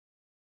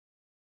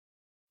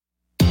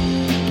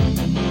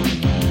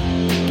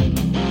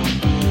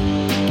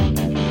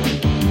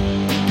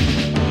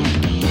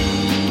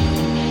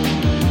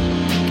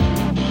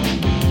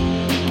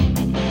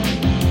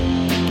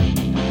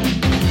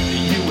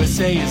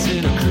USA is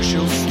in a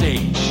crucial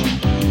stage.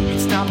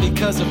 It's not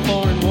because of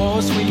foreign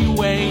wars we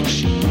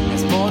wage.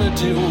 It's more to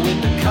do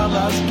with the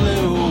colors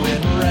blue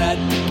and red.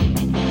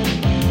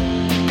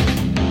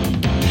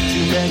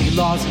 Too many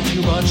laws and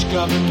too much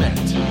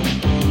government.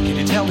 Can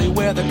you tell me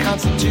where the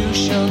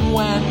Constitution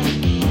went?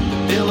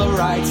 The Bill of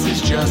Rights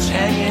is just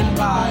hanging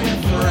by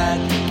a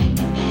thread.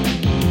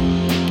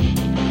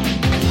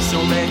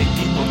 So many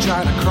people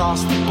trying to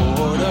cross the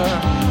border,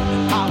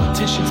 and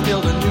politicians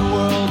build a new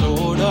world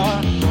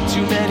order.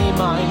 Too many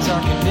minds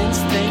are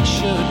convinced they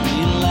should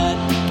be led.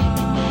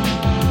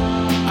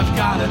 I've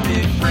gotta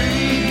be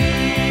free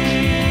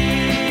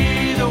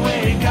the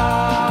way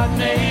God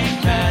made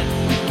men,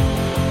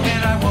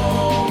 and I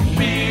won't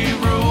be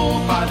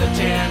ruled by the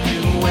damn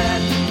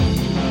UN.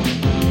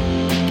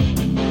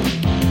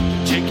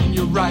 Taking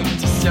your right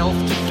to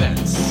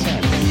self-defense.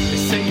 They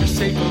say you're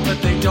safer,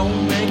 but they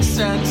don't make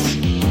sense.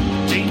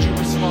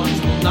 Dangerous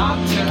ones will not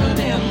turn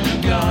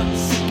into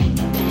guns.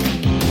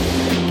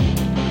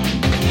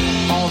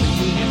 All the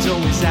unions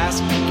always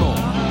ask for more.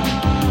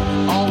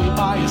 All we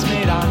buy is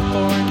made on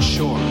foreign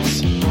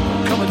shores.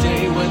 Come a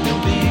day when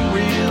there'll be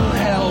real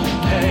hell to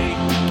pay.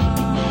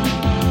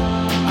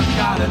 I've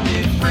gotta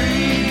be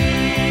free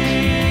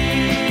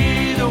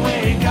the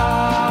way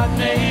God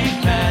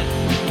made men,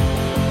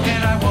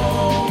 and I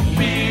won't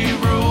be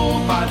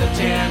ruled by the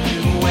damn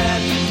UN.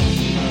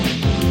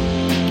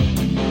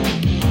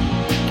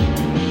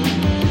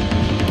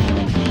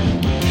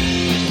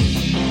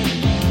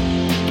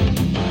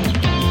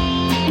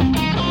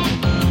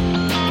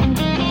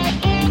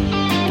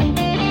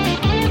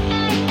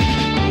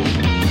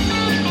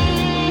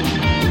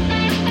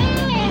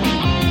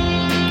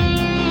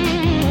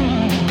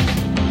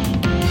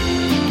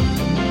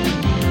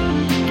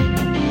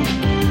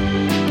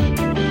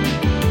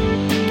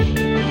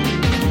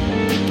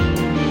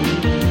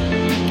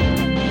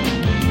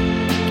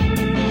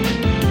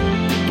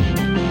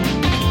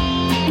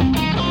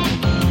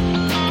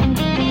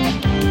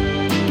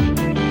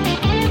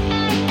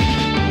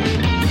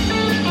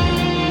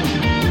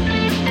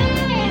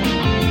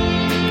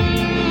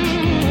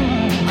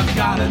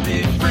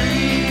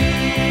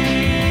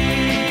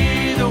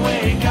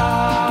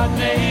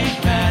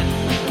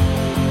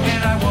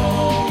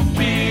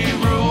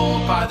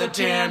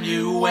 Damn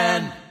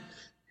UN.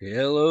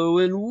 Hello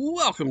and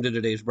welcome to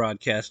today's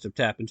broadcast of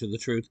Tap Into the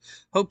Truth.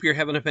 Hope you're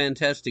having a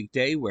fantastic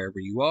day wherever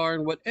you are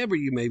and whatever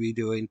you may be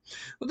doing,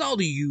 with all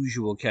the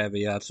usual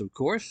caveats, of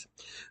course.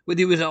 With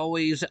you as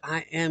always,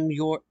 I am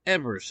your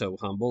ever so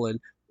humble and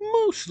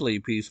mostly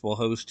peaceful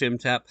host, Tim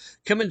Tap,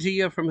 coming to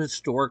you from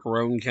historic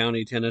Roane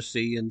County,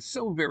 Tennessee, and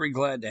so very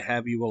glad to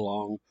have you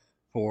along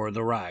for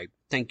the ride.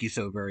 Thank you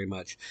so very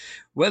much.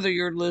 Whether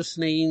you're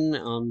listening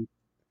on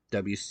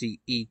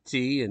WCET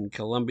in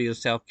Columbia,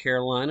 South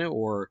Carolina,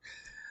 or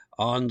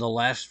on the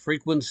last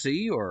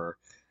frequency, or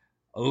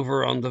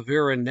over on the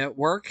Vera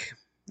network,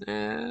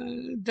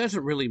 it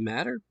doesn't really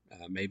matter.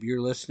 Maybe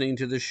you're listening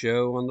to the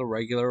show on the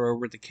regular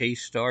over at the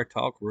K-Star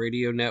Talk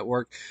Radio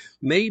Network.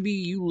 Maybe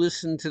you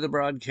listen to the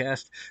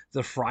broadcast,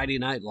 the Friday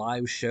Night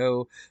Live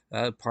show,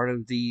 part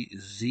of the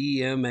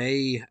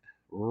ZMA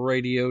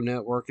Radio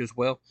Network as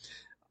well.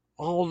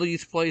 All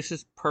these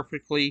places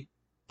perfectly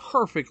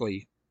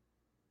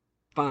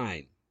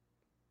fine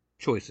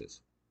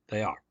choices.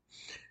 They are.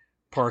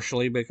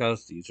 Partially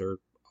because these are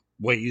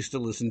ways to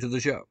listen to the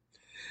show.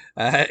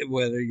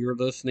 Whether you're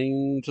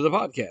listening to the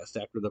podcast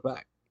after the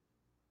fact.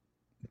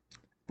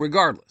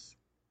 Regardless,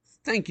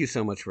 thank you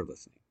so much for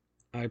listening.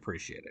 I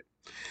appreciate it.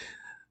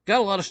 Got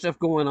a lot of stuff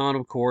going on,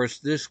 of course.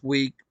 This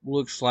week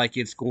looks like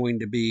it's going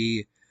to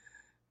be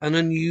an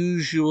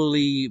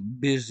unusually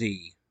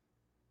busy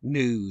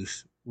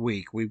news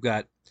week. We've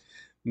got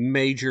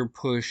major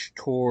push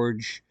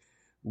towards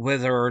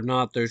whether or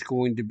not there's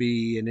going to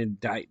be an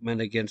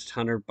indictment against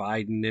Hunter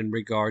Biden in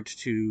regards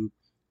to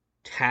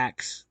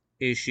tax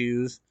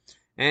issues,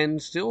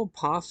 and still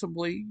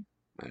possibly,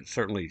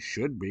 certainly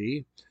should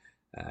be,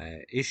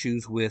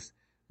 issues with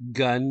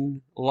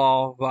gun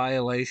law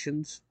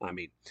violations. I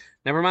mean,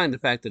 never mind the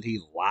fact that he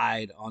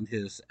lied on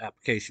his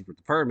application for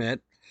the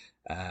permit,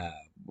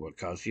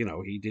 because,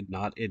 he did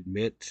not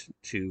admit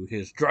to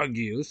his drug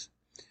use,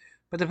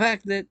 but the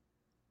fact that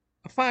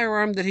a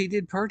firearm that he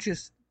did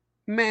purchase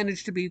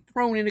managed to be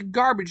thrown in a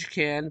garbage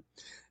can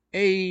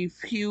a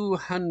few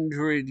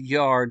hundred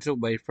yards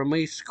away from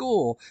a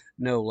school,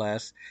 no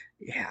less.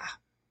 Yeah.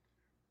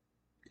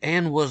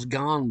 And was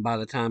gone by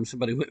the time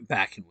somebody went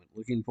back and went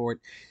looking for it.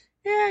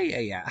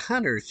 Yeah.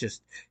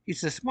 Hunter's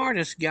he's the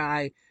smartest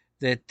guy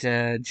that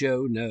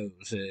Joe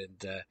knows.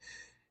 And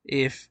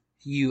if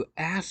you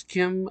ask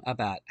him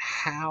about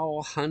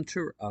how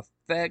Hunter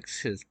affects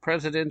his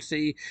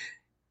presidency,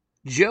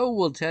 Joe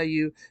will tell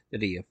you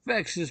that he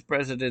affects his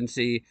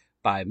presidency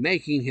by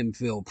making him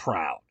feel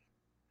proud.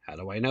 How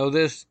do I know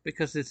this?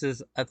 Because this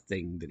is a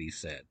thing that he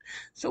said.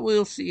 So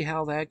we'll see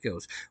how that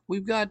goes.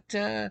 We've got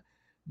Title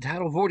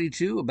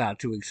 42 about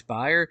to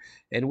expire,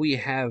 and we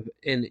have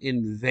an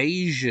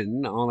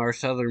invasion on our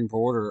southern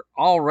border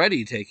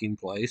already taking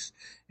place,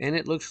 and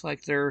it looks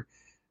like they're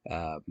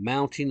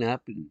mounting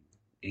up and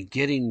and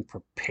getting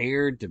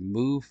prepared to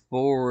move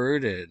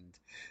forward and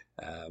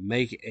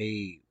make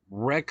a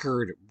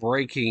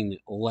record-breaking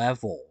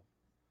level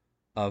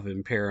of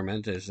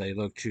impairment as they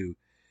look to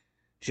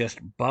just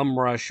bum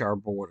rush our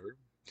border.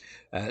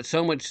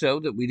 So much so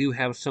that we do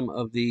have some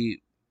of the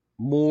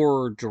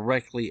more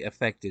directly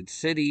affected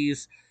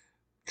cities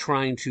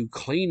trying to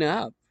clean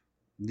up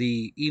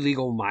the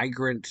illegal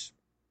migrant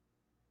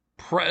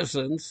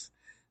presence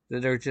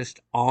that are just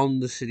on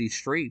the city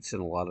streets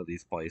in a lot of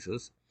these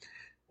places.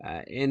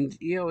 And,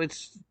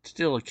 it's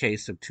still a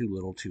case of too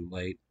little too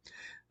late.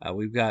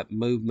 We've got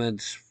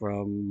movements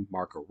from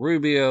Marco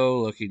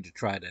Rubio looking to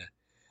try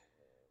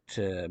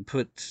to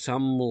put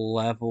some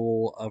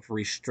level of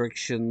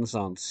restrictions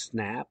on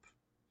SNAP,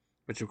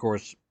 which, of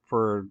course,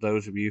 for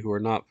those of you who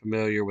are not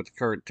familiar with the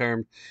current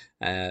term,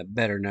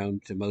 better known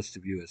to most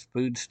of you as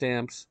food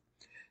stamps,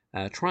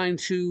 trying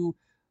to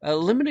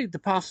eliminate the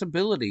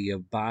possibility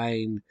of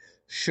buying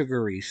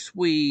sugary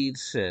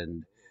sweets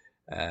and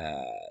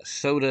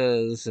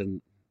sodas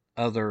and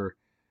other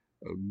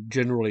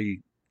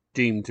generally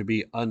deemed to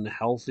be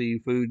unhealthy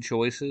food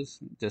choices.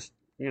 Just,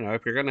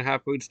 if you're going to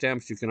have food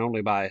stamps, you can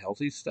only buy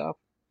healthy stuff.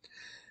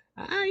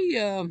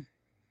 I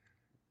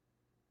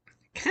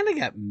kind of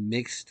got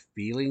mixed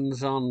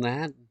feelings on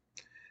that.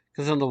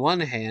 Because on the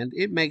one hand,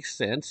 it makes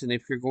sense. And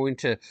if you're going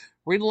to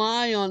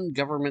rely on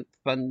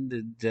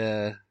government-funded,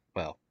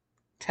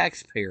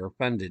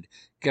 taxpayer-funded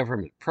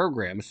government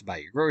programs to buy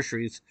your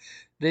groceries,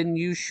 then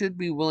you should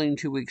be willing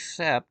to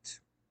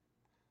accept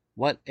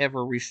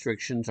whatever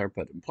restrictions are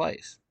put in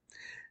place.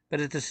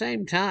 But at the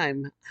same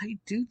time, I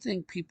do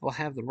think people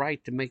have the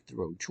right to make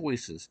their own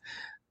choices.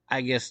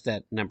 I guess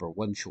that number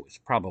one choice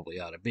probably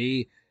ought to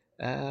be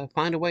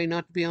find a way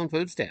not to be on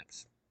food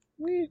stamps.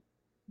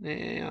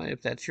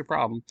 If that's your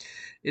problem.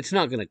 It's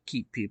not going to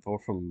keep people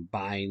from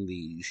buying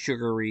the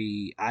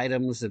sugary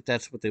items if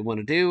that's what they want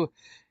to do.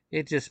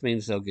 It just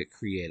means they'll get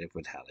creative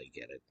with how they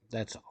get it.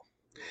 That's all.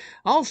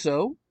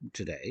 Also,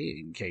 today,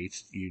 in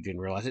case you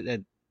didn't realize it,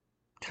 at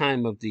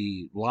time of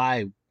the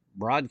live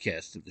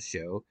broadcast of the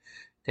show,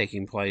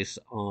 taking place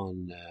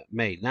on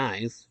May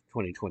 9th,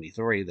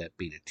 2023, that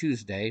being a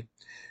Tuesday,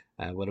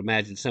 I would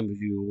imagine some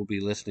of you will be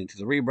listening to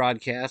the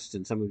rebroadcast,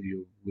 and some of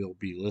you will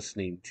be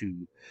listening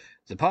to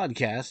the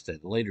podcast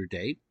at a later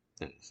date.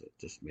 So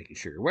just making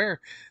sure you're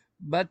aware.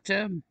 But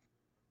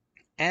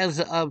as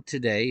of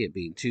today, it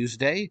being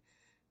Tuesday,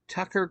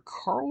 Tucker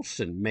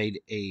Carlson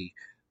made a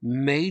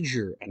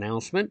major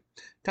announcement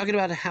talking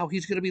about how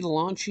he's going to be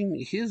launching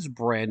his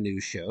brand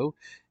new show,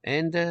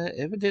 and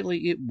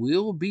evidently it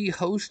will be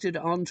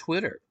hosted on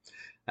Twitter.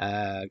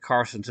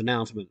 Carson's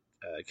announcement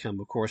come,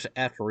 of course,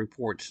 after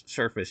reports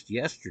surfaced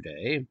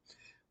yesterday.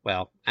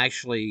 Well,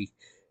 actually,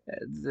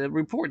 the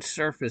reports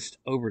surfaced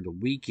over the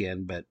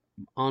weekend, but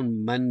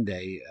on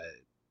Monday,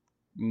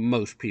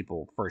 most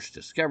people first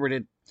discovered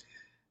it.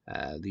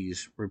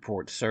 These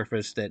reports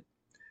surfaced that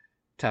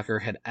Tucker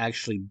had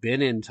actually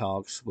been in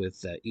talks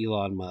with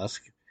Elon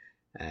Musk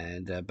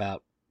and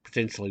about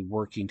potentially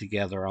working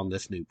together on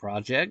this new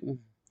project.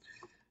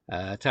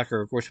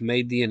 Tucker, of course,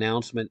 made the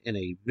announcement in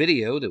a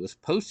video that was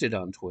posted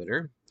on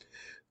Twitter,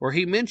 where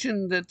he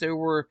mentioned that there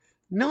were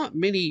not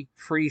many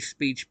free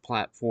speech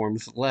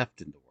platforms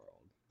left in the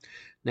world.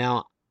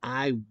 Now,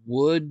 I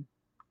would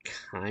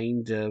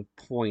kind of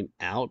point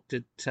out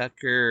to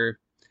Tucker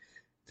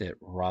that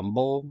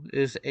Rumble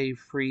is a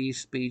free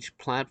speech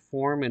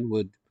platform and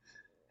would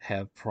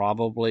have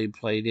probably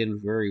played in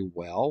very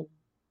well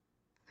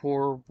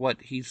for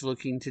what he's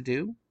looking to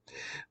do.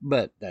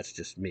 But that's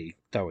just me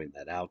throwing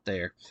that out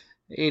there.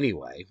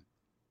 Anyway,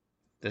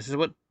 this is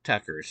what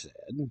Tucker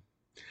said.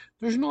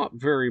 There's not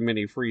very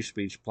many free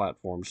speech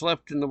platforms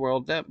left in the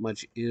world. That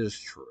much is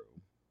true.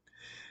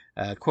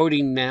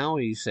 Quoting now,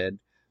 he said,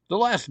 "The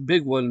last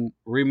big one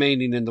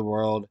remaining in the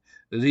world,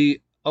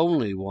 the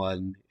only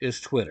one,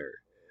 is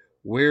Twitter,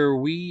 where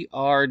we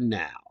are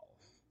now.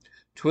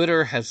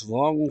 Twitter has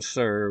long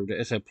served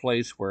as a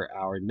place where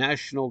our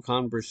national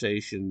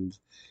conversations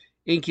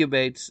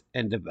incubates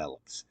and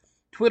develops.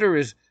 Twitter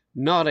is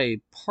not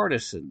a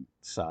partisan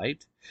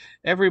site.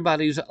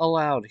 Everybody's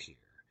allowed here,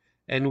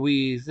 and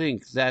we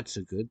think that's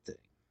a good thing."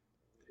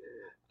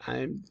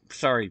 I'm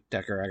sorry,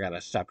 Tucker, I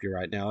gotta stop you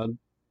right now.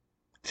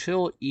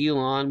 Until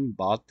Elon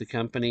bought the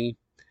company,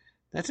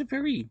 that's a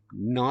very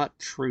not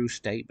true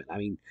statement. I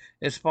mean,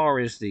 as far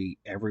as the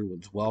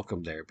everyone's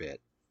welcome there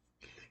bit.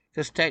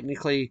 Because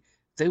technically,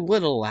 they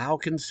would allow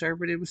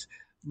conservatives,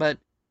 but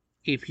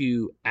if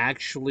you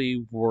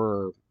actually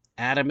were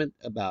adamant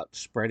about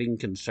spreading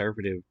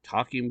conservative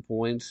talking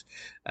points,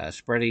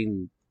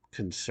 spreading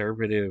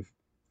conservative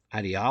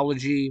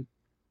ideology,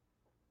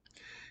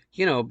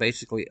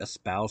 basically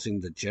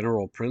espousing the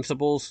general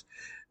principles,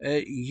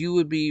 you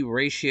would be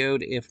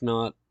ratioed, if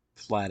not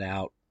flat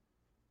out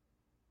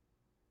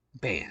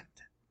banned.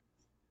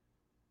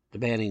 The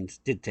bannings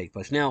did take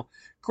place. Now,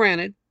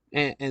 granted,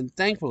 and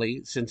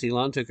thankfully, since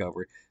Elon took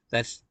over,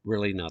 that's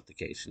really not the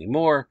case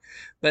anymore.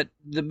 But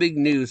the big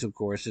news, of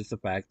course, is the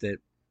fact that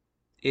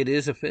it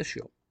is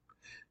official.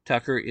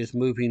 Tucker is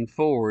moving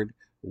forward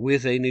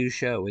with a new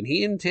show, and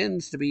he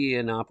intends to be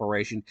in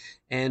operation,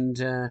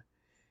 and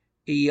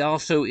he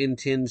also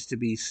intends to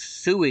be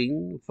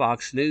suing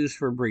Fox News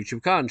for breach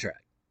of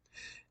contract.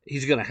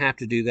 He's going to have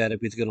to do that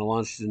if he's going to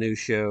launch the new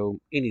show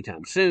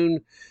anytime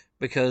soon,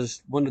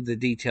 because one of the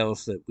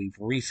details that we've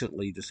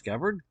recently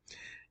discovered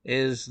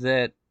is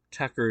that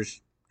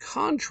Tucker's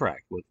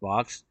contract with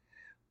Fox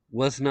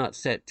was not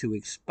set to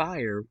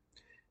expire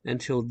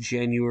until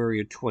January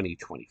of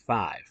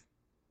 2025.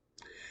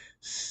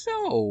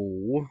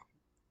 So,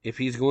 if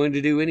he's going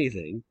to do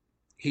anything,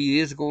 he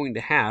is going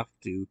to have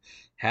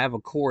a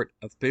court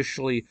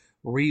officially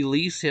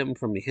release him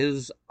from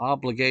his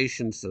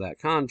obligations to that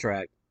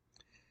contract,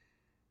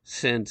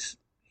 since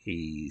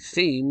he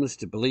seems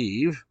to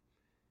believe,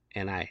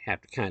 and I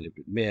have to kind of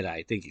admit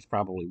I think he's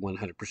probably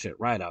 100%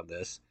 right on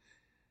this,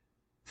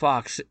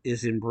 Fox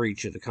is in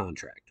breach of the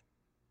contract.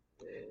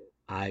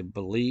 I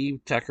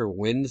believe Tucker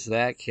wins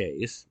that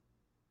case.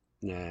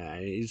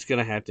 He's going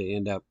to have to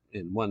end up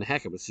in one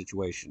heck of a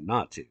situation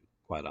not to,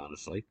 quite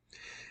honestly.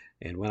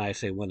 And when I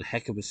say one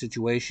heck of a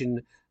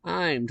situation,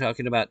 I'm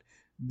talking about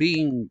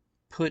being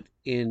put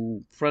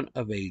in front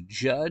of a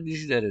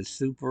judge that is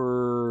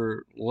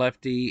super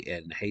lefty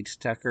and hates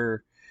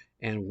Tucker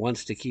and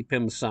wants to keep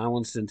him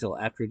silenced until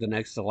after the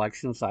next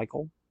election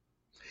cycle,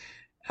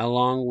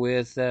 along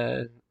with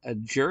a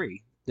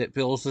jury that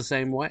feels the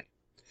same way.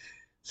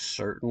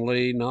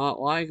 Certainly not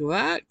like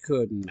that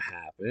couldn't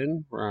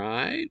happen,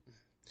 right?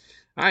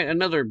 All right,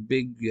 another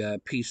big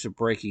piece of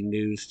breaking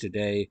news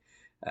today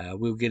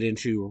we'll get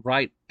into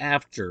right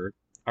after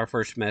our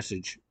first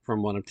message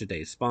from one of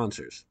today's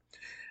sponsors.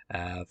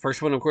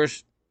 First one, of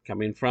course,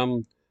 coming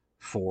from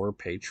 4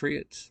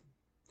 Patriots.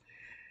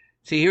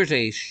 See, here's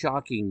a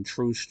shocking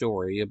true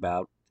story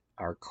about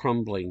our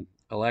crumbling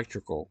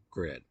electrical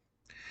grid.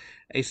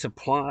 A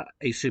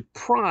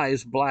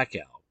surprise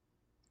blackout.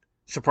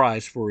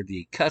 Surprise for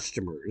the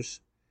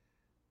customers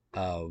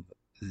of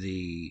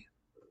the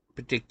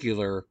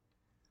particular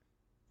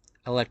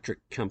electric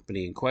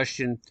company in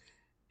question.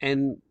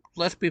 And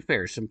let's be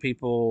fair, some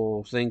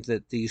people think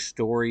that these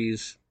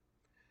stories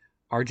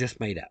are just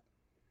made up.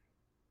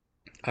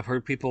 I've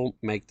heard people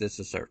make this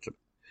assertion.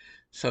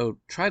 So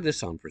try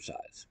this on for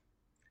size.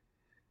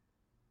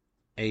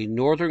 A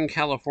Northern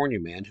California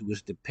man who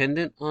was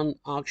dependent on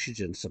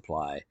oxygen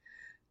supply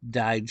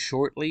died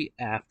shortly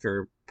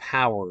after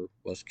power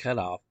was cut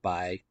off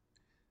by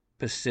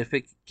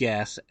Pacific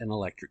Gas and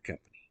Electric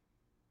Company.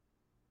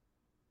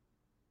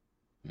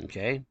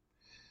 Okay?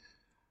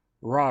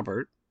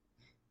 Robert,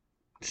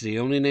 it's the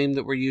only name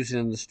that we're using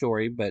in the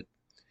story, but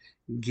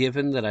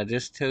given that I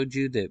just told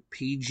you that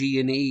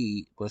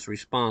PG&E was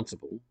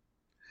responsible,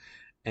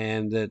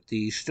 and that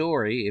the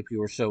story, if you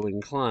were so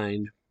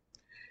inclined,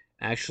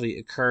 actually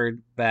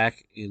occurred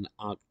back in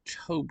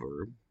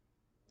October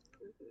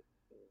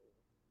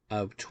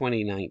of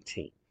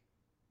 2019.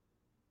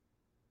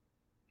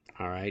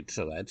 All right,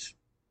 so that's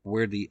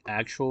where the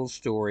actual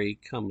story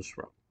comes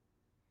from.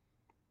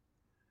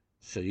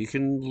 So you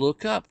can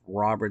look up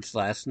Robert's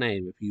last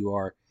name if you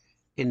are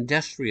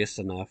industrious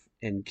enough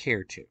and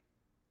care to.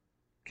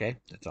 Okay,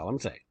 that's all I'm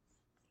saying.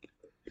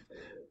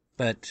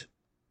 But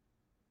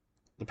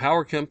the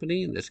power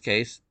company, in this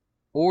case,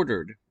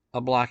 ordered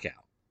a blackout.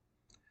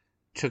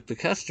 Took the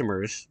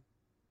customers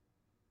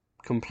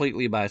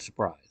completely by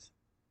surprise.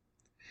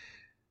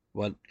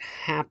 What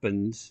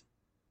happens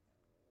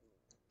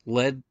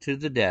led to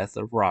the death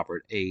of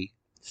Robert, a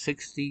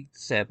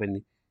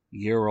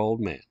 67-year-old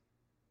man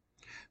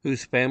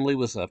whose family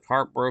was left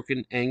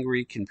heartbroken,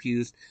 angry,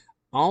 confused,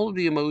 all of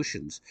the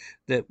emotions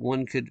that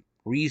one could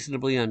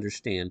reasonably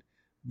understand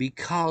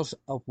because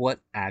of what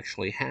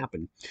actually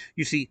happened.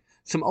 You see,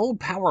 some old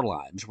power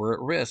lines were at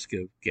risk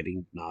of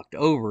getting knocked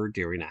over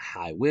during a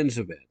high winds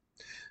event.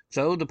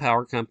 So the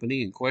power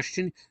company in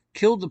question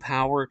killed the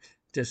power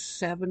to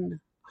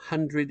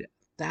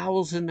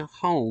 700,000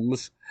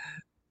 homes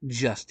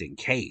just in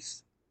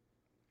case.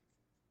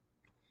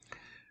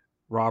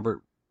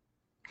 Robert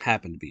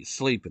happened to be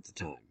asleep at the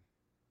time.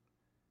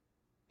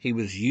 He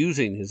was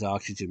using his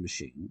oxygen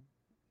machine.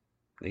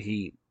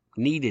 He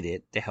needed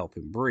it to help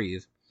him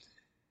breathe.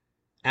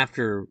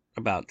 After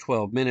about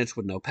 12 minutes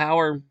with no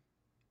power,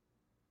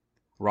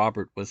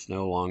 Robert was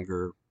no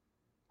longer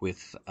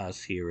with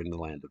us here in the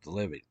land of the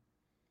living.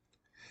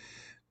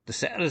 The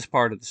saddest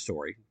part of the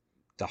story,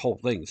 the whole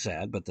thing's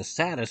sad, but the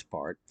saddest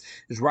part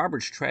is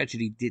Robert's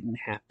tragedy didn't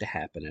have to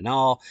happen at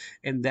all,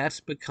 and that's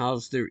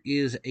because there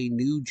is a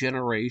new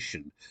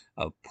generation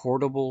of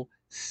portable,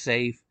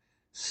 safe,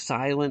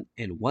 silent,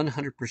 and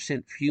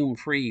 100%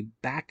 fume-free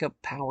backup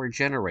power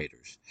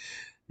generators.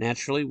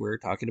 Naturally, we're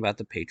talking about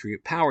the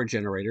Patriot Power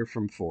Generator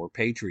from 4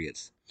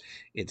 Patriots.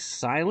 It's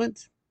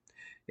silent.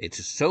 It's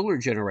a solar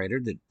generator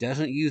that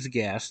doesn't use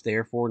gas,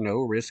 therefore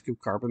no risk of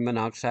carbon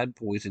monoxide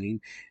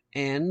poisoning.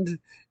 And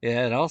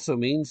it also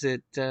means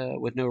that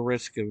with no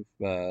risk of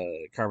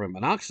carbon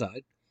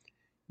monoxide,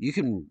 you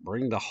can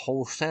bring the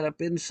whole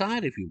setup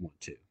inside if you want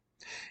to.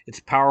 It's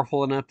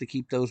powerful enough to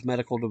keep those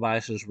medical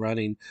devices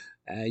running.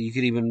 You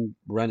could even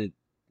run it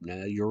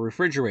your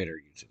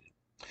refrigerator using it.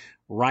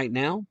 right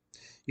now.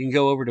 You can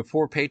go over to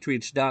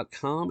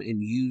 4patriots.com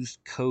and use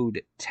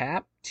code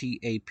TAPP,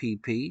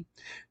 T-A-P-P,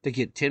 to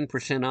get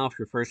 10% off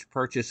your first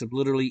purchase of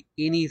literally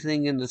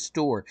anything in the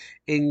store,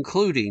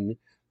 including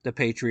the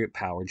Patriot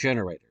Power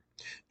Generator.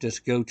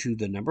 Just go to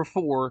the number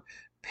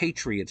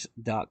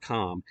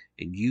 4patriots.com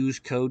and use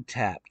code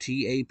TAPP,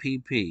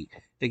 T-A-P-P,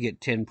 to get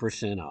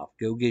 10% off.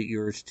 Go get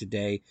yours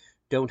today.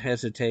 Don't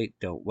hesitate.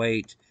 Don't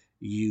wait.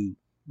 You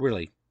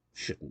really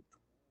shouldn't.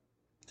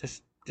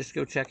 Just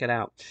go check it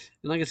out.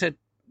 And like I said,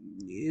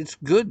 it's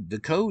good. The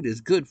code is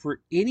good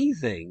for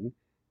anything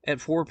at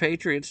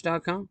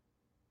 4patriots.com.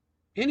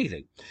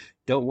 Anything.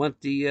 Don't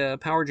want the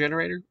power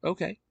generator?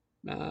 Okay.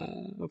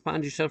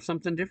 Find yourself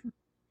something different.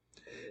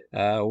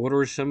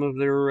 Order some of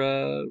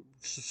their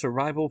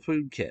survival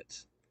food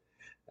kits.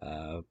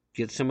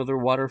 Get some of their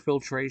water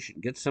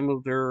filtration. Get some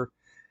of their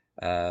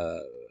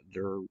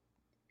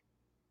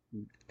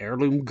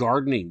heirloom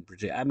gardening.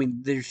 I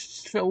mean, there's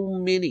so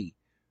many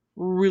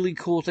really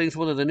cool things.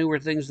 One of the newer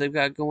things they've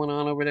got going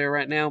on over there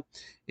right now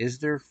is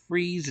their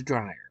freeze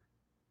dryer.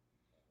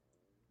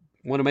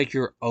 Want to make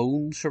your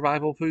own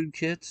survival food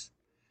kits?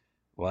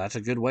 Well, that's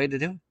a good way to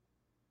do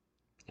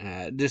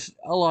it. Just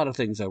a lot of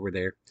things over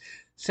there.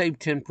 Save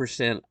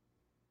 10%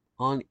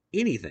 on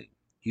anything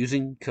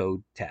using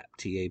code TAPP,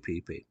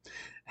 T-A-P-P.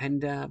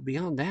 And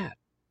beyond that,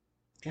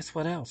 guess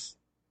what else?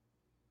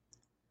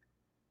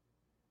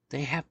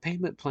 They have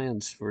payment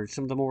plans for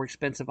some of the more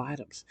expensive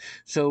items.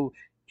 So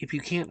if you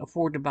can't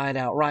afford to buy it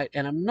outright,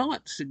 and I'm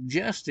not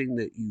suggesting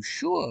that you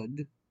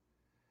should,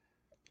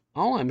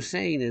 all I'm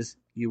saying is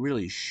you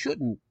really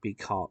shouldn't be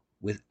caught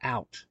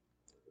without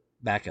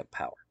backup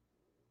power.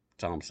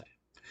 That's all I'm saying.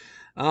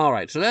 All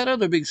right, so that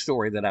other big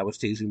story that I was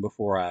teasing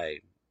before I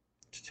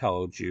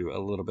told you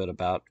a little bit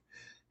about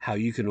how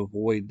you can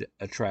avoid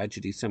a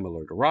tragedy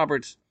similar to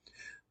Robert's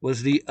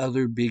was the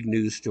other big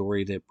news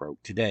story that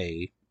broke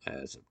today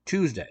as of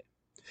Tuesday.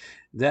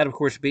 That, of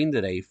course, being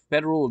that a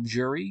federal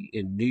jury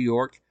in New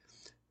York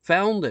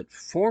found that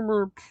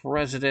former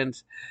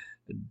President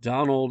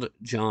Donald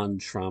John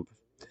Trump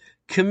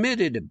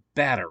committed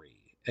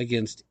battery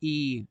against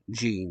E.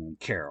 Jean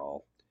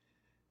Carroll,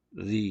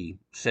 the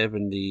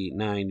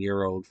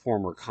 79-year-old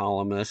former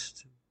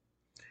columnist,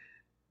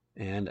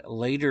 and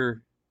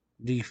later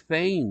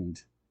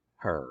defamed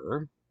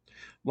her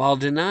while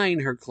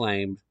denying her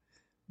claim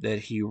that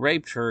he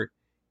raped her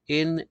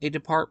in a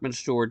department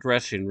store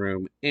dressing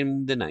room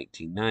in the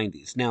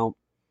 1990s. Now,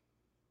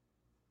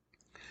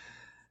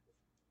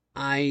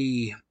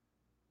 I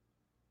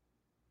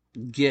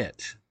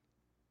get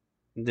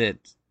that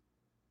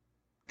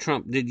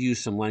Trump did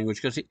use some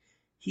language because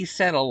he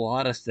said a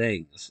lot of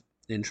things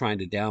in trying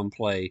to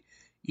downplay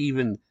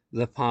even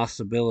the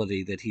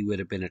possibility that he would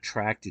have been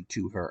attracted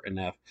to her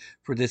enough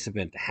for this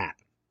event to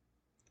happen.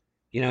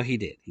 You know, he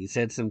did. He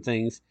said some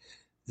things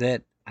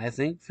that I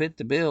think fit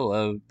the bill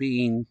of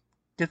being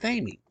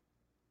defaming.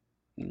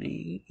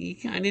 He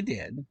kind of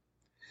did.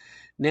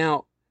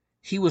 Now,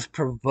 he was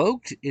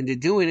provoked into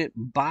doing it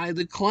by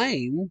the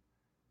claim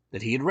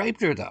that he had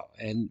raped her, though.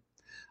 And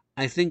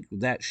I think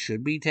that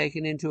should be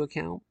taken into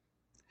account.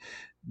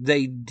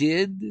 They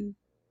did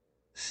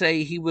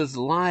say he was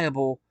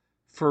liable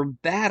for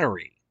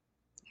battery.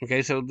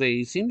 Okay, so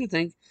they seem to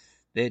think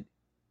that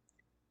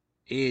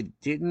it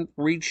didn't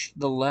reach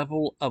the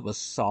level of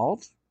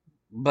assault,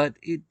 but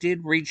it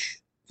did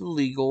reach the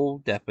legal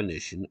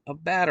definition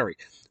of battery.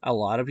 A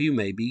lot of you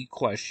may be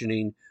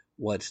questioning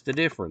what's the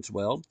difference.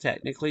 Well,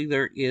 technically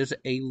there is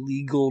a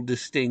legal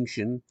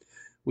distinction,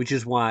 which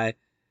is why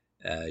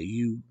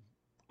you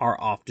are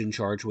often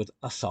charged with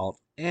assault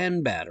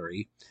and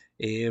battery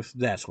if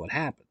that's what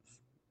happens.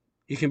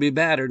 You can be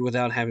battered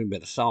without having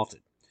been assaulted.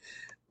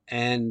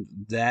 And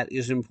that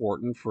is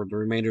important for the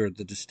remainder of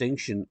the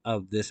distinction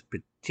of this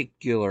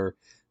particular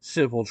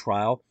civil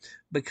trial,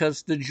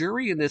 because the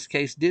jury in this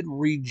case did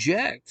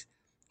reject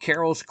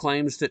Carroll's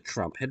claims that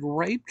Trump had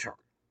raped her.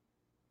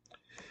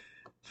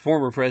 The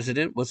former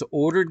president was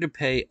ordered to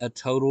pay a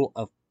total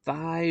of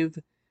 $5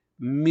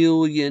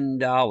 million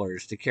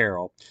to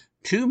Carroll,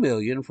 $2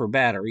 million for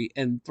battery,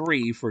 and $3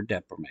 million for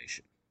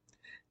defamation.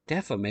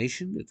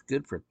 Defamation? It's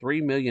good for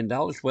 $3 million?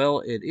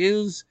 Well, it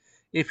is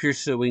if you're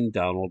suing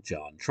Donald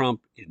John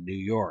Trump in New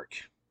York.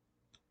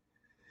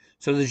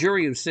 So the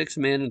jury of 6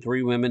 men and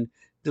 3 women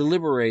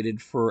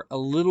deliberated for a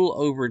little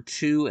over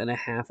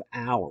 2.5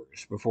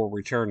 hours before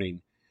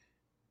returning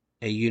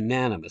a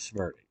unanimous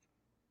verdict.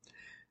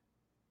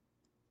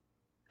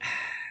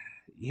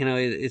 You know,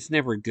 it's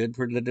never good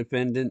for the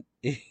defendant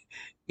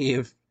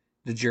if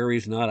the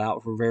jury's not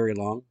out for very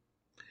long.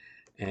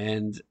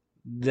 And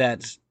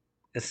that's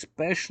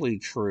especially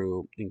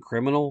true in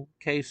criminal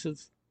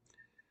cases.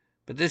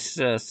 But this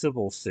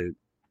civil suit,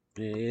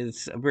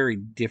 it's a very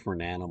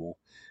different animal.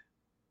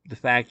 The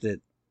fact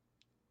that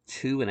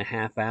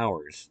 2.5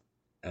 hours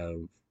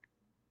of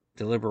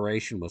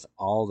deliberation was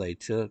all they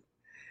took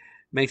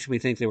makes me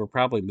think they were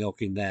probably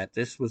milking that.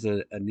 This was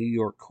a New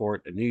York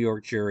court, a New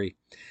York jury.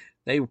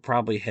 They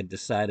probably had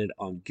decided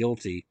on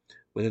guilty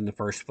within the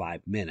first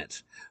 5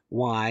 minutes.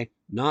 Why?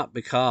 Not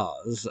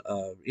because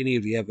of any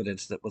of the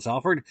evidence that was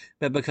offered,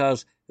 but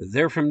because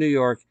they're from New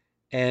York,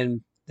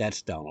 and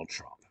that's Donald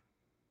Trump.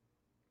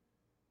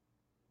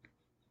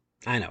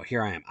 I know,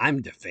 here I am.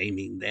 I'm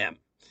defaming them.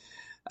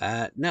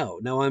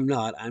 No, I'm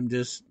not. I'm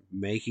just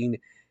making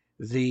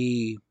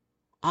the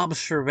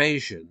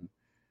observation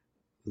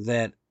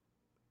that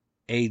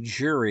a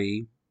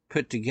jury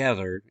put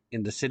together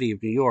in the city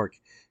of New York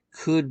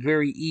could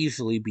very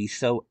easily be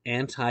so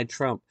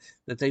anti-Trump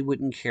that they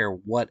wouldn't care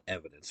what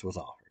evidence was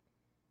offered.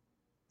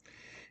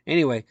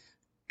 Anyway,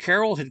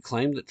 Carol had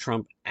claimed that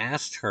Trump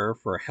asked her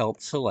for help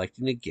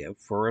selecting a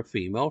gift for a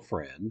female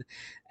friend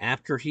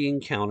after he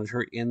encountered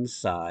her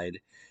inside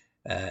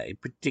a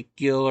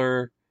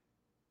particular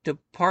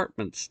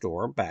department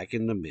store back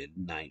in the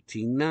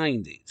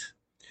mid-1990s.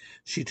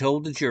 She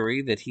told the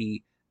jury that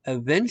he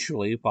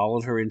eventually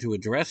followed her into a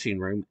dressing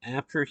room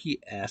after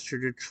he asked her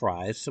to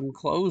try some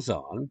clothes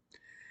on,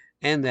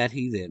 and that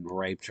he then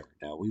raped her.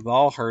 Now, we've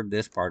all heard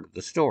this part of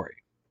the story.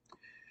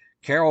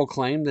 Carol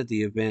claimed that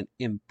the event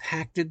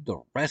impacted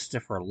the rest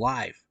of her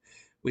life,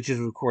 which is,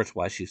 of course,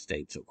 why she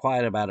stayed so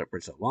quiet about it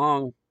for so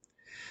long,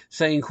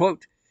 saying,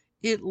 quote,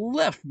 "It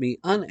left me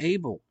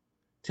unable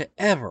to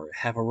ever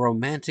have a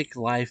romantic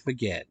life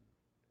again."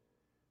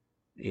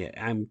 Yeah,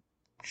 I'm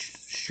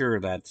sure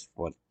that's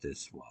what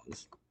this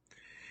was.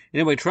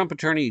 Anyway, Trump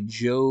attorney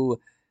Joe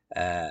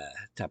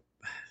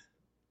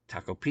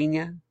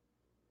Tacopina,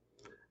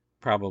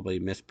 probably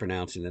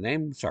mispronouncing the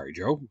name, sorry,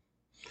 Joe,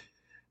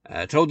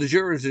 told the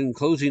jurors in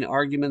closing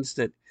arguments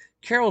that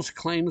Carol's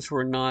claims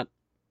were not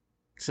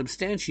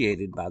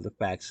substantiated by the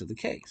facts of the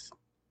case.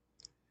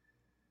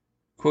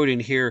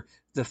 Quoting here,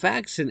 "The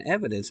facts and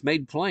evidence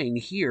made plain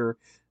here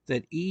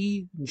that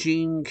E.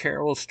 Jean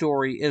Carroll's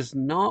story is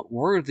not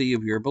worthy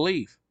of your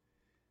belief,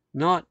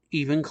 not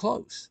even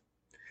close.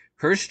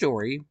 Her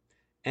story,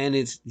 and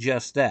it's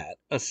just that,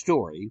 a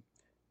story,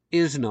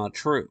 is not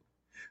true.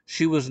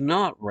 She was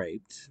not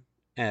raped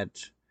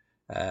at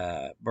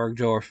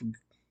Bergdorf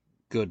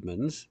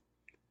Goodman's.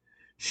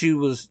 She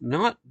was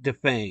not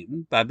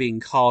defamed by being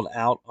called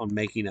out on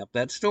making up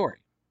that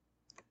story."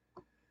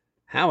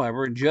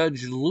 However,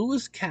 Judge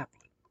Lewis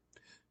Kaplan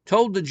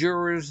told the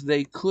jurors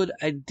they could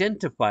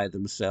identify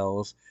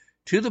themselves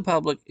to the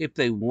public if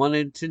they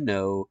wanted to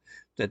know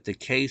that the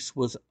case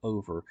was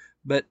over,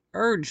 but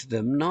urged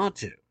them not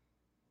to,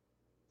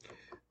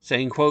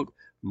 saying, quote,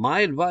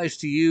 "My advice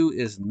to you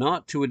is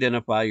not to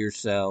identify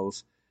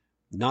yourselves,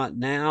 not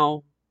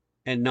now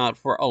and not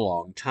for a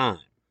long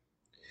time.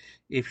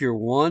 If you're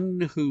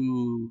one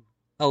who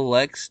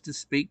elects to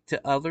speak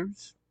to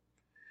others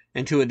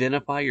and to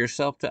identify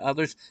yourself to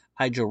others,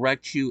 I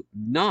direct you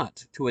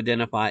not to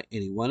identify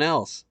anyone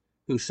else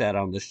who sat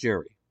on this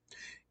jury.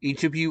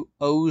 Each of you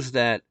owes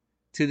that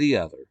to the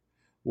other,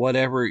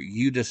 whatever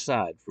you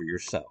decide for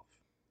yourself."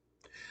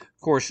 Of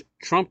course,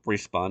 Trump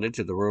responded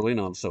to the ruling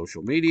on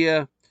social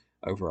media,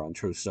 over on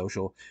Truth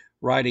Social,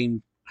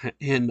 writing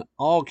in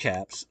all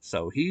caps,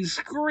 so he's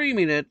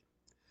screaming it,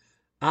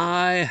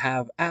 "I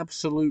have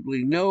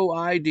absolutely no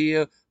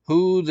idea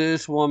who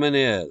this woman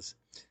is.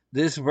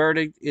 This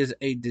verdict is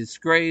a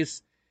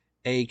disgrace,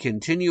 a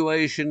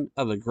continuation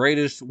of the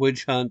greatest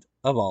witch hunt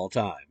of all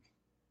time."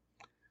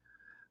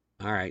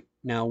 All right,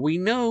 now we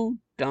know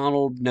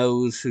Donald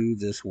knows who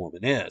this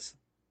woman is.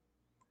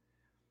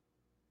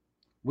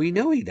 We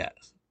know he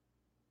does.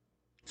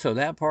 So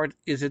that part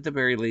is at the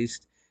very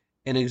least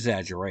an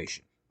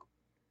exaggeration.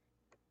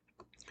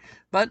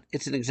 But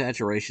it's an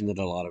exaggeration that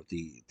a lot of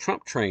the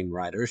Trump train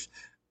writers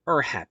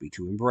are happy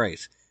to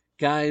embrace.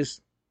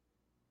 Guys,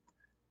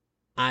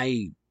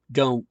 I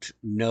don't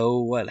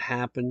know what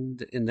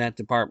happened in that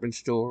department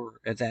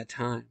store at that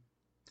time.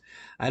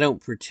 I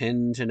don't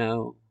pretend to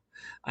know.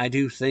 I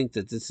do think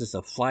that this is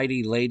a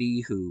flighty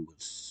lady who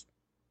was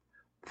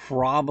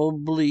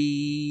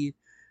probably,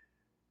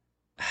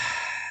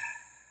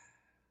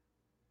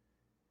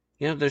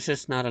 there's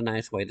just not a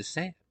nice way to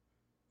say it.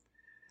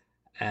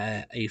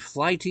 A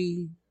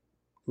flighty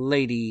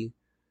lady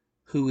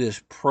who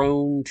is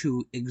prone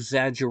to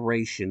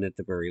exaggeration at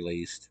the very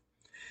least.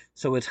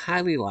 So it's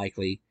highly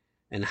likely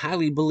and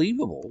highly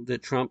believable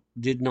that Trump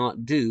did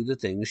not do the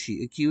things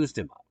she accused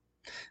him of,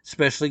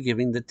 especially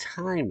given the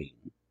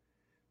timing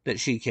that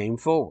she came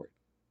forward.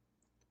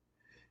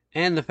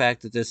 And the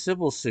fact that the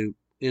civil suit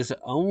is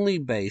only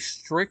based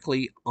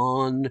strictly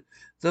on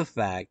the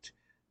fact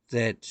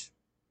that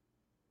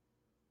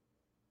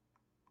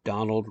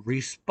Donald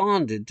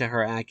responded to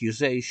her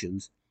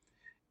accusations,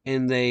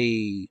 and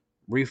they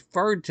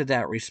referred to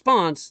that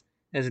response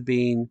as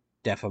being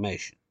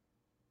defamation.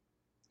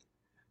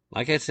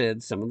 Like I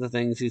said, some of the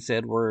things he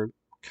said were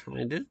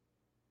kind of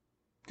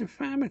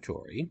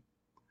defamatory,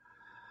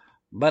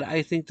 but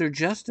I think they're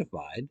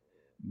justified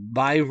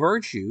by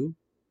virtue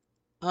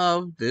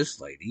of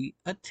this lady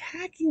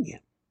attacking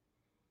him.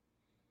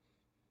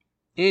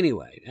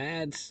 Anyway,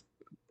 that's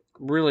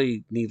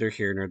really neither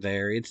here nor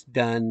there. It's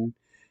done.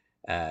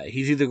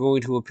 He's either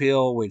going to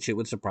appeal, which it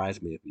would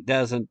surprise me if he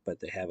doesn't, but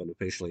they haven't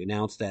officially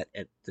announced that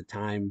at the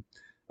time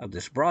of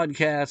this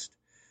broadcast,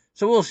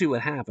 So we'll see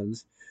what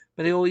happens.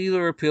 But he'll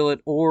either appeal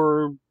it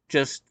or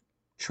just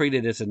treat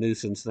it as a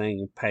nuisance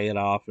thing, pay it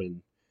off,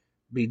 and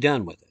be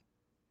done with it.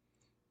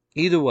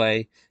 Either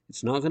way,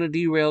 it's not going to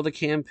derail the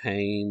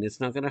campaign. It's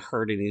not going to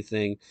hurt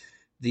anything.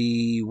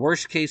 The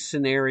worst case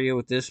scenario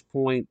at this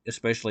point,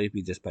 especially if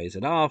he just pays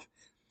it off,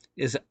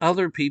 is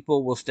other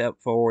people will step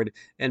forward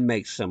and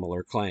make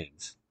similar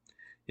claims.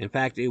 In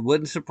fact, it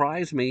wouldn't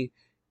surprise me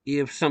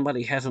if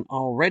somebody hasn't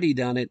already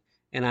done it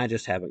and I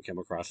just haven't come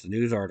across the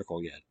news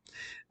article yet.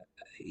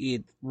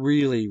 It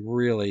really,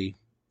 really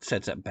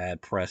sets a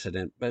bad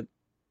precedent, but,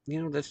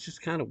 that's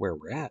just kind of where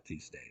we're at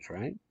these days,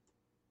 right?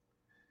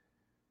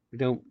 We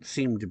don't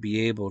seem to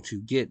be able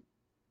to get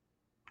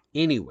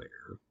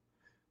anywhere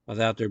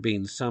without there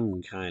being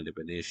some kind of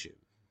an issue.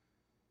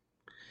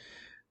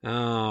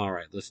 All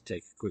right, let's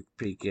take a quick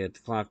peek at the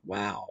clock.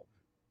 Wow,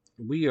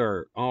 we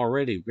are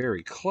already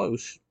very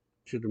close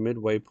to the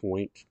midway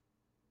point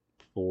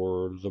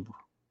for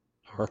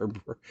our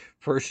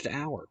first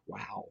hour.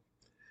 Wow.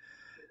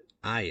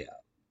 I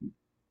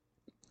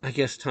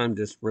guess time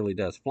just really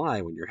does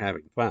fly when you're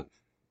having fun.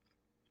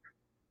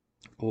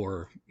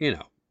 Or,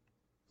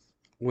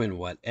 when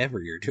whatever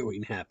you're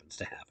doing happens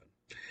to happen.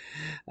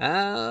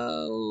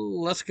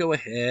 Let's go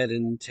ahead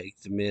and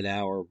take the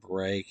mid-hour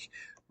break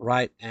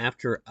right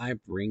after I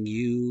bring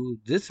you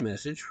this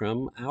message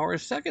from our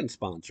second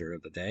sponsor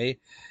of the day,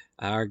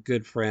 our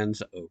good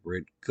friends over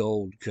at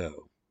Gold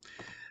Co.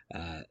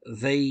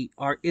 They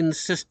are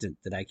insistent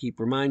that I keep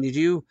reminding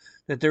you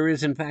that there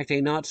is, in fact, a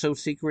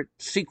not-so-secret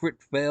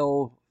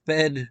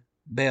Fed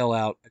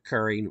bailout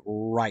occurring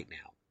right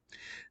now.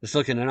 It's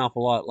looking an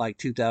awful lot like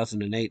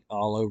 2008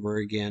 all over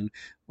again.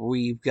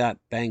 We've got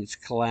banks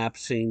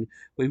collapsing.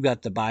 We've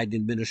got the Biden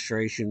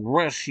administration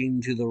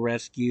rushing to the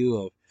rescue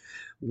of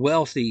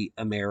wealthy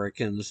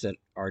Americans that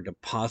are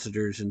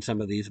depositors in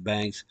some of these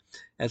banks,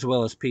 as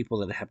well as people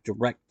that have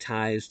direct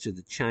ties to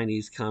the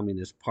Chinese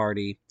Communist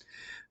Party.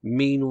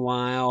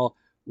 Meanwhile,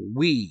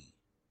 we,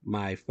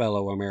 my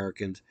fellow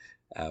Americans,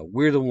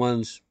 we're the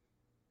ones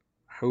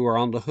who are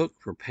on the hook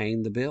for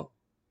paying the bill.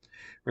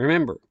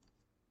 Remember,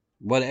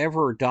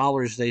 whatever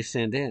dollars they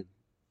send in,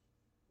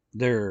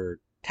 they're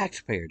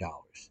taxpayer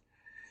dollars.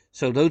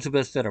 So those of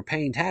us that are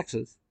paying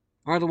taxes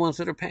are the ones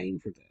that are paying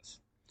for this.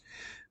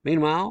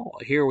 Meanwhile,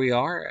 here we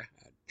are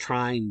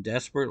trying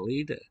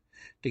desperately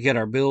to get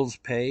our bills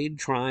paid,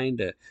 trying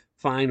to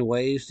find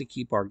ways to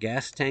keep our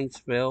gas tanks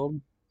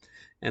filled.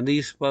 And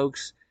these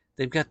folks,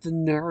 they've got the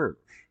nerve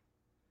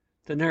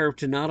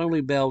to not only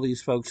bail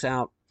these folks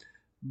out,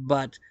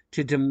 but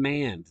to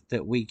demand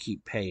that we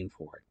keep paying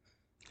for it.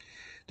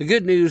 The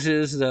good news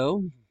is,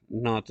 though,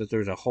 not that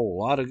there's a whole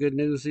lot of good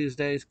news these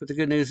days, but the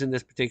good news in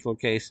this particular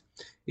case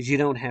is you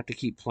don't have to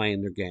keep playing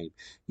their game.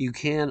 You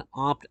can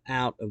opt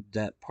out of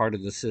that part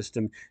of the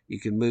system. You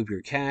can move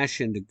your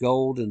cash into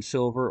gold and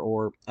silver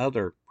or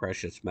other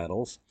precious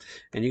metals,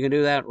 and you can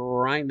do that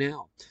right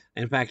now.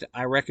 In fact,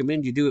 I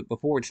recommend you do it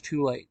before it's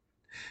too late.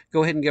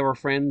 Go ahead and give our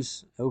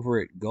friends over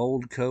at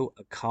Gold Co.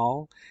 a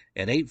call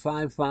at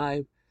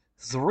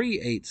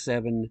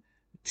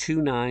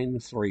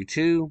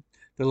 855-387-2932.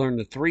 To learn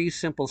the 3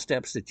 simple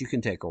steps that you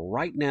can take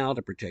right now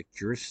to protect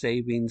your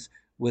savings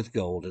with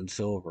gold and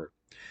silver.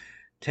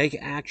 Take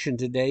action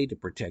today to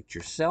protect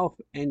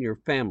yourself and your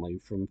family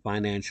from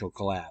financial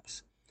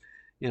collapse.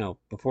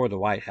 Before the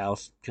White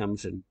House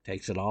comes and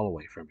takes it all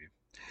away from you.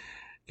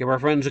 Give our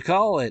friends a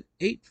call at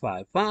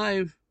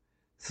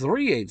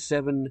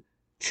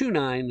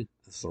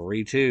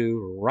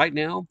 855-387-2932 right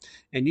now,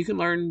 and you can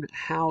learn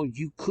how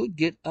you could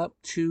get up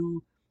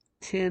to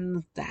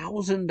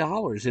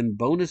 $10,000 in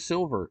bonus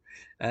silver,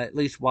 at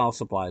least while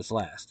supplies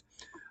last.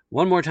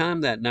 One more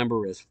time, that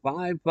number is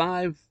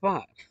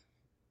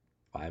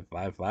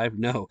 555.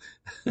 No.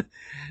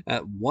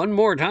 One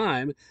more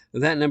time,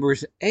 that number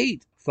is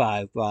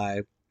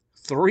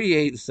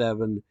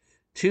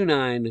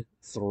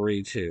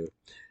 855-387-2932.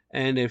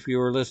 And if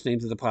you're listening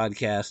to the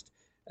podcast,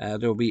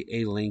 there'll be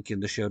a link in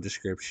the show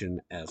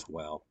description as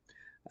well.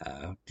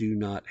 Do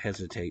not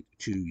hesitate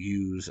to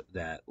use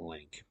that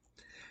link.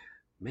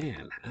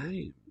 Man,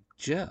 I'm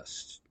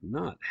just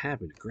not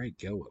having a great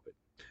go of it.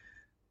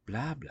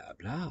 Blah, blah,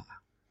 blah.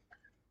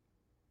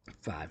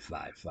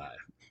 555.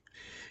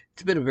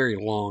 It's been a very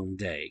long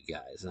day,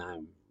 guys.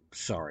 I'm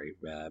sorry,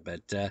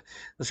 but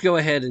let's go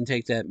ahead and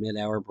take that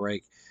mid-hour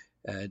break.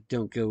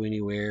 Don't go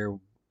anywhere.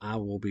 I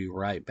will be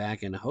right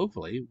back, and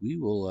hopefully we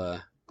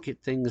will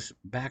get things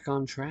back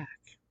on track.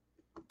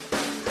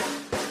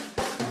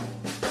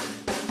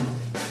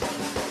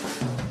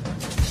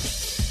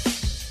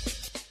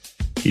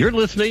 You're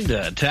listening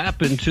to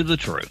Tap Into the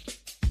Truth.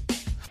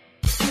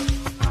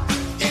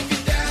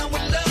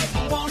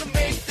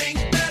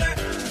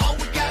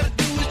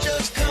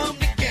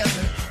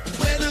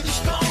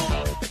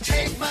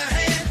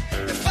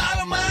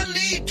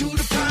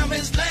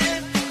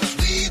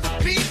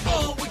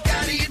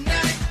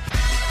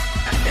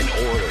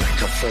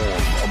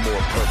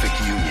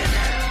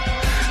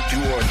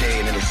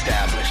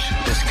 Establish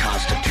this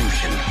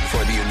Constitution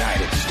for the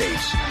United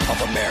States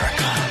of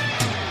America.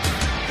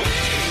 We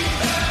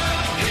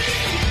love you.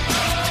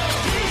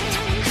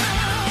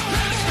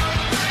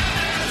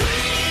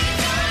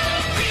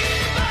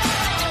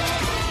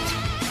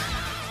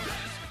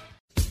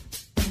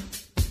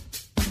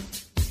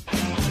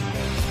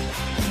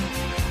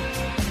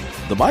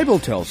 The Bible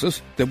tells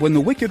us that when the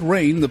wicked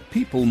reign, the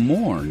people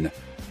mourn.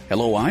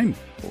 Hello, I'm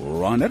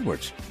Ron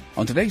Edwards.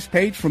 On today's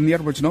page from the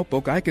Edwards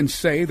Notebook, I can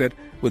say that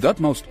with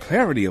utmost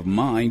clarity of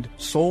mind,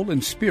 soul,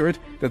 and spirit,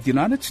 that the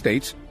United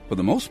States, for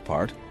the most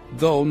part,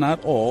 though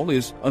not all,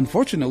 is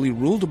unfortunately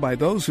ruled by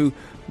those who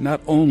not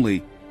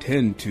only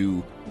tend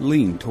to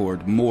lean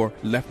toward more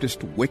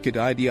leftist wicked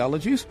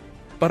ideologies,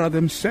 but are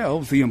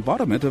themselves the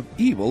embodiment of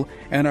evil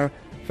and are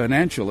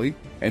financially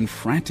and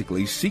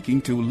frantically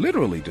seeking to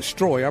literally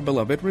destroy our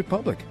beloved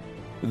republic.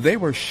 They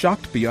were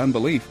shocked beyond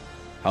belief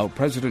how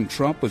President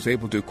Trump was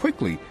able to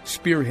quickly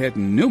spearhead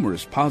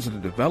numerous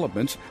positive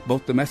developments,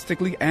 both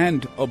domestically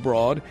and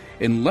abroad,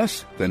 in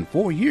less than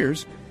 4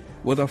 years,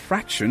 with a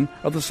fraction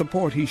of the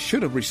support he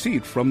should have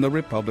received from the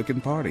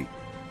Republican Party.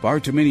 Far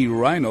too many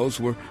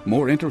rhinos were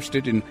more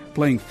interested in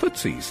playing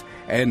footsies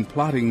and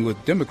plotting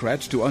with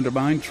Democrats to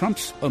undermine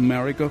Trump's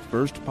America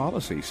First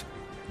policies.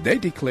 They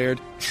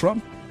declared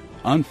Trump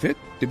unfit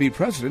to be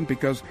president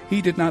because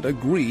he did not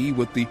agree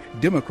with the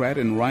Democrat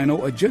and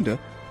rhino agenda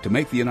to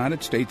make the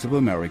United States of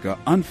America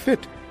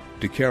unfit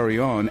to carry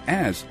on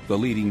as the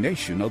leading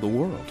nation of the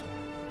world.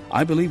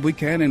 I believe we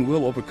can and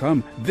will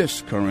overcome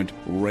this current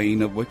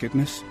reign of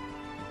wickedness.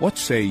 What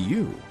say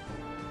you?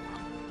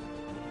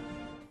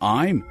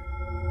 I'm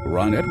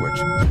Ron Edwards.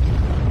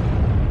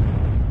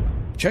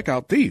 Check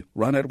out the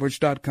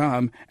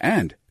RonEdwards.com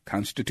and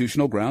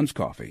Constitutional Grounds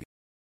Coffee.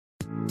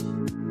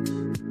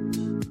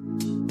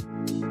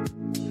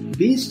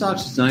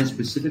 Beanstalk's designed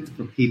specifically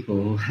for people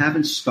who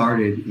haven't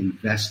started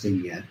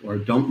investing yet, or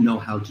don't know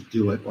how to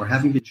do it, or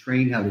haven't been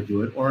trained how to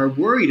do it, or are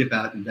worried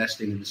about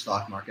investing in the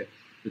stock market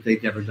that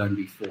they've never done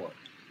before.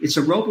 It's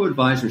a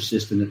robo-advisor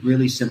system that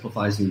really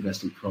simplifies the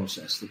investing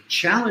process. The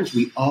challenge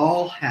we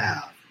all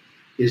have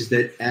is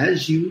that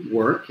as you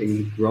work and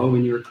you grow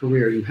in your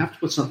career, you have to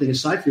put something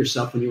aside for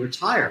yourself when you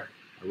retire,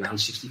 around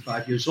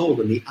 65 years old.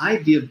 And the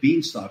idea of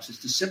Beanstalks is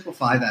to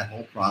simplify that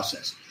whole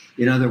process.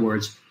 In other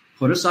words,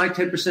 put aside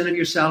 10% of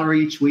your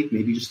salary each week,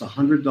 maybe just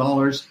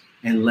 $100,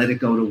 and let it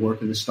go to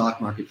work in the stock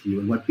market for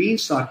you. And what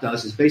Beanstalk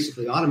does is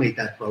basically automate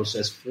that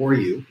process for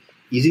you.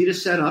 Easy to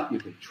set up. You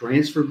can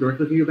transfer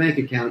directly from your bank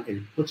account, and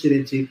it puts it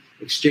into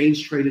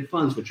exchange-traded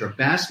funds, which are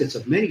baskets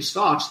of many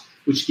stocks,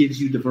 which gives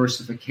you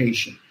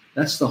diversification.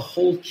 That's the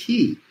whole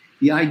key.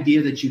 The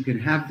idea that you can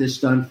have this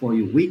done for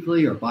you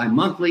weekly or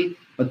bi-monthly.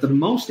 But the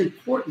most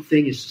important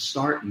thing is to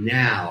start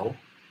now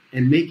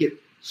and make it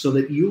so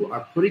that you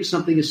are putting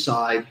something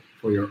aside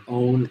for your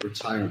own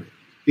retirement.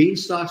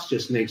 Beanstalks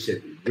just makes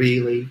it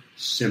really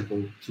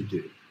simple to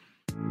do.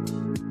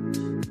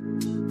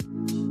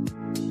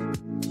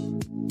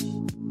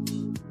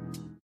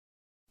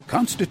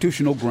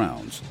 Constitutional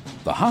Grounds,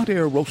 the hot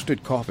air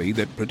roasted coffee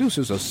that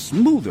produces a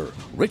smoother,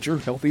 richer,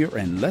 healthier,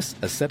 and less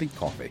acidic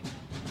coffee.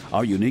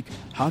 Our unique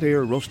hot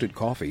air roasted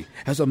coffee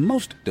has a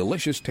most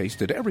delicious taste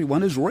that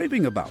everyone is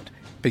raving about.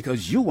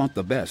 Because you want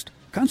the best,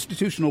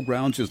 Constitutional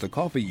Grounds is the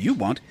coffee you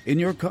want in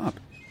your cup.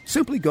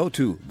 Simply go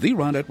to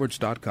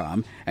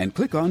theronedwards.com and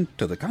click on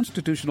to the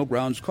Constitutional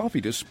Grounds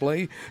coffee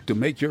display to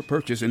make your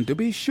purchase, and to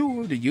be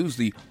sure to use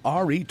the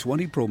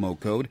RE20 promo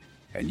code,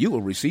 and you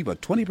will receive a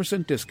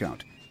 20%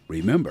 discount.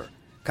 Remember,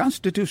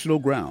 Constitutional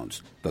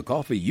Grounds, the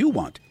coffee you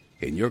want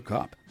in your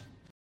cup.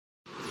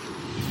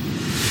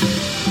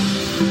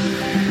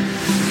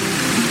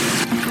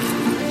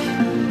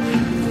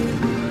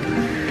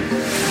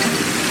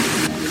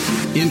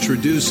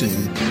 Introducing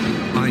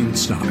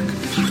Einstock.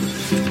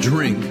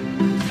 Drink,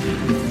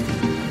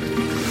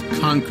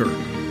 conquer,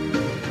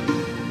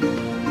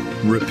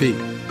 repeat.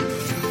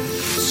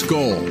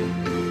 Skål.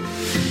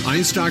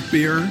 Einstock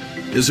beer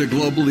is a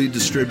globally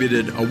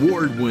distributed,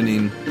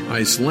 award-winning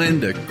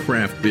Icelandic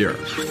craft beer.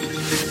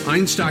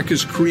 Einstock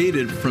is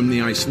created from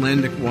the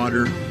Icelandic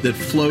water that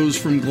flows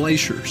from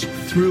glaciers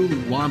through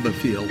lava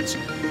fields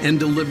and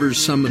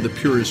delivers some of the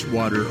purest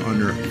water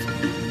on Earth.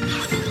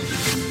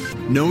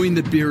 Knowing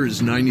that beer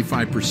is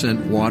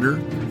 95%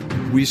 water,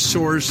 we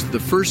source the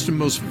first and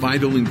most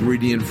vital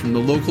ingredient from the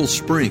local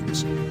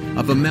springs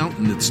of a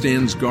mountain that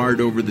stands guard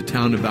over the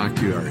town of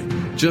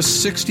Akureyri,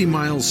 just 60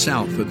 miles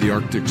south of the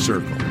Arctic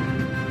Circle.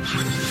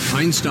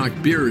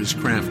 Einstock beer is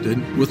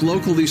crafted with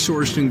locally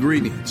sourced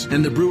ingredients,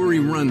 and the brewery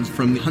runs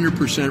from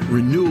 100%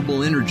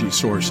 renewable energy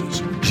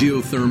sources,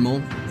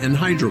 geothermal and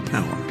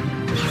hydropower.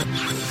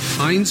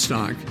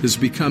 Einstock has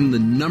become the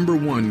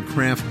 #1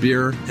 craft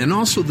beer and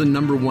also the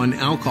 #1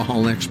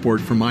 alcohol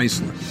export from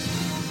Iceland.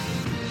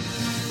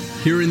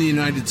 Here in the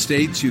United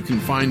States, you can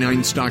find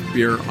Einstock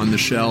beer on the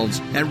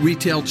shelves at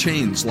retail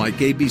chains like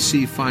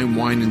ABC Fine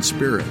Wine and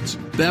Spirits,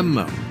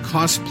 Bevmo,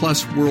 Cost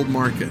Plus World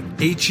Market,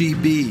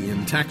 H-E-B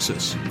in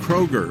Texas,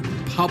 Kroger,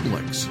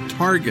 Publix,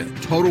 Target,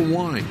 Total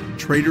Wine,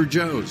 Trader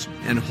Joe's,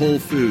 and Whole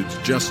Foods,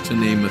 just to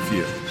name a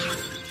few.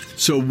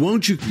 So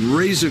won't you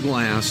raise a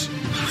glass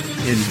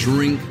and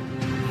drink,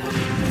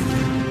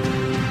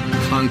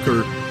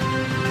 conquer,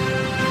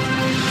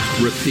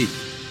 repeat.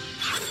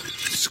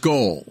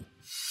 Skål.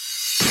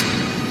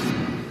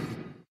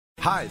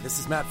 Hi, this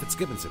is Matt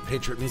Fitzgibbons at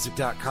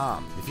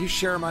PatriotMusic.com. If you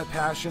share my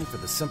passion for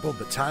the simple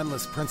but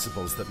timeless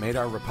principles that made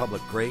our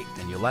republic great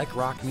and you like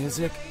rock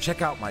music,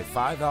 check out my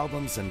 5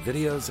 albums and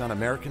videos on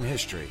American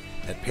history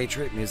at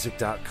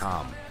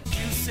PatriotMusic.com.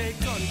 You say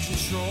gun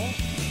control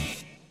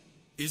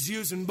is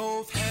using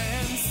both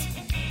hands.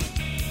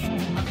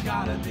 I've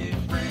gotta be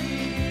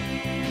free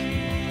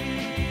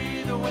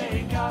the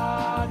way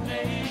God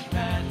made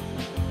man,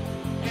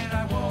 and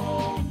I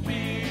won't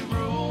be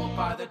ruled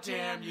by the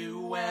damn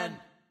UN.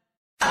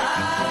 Look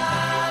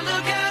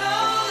at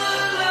all the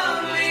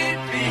lovely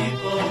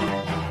people.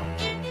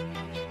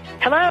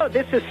 Hello,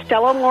 this is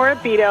Stella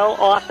Morabito,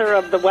 author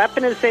of The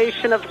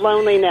Weaponization of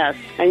Loneliness,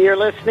 and you're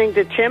listening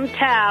to Tim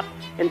Tapp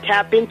and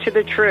Tap Into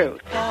the Truth.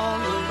 All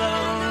the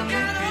lonely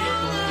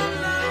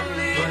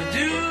people, where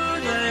do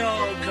they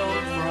all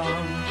come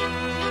from?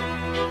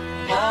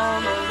 All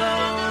the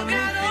lonely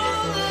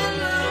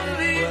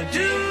people, where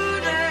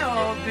do they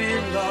all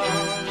belong?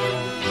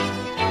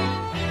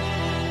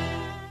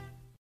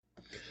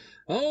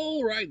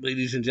 All right,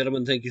 ladies and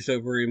gentlemen, thank you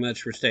so very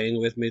much for staying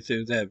with me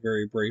through that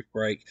very brief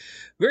break.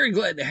 Very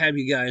glad to have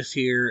you guys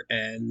here,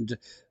 and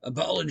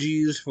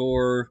apologies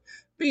for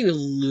being a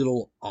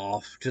little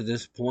off to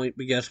this point,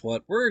 but guess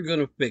what? We're going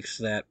to fix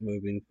that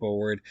moving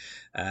forward.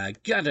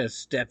 Got to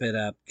step it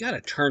up, got to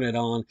turn it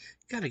on,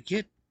 got to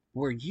get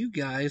where you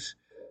guys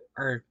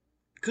are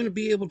going to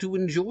be able to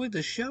enjoy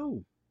the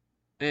show.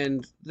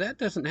 And that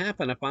doesn't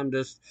happen if I'm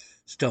just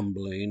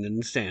stumbling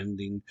and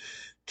standing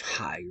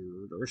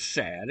tired or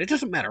sad. It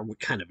doesn't matter what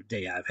kind of a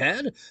day I've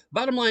had.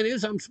 Bottom line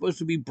is I'm supposed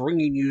to be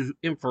bringing you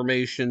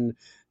information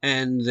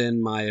and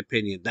then my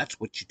opinion. That's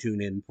what you tune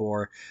in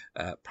for.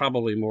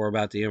 Probably more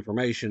about the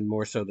information,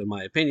 more so than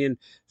my opinion.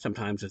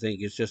 Sometimes I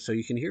think it's just so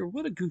you can hear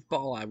what a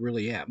goofball I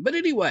really am. But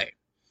anyway,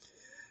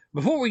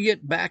 before we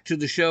get back to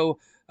the show,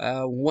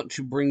 I want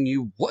to bring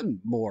you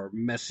one more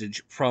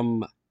message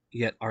from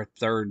yet our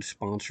third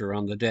sponsor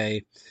on the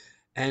day.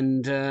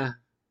 And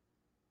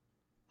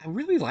I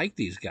really like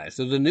these guys.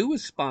 They're the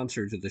newest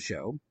sponsor to the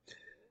show,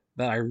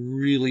 but I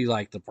really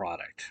like the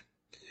product.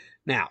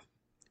 Now,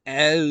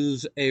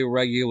 as a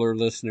regular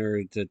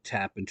listener to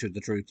Tap Into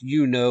the Truth,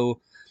 you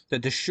know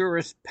that the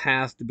surest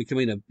path to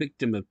becoming a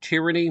victim of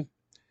tyranny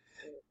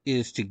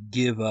is to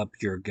give up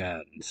your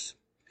guns.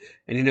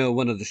 And you know,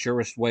 one of the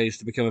surest ways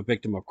to become a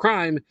victim of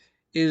crime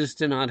is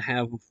to not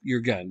have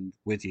your gun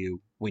with you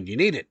when you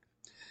need it.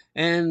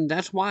 And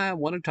that's why I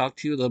want to talk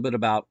to you a little bit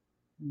about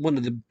one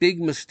of the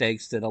big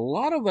mistakes that a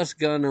lot of us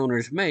gun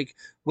owners make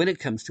when it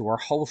comes to our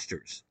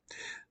holsters.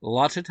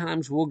 Lots of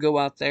times we'll go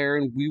out there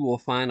and we will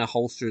find a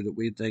holster that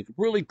we think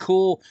really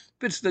cool,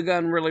 fits the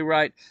gun really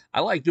right,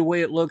 I like the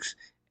way it looks,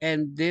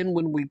 and then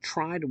when we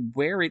try to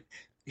wear it,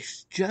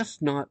 it's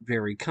just not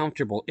very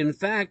comfortable. In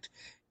fact,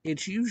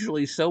 it's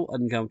usually so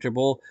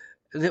uncomfortable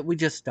that we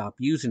just stop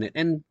using it.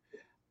 And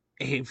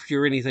if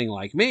you're anything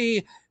like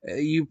me,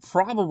 you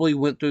probably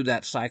went through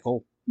that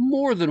cycle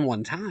more than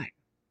one time.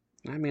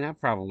 I mean, I've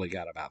probably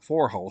got about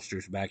 4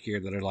 holsters back here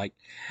that are like,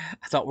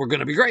 I thought were going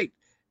to be great.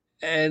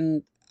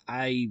 And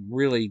I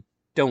really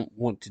don't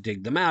want to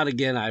dig them out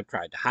again. I've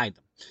tried to hide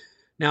them.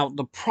 Now,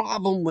 the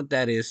problem with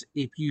that is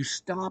if you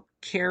stop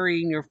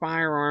carrying your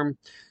firearm,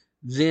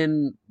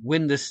 then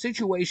when the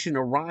situation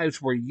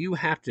arrives where you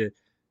have to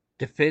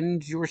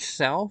defend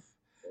yourself,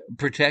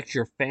 protect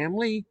your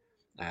family,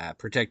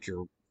 protect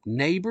your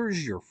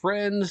neighbors, your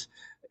friends,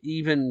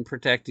 even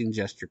protecting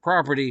just your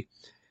property,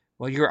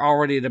 well, you're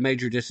already at a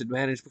major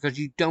disadvantage because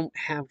you don't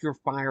have your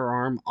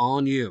firearm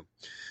on you.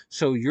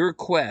 So your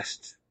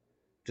quest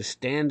to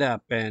stand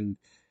up and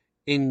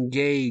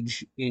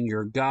engage in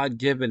your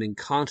God-given and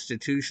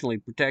constitutionally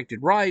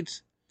protected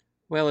rights,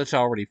 well, it's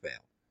already failed.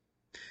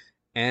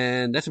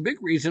 And that's a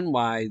big reason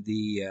why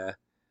the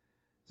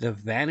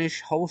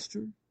Vanish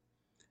holster,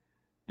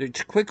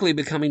 it's quickly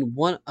becoming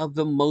one of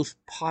the most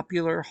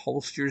popular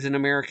holsters in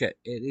America.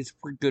 It is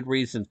for good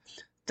reason.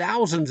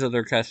 Thousands of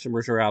their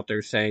customers are out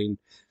there saying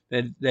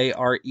that they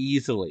are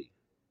easily,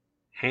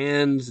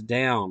 hands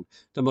down,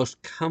 the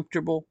most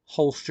comfortable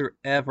holster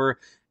ever,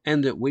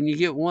 and that when you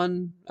get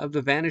one of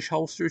the Vanish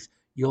holsters,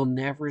 you'll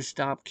never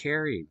stop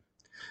carrying.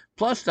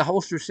 Plus, the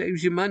holster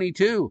saves you money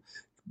too,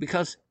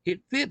 because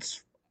it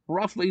fits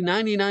roughly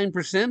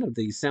 99% of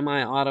these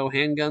semi-auto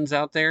handguns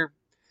out there.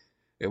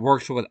 It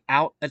works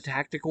without a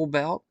tactical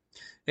belt.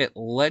 It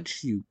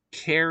lets you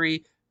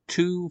carry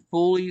 2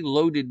 fully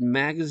loaded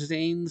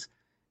magazines.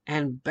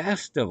 And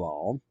best of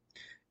all,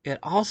 it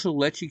also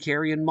lets you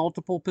carry in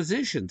multiple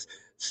positions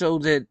so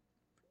that,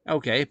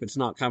 okay, if it's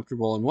not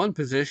comfortable in one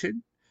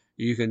position,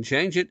 you can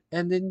change it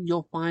and then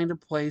you'll find a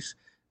place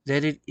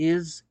that it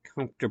is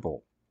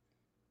comfortable.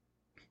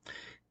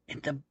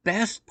 And the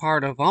best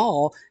part of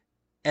all,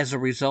 as a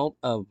result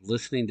of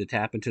listening to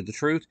Tap Into the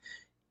Truth,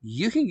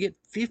 you can get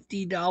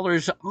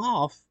 $50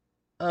 off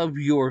of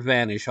your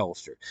Vanish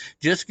holster.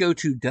 Just go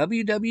to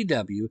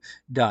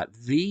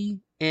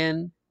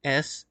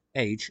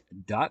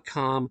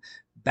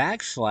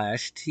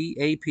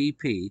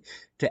www.vnsh.com/TAPP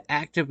to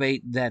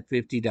activate that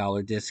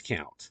 $50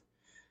 discount.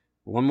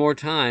 One more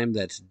time,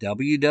 that's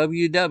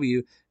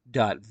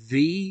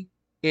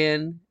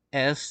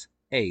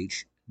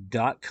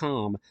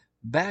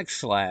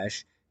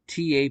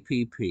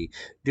www.vnsh.com/TAPP.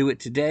 Do it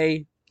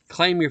today.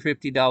 Claim your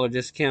 $50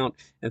 discount.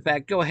 In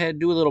fact, go ahead,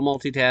 do a little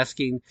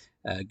multitasking.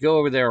 Go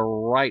over there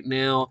right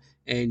now,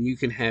 and you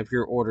can have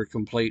your order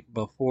complete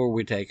before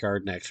we take our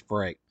next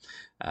break.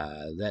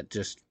 I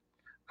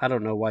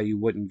don't know why you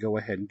wouldn't go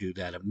ahead and do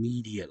that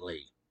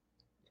immediately.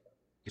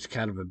 It's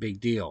kind of a big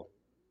deal.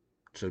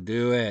 So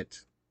do it.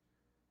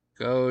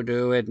 Go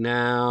do it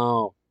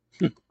now.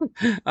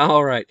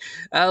 All right.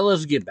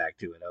 Let's get back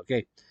to it,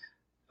 okay?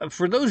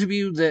 For those of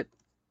you that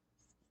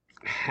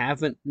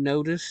haven't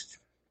noticed,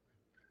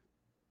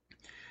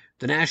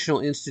 the National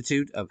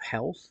Institute of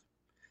Health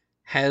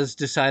has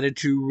decided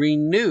to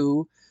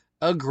renew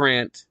a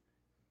grant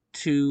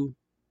to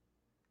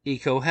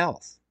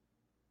EcoHealth.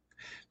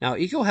 Now,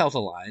 EcoHealth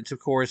Alliance, of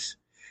course,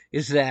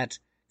 is that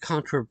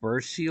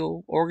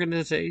controversial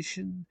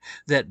organization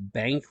that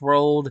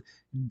bankrolled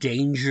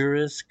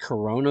dangerous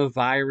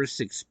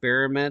coronavirus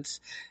experiments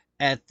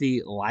at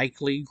the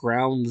likely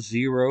ground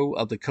zero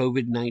of the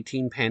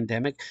COVID-19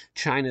 pandemic,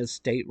 China's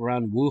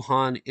state-run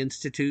Wuhan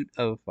Institute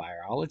of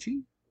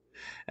Virology.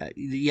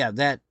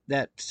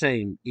 That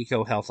same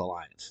EcoHealth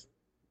Alliance.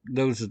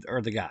 Those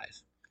are the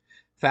guys.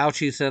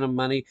 Fauci sent them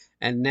money,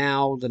 and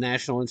now the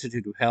National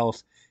Institute of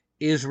Health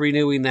is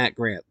renewing that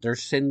grant. They're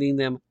sending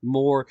them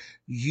more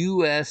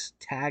U.S.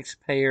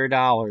 taxpayer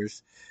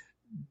dollars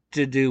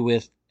to do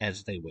with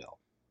as they will.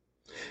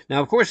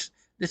 Now, of course,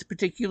 this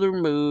particular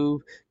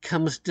move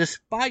comes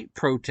despite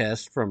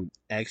protests from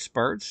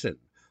experts and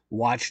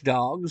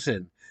watchdogs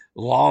and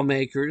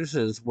lawmakers,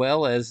 as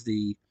well as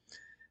the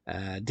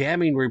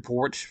damning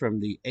reports from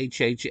the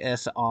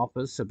HHS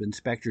Office of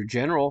Inspector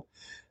General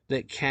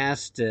that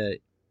cast the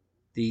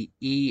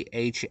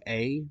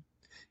EHA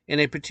in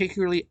a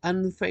particularly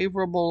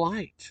unfavorable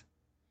light.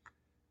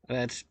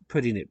 That's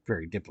putting it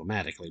very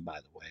diplomatically, by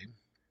the way.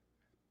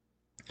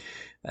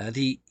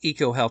 The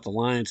EcoHealth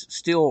Alliance,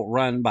 still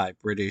run by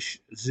British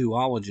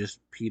zoologist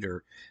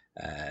Peter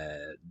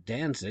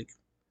Danzig,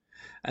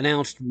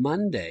 announced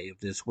Monday of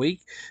this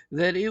week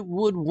that it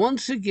would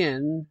once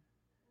again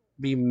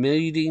be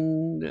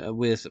meeting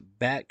with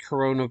bat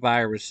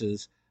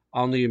coronaviruses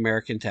on the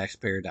American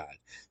taxpayer dime.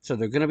 So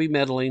they're going to be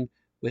meddling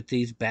with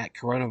these bat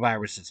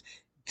coronaviruses.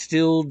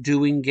 Still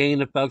doing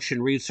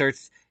gain-of-function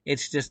research.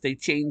 It's just they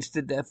changed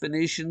the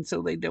definition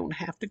so they don't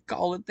have to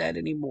call it that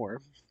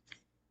anymore.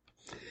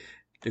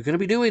 They're going to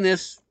be doing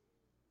this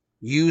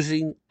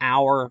using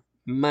our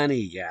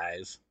money,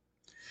 guys.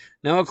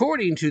 Now,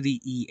 according to the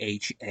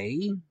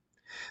EHA,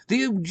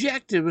 the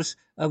objectives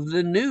of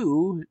the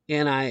new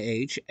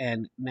NIH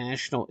and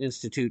National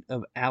Institute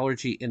of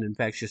Allergy and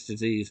Infectious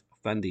Disease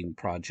funding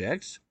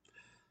projects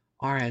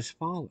are as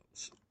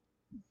follows.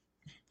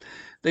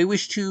 They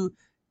wish to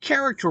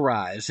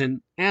characterize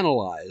and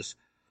analyze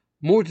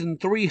more than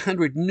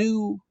 300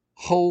 new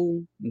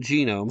whole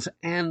genomes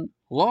and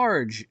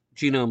large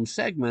genome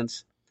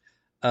segments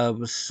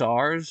of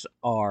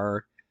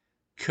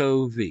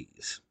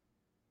SARS-CoV-2s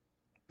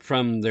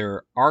from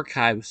their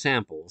archive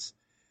samples,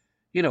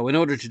 in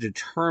order to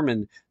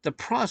determine the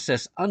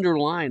process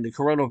underlying the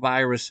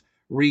coronavirus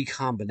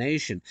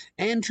recombination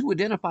and to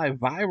identify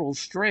viral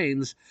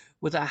strains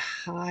with a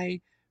high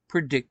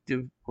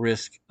predictive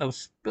risk of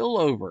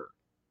spillover.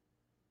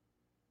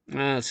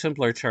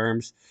 Simpler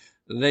terms,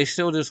 they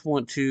still just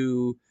want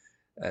to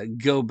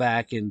go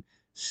back and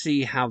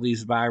see how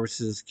these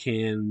viruses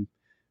can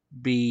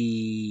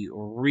be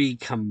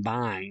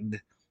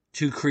recombined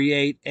to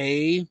create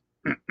a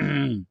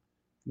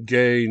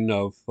gain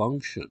of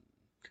function.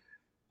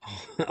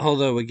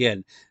 Although,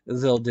 again,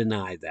 they'll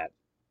deny that.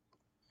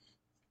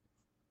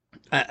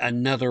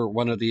 Another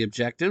one of the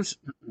objectives,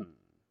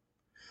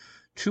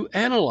 to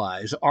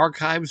analyze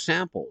archive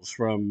samples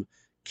from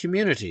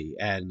community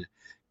and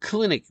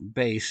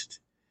clinic-based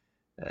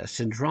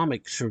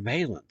syndromic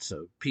surveillance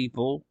of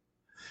people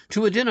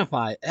to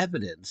identify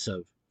evidence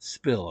of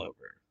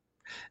spillover,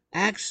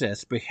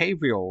 access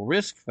behavioral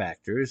risk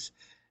factors,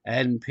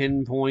 and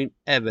pinpoint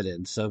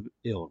evidence of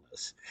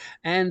illness.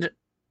 And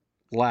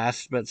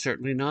last but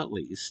certainly not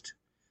least,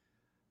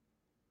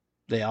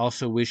 they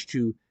also wish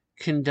to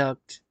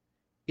conduct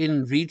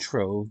in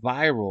vitro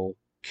viral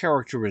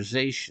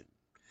characterization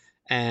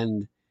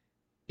and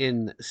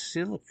in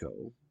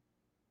silico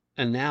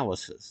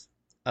analysis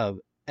of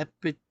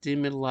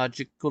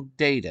epidemiological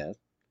data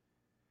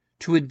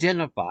to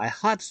identify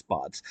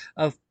hotspots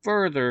of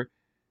further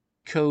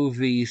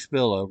COVID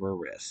spillover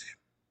risk.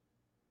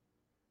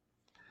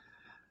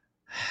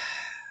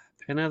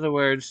 In other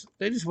words,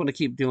 they just want to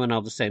keep doing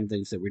all the same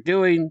things that we're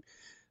doing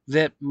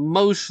that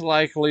most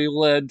likely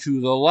led to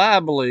the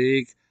lab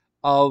leak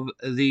of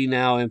the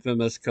now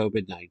infamous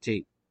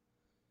COVID-19.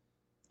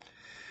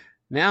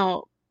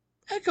 Now,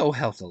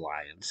 EcoHealth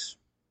Alliance,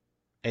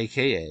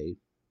 aka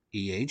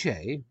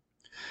EHA,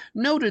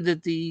 noted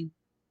that the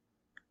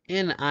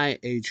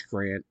NIH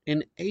grant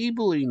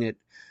enabling it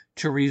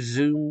to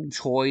resume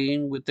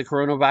toying with the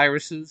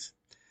coronaviruses,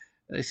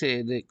 They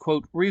say that,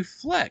 quote,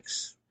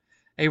 reflects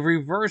a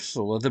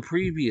reversal of the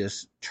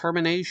previous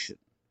termination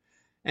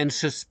and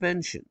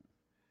suspension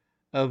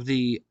of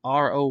the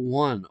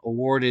R01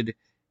 awarded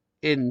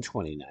in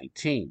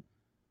 2019,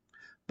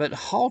 but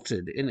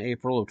halted in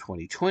April of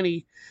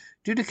 2020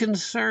 due to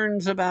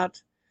concerns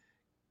about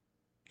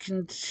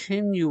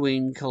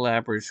continuing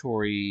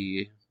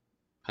laboratory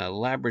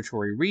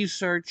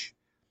research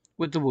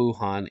with the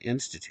Wuhan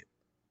Institute.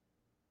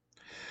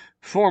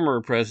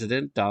 Former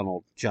President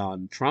Donald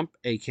John Trump,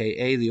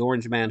 a.k.a. the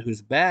Orange Man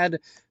Who's Bad,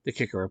 the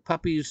kicker of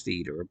puppies, the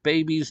eater of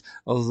babies,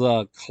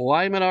 the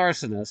climate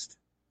arsonist,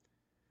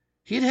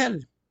 he'd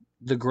had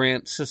the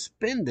grant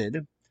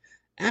suspended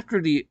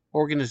after the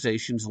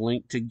organization's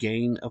link to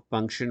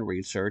gain-of-function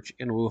research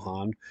in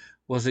Wuhan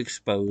was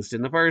exposed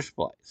in the first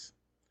place,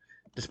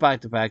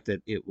 despite the fact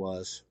that it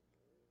was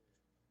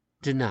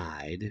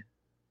denied.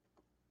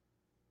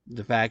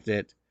 The fact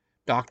that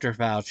Dr.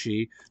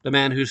 Fauci, the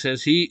man who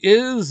says he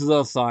is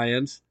the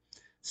science,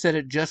 said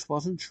it just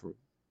wasn't true.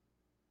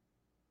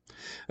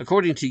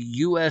 According to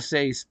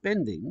USA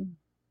Spending,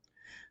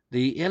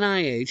 the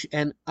NIH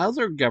and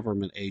other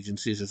government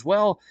agencies as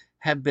well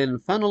have been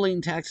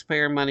funneling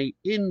taxpayer money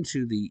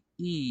into the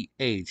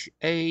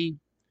EHA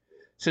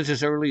since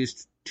as early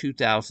as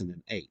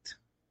 2008.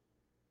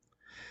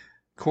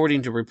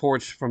 According to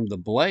reports from The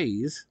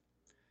Blaze,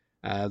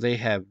 they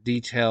have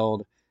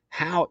detailed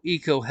how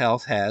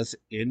EcoHealth has,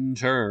 in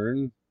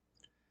turn,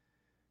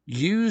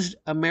 used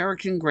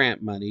American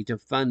grant money to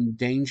fund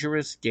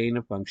dangerous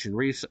gain-of-function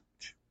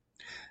research,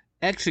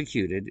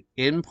 executed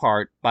in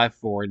part by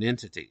foreign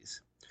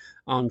entities,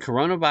 on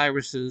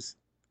coronaviruses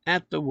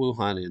at the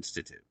Wuhan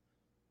Institute.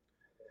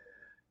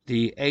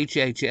 The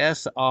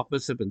HHS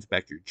Office of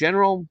Inspector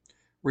General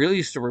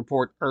released a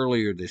report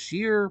earlier this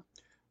year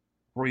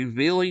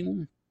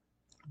revealing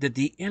that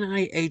the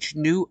NIH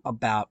knew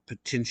about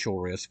potential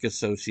risk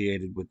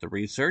associated with the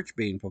research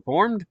being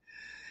performed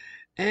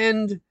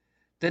and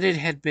that it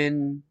had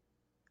been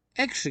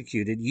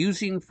executed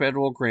using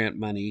federal grant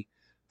money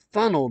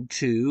funneled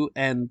to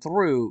and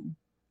through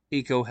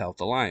EcoHealth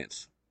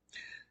Alliance.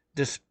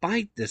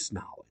 Despite this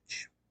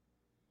knowledge,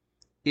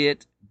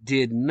 it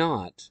did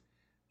not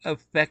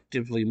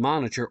effectively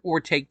monitor or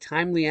take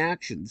timely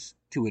actions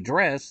to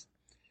address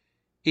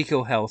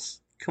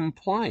EcoHealth's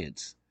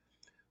compliance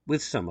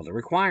with some of the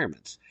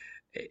requirements.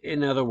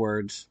 In other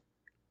words,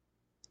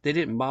 they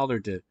didn't bother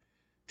to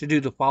do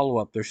the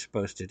follow-up they're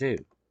supposed to do.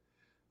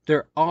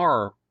 There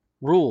are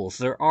rules,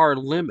 there are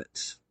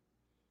limits.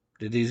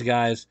 Did these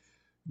guys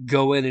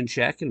go in and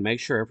check and make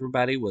sure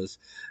everybody was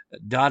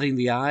dotting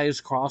the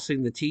I's,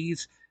 crossing the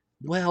T's?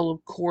 Well,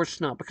 of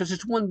course not, because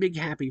it's one big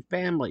happy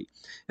family.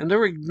 And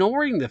they're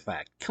ignoring the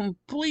fact,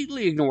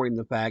 completely ignoring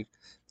the fact,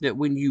 that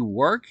when you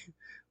work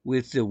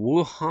with the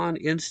Wuhan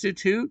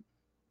Institute,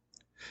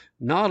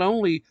 not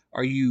only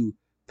are you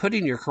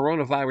putting your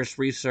coronavirus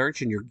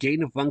research and your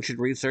gain-of-function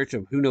research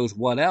of who knows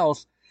what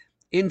else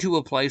into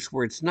a place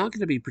where it's not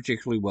going to be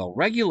particularly well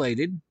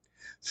regulated,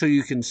 so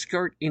you can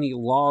skirt any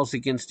laws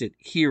against it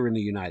here in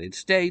the United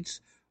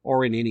States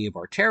or in any of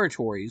our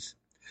territories,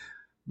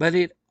 but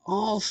it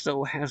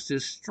also has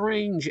this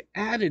strange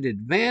added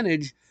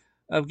advantage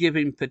of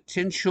giving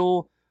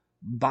potential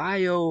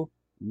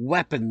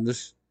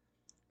bioweapons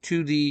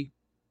to the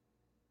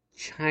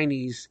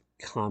Chinese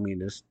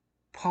Communist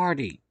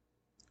Party.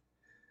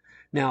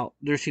 Now,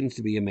 there seems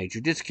to be a major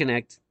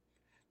disconnect.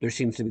 There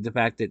seems to be the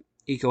fact that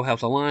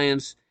EcoHealth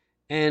Alliance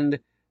and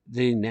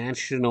the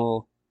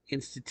National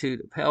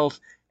Institute of Health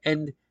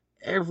and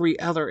every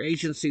other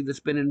agency that's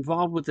been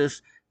involved with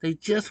this, they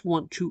just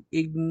want to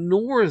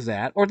ignore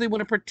that, or they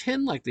want to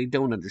pretend like they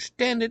don't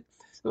understand it.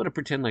 They want to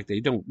pretend like they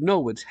don't know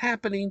what's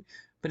happening,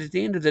 but at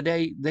the end of the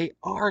day, they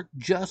are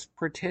just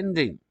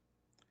pretending.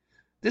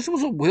 This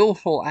was a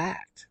willful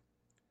act.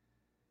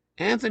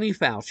 Anthony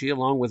Fauci,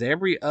 along with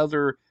every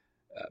other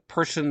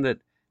person that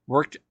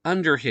worked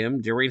under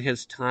him during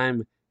his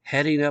time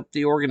heading up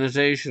the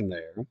organization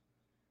there,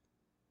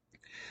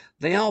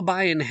 they all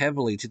buy in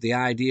heavily to the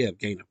idea of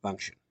gain of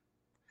function.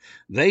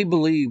 They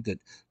believe that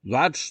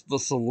that's the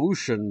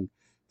solution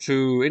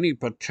to any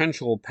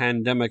potential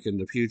pandemic in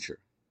the future.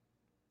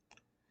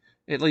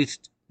 At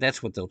least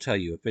that's what they'll tell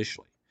you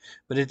officially.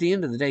 But at the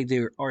end of the day,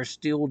 they are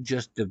still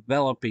just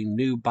developing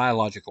new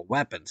biological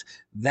weapons.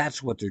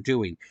 That's what they're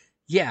doing.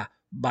 Yeah,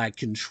 by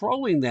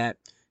controlling that,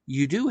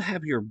 you do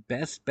have your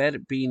best bet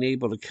at being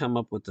able to come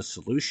up with the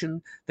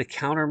solution, the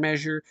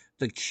countermeasure,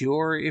 the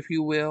cure, if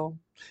you will,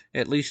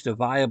 at least a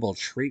viable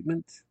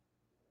treatment.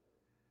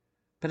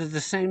 But at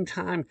the same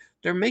time,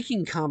 they're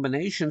making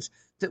combinations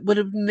that would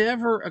have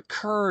never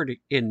occurred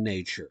in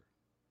nature.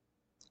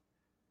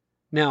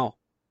 Now,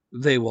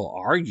 they will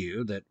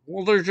argue that,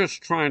 well, they're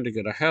just trying to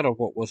get ahead of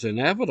what was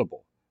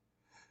inevitable.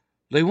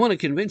 They want to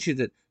convince you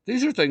that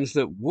these are things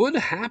that would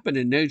happen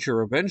in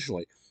nature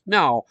eventually.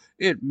 Now,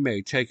 it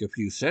may take a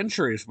few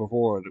centuries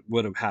before it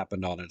would have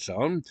happened on its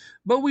own,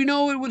 but we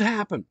know it would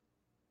happen.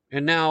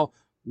 And now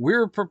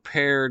we're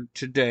prepared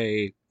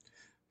today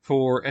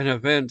for an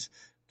event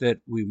that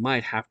we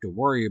might have to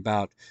worry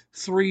about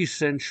 3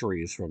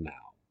 centuries from now.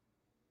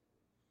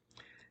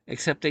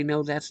 Except they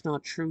know that's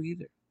not true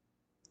either.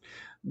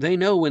 They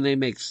know when they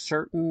make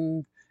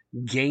certain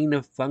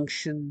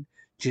gain-of-function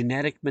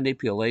genetic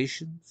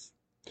manipulations,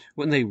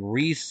 when they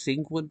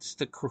resequence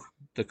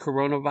the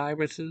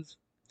coronaviruses,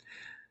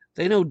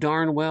 they know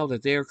darn well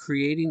that they are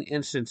creating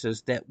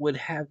instances that would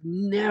have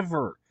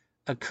never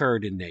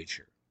occurred in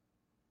nature.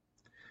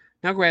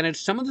 Now, granted,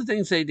 some of the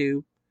things they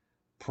do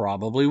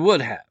probably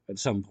would have at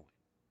some point.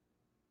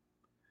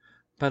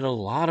 But a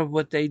lot of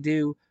what they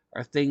do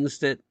are things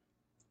that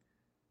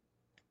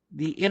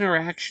the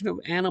interaction of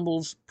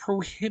animals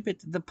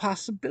prohibit the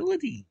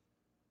possibility.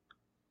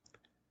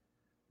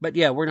 But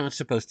yeah, we're not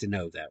supposed to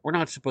know that. We're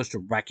not supposed to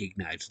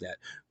recognize that.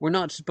 We're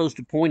not supposed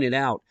to point it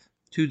out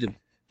to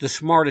the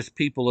smartest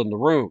people in the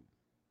room,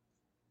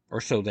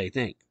 or so they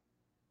think.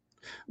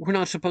 We're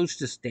not supposed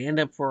to stand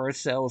up for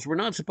ourselves. We're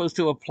not supposed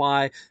to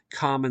apply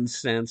common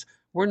sense.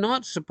 We're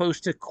not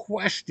supposed to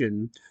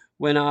question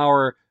when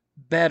our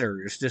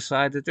betters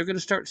decide that they're going to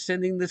start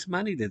sending this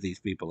money to these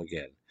people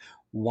again.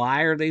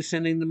 Why are they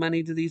sending the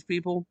money to these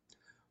people?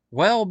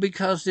 Well,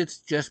 because it's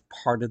just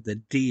part of the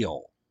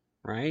deal,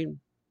 right?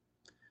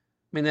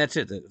 I mean, that's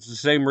it. It's the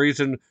same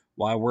reason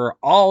why we're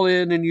all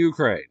in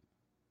Ukraine.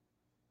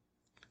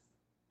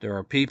 There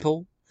are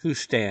people who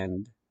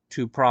stand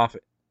to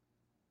profit.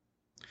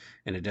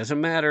 And it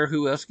doesn't matter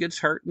who else gets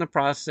hurt in the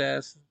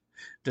process.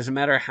 It doesn't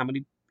matter how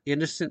many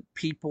innocent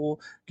people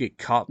get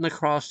caught in the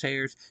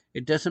crosshairs.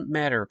 It doesn't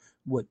matter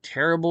what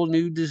terrible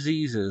new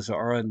diseases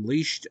are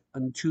unleashed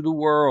unto the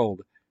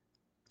world.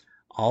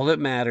 All that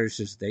matters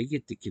is they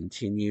get to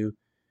continue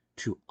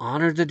to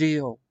honor the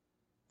deal.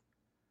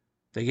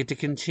 They get to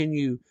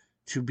continue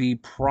to be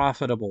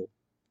profitable.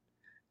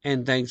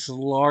 And thanks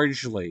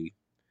largely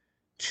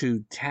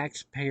to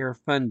taxpayer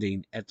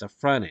funding at the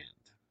front end.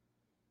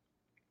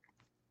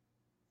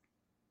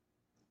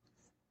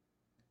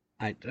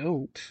 I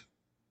don't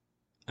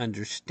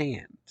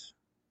understand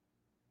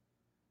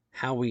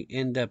how we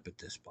end up at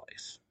this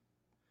place.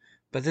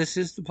 But this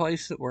is the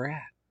place that we're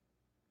at.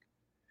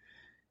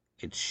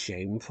 It's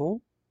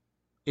shameful.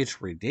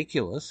 It's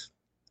ridiculous.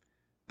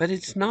 But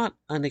it's not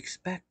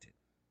unexpected.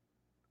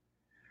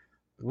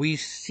 We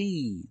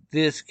see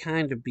this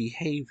kind of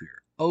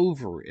behavior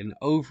over and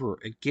over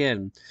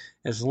again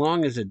as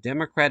long as a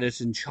Democrat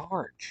is in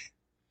charge.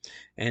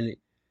 And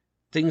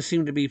things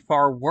seem to be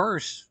far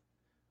worse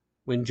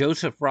when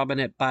Joseph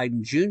Robinette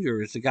Biden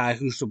Jr. is the guy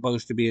who's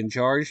supposed to be in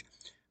charge,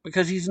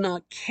 because he's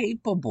not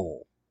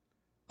capable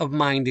of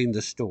minding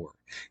the store.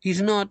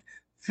 He's not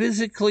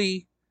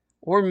physically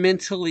or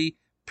mentally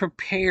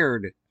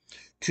prepared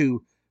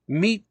to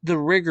meet the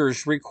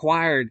rigors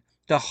required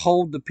to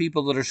hold the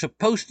people that are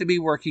supposed to be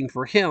working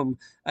for him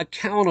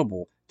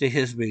accountable to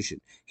his vision.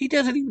 He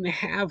doesn't even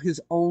have his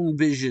own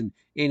vision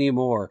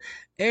anymore.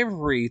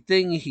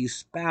 Everything he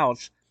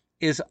spouts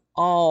is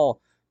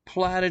all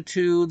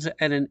platitudes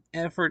and an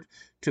effort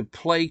to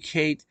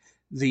placate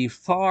the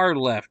far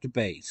left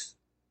base,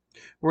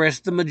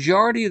 whereas the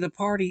majority of the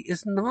party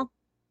is not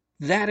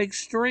that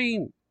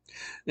extreme.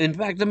 In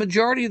fact, the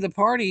majority of the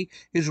party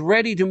is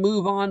ready to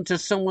move on to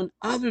someone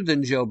other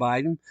than Joe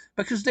Biden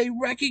because they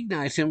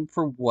recognize him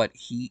for what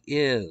he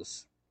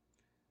is: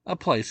 a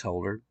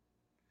placeholder,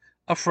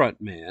 a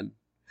front man,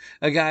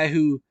 a guy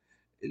who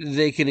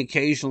they can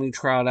occasionally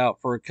trot out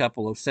for a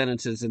couple of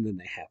sentences and then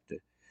they have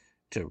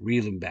to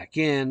reel him back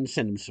in,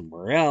 send him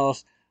somewhere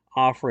else,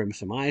 offer him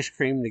some ice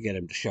cream to get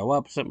him to show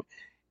up somewhere,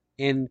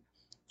 and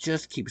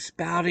just keep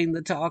spouting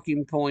the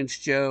talking points,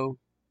 Joe.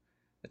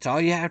 That's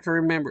all you have to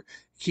remember.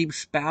 Keep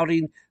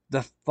spouting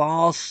the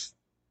false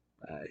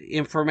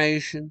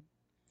information,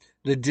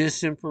 the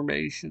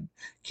disinformation.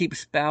 Keep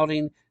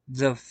spouting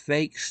the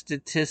fake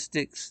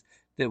statistics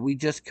that we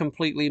just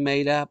completely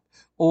made up,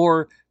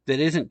 or that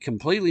isn't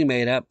completely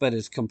made up but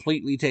is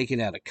completely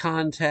taken out of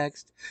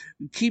context.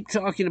 Keep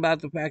talking about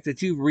the fact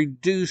that you've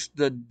reduced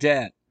the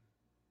debt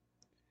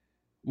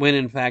when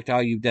in fact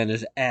all you've done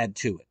is add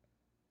to it.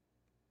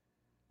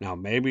 Now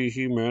maybe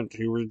he meant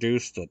he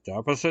reduced the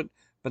deficit,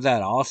 but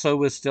that also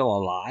was still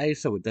a lie,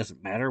 so it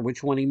doesn't matter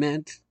which one he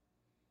meant.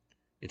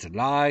 It's a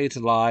lie, it's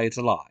a lie, it's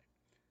a lie.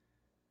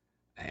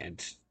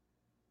 And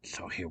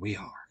so here we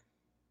are.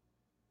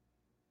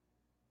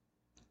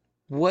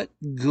 What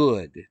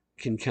good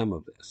can come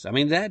of this? I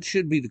mean, that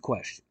should be the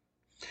question.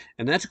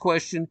 And that's a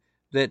question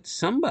that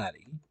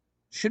somebody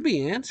should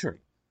be answering.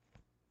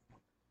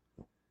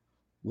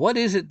 What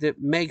is it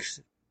that makes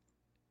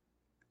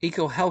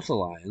EcoHealth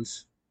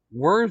Alliance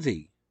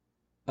worthy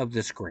of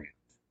this grant?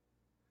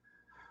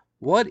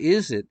 What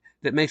is it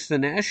that makes the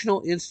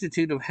National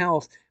Institute of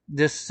Health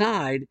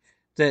decide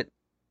that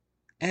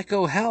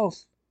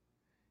EcoHealth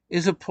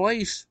is a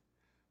place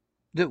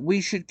that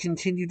we should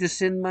continue to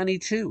send money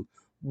to?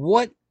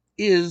 What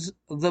is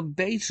the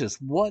basis?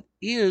 What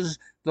is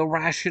the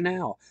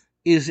rationale?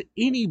 Is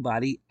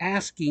anybody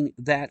asking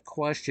that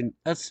question,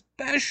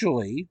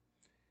 especially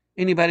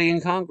anybody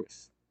in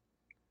Congress?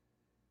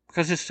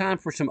 Because it's time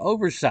for some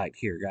oversight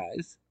here,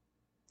 guys.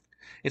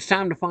 It's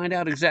time to find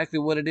out exactly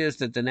what it is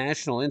that the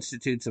National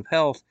Institutes of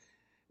Health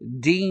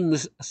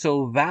deems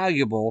so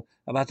valuable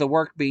about the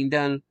work being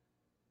done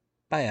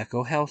by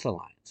Eco Health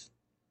Alliance.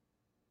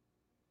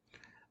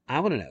 I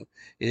want to know,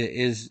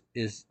 is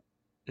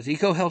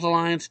Eco Health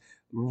Alliance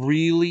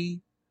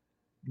really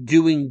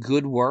doing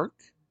good work?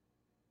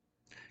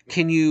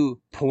 Can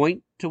you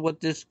point to what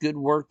this good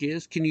work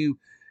is? Can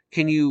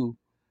you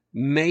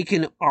make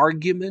an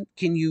argument?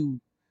 Can you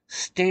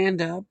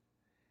stand up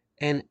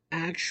and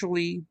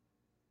actually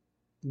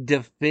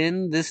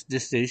defend this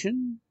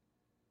decision?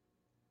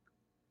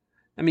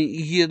 I mean,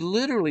 you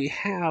literally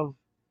have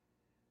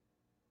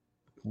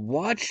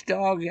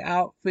watchdog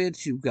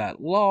outfits, you've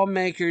got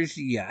lawmakers,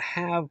 you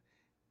have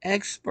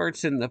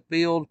experts in the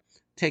field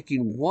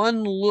taking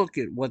one look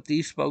at what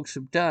these folks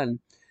have done,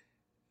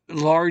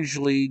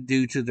 largely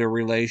due to their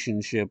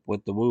relationship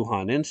with the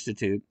Wuhan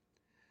Institute,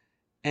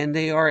 and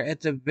they are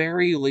at the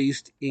very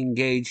least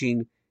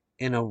engaging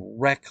in a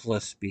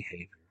reckless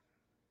behavior.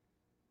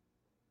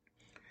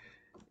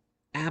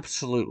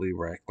 Absolutely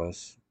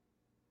reckless.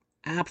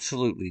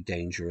 Absolutely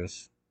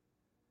dangerous.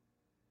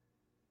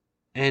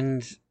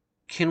 And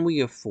can we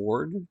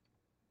afford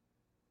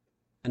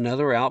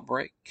another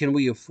outbreak? Can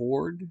we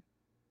afford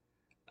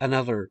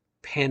another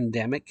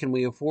pandemic? Can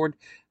we afford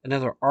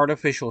another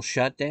artificial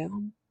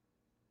shutdown?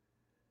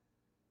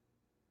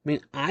 I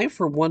mean, I,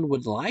 for one,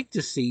 would like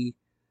to see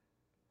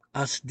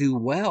us do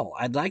well.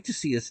 I'd like to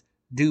see us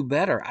do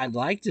better. I'd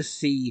like to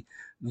see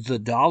the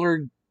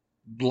dollar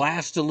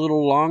last a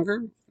little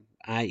longer,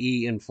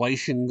 i.e.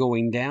 inflation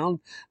going down.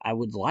 I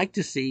would like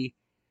to see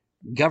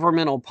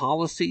governmental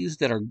policies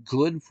that are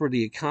good for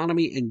the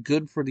economy and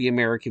good for the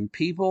American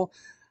people.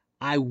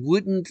 I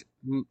wouldn't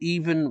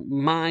even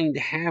mind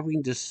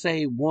having to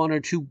say one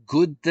or two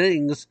good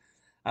things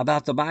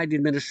about the Biden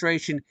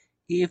administration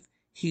if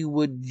he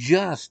would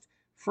just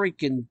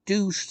freaking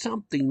do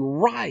something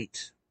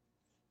right.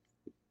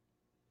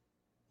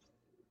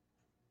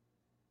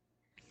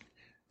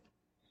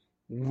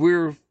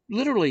 We're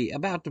literally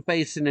about to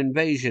face an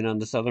invasion on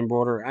the southern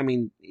border. I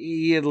mean,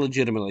 you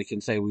legitimately can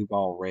say we've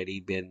already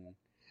been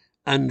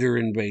under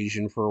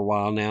invasion for a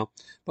while now,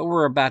 but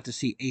we're about to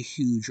see a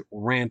huge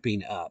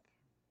ramping up.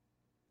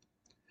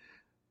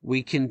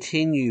 We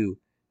continue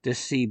to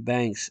see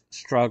banks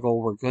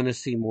struggle. We're going to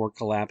see more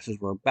collapses.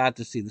 We're about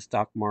to see the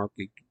stock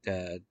market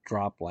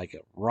drop like a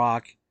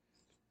rock.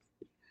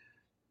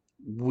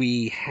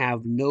 We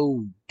have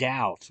no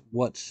doubt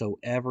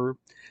whatsoever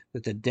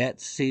that the debt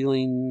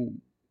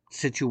ceiling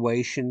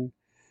situation,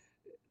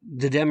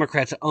 the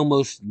Democrats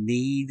almost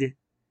need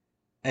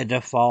a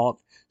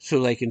default so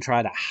they can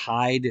try to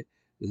hide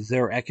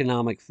their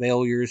economic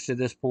failures to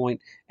this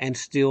point, and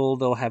still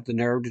they'll have the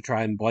nerve to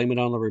try and blame it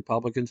on the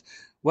Republicans.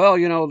 Well,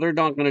 they're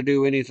not going to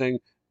do anything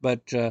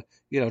but,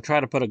 try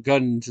to put a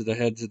gun to the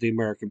heads of the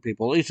American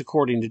people, at least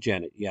according to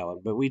Janet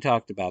Yellen. But we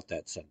talked about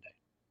that Sunday.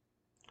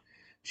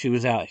 She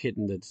was out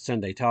hitting the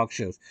Sunday talk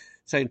shows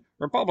saying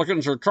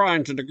Republicans are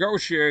trying to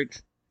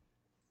negotiate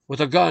with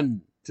a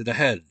gun to the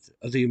heads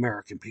of the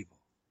American people.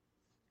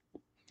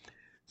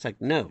 It's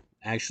like, no.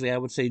 Actually, I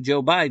would say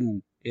Joe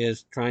Biden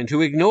is trying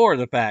to ignore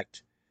the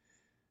fact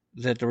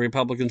that the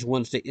Republicans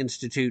wants to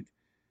institute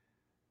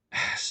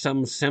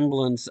some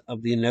semblance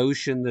of the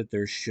notion that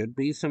there should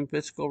be some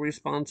fiscal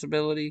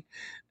responsibility.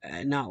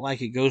 Not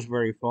like it goes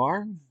very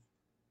far.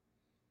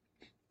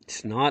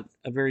 It's not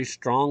a very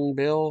strong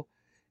bill.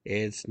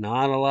 It's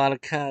not a lot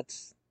of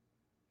cuts.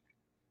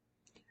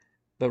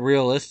 But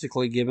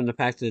realistically, given the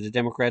fact that the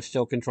Democrats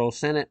still control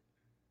Senate,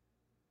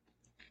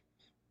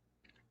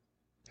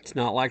 it's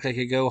not like they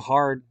could go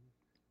hard.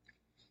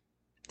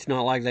 It's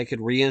not like they could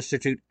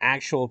reinstitute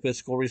actual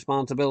fiscal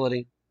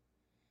responsibility.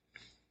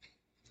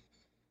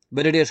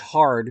 But it is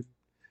hard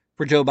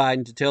for Joe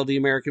Biden to tell the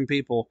American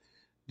people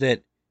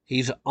that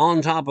he's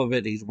on top of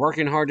it, he's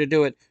working hard to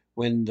do it,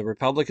 when the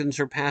Republicans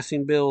are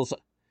passing bills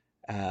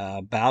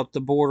about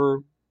the border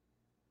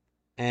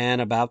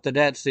and about the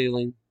debt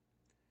ceiling.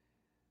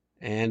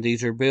 And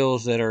these are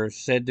bills that are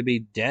said to be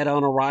dead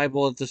on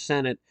arrival at the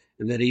Senate,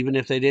 and that even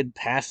if they did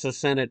pass the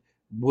Senate,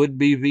 would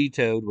be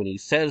vetoed. When he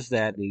says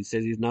that, and he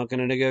says he's not going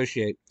to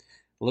negotiate,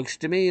 looks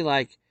to me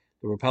like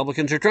the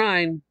Republicans are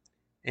trying,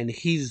 and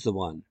he's the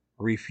one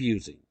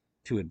refusing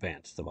to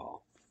advance the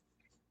ball.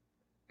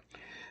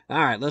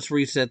 All right, let's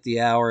reset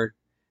the hour,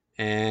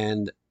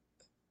 and,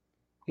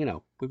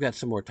 we've got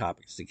some more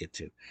topics to get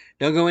to.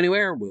 Don't go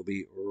anywhere. We'll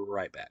be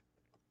right back.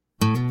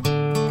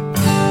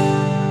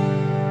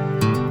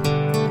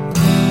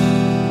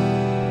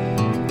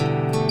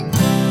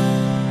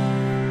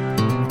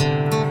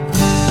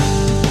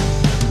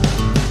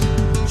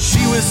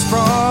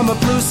 From a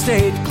blue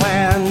state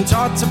clan,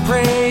 taught to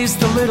praise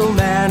the little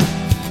man,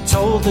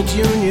 told that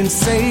unions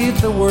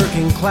saved the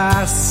working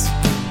class.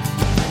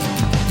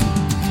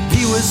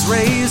 He was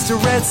raised a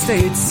red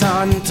state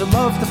son, to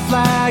love the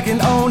flag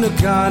and own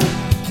a gun,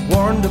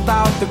 warned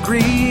about the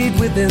greed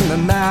within the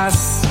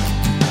mass.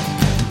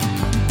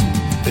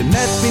 They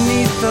met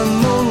beneath the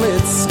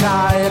moonlit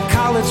sky, a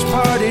college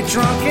party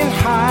drunk and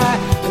high,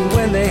 and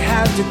when they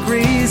had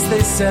degrees,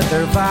 they said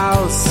their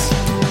vows.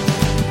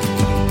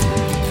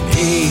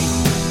 He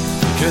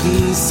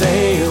couldn't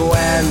say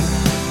when,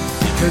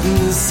 he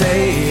couldn't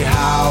say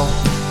how,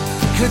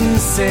 he couldn't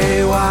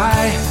say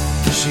why.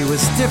 She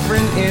was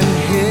different in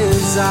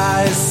his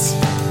eyes.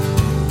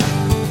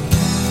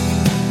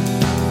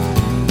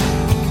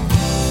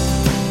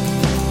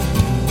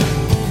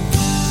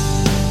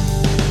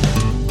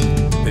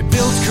 They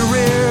built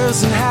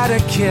careers and had a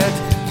kid,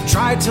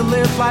 tried to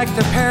live like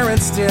their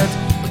parents did,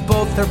 but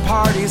both their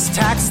parties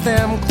taxed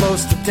them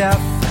close to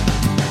death.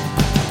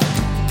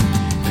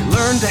 They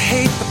learned to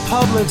hate the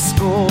public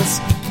schools,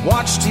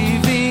 watch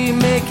TV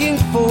making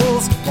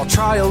fools, while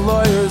trial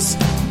lawyers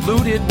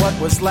looted what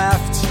was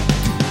left.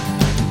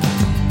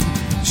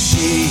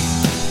 She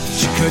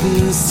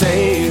couldn't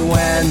say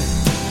when,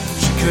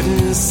 she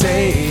couldn't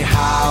say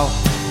how,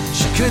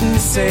 she couldn't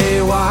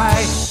say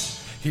why.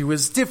 He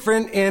was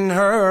different in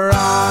her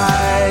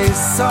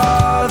eyes.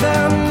 Saw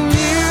them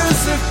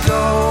years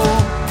ago,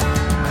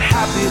 a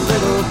happy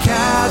little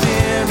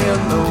cabin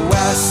in the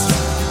west.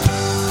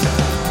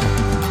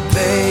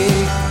 They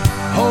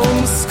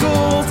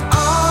homeschooled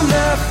on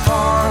their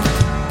farm,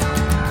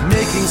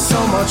 making so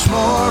much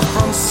more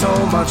from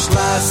so much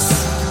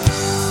less.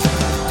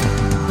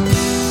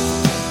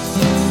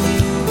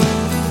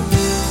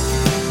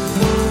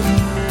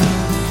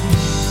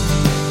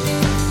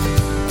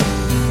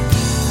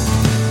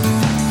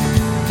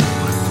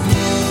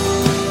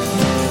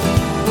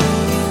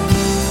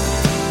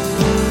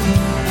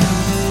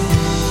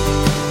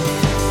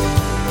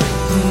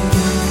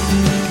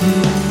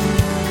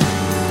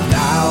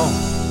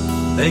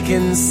 They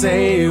can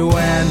say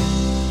when,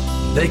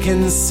 they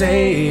can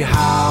say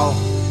how,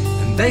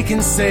 and they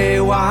can say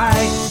why.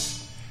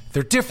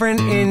 They're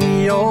different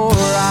in your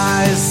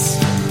eyes.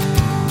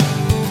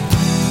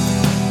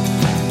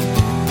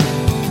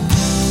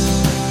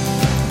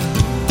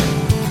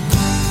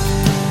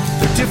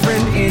 They're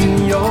different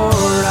in your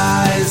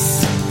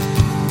eyes.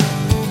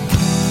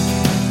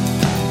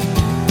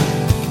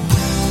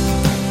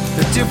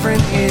 They're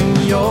different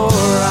in your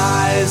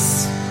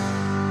eyes.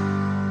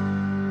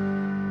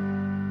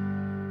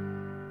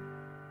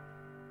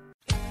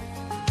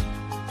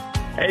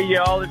 Hey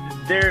y'all, this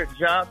is Derek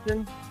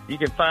Johnson. You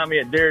can find me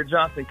at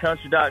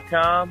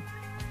DerekJohnsonCountry.com.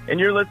 And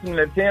you're listening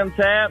to Tim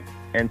Tap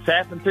and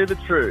Tapping to the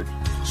Truth.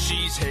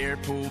 She's hair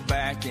pulled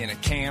back in a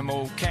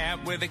camo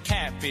cap with a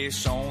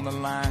catfish on the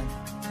line.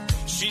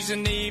 She's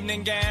an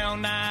evening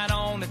gown night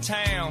on the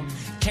town,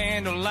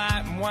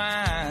 candlelight and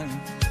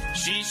wine.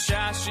 She's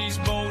shy, she's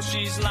bold,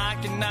 she's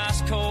like a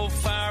nice cold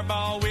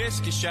fireball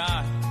whiskey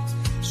shot.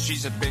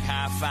 She's a big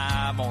high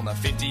five on the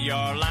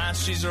 50-yard line.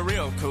 She's a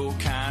real cool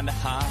kind of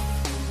hot.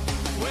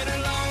 With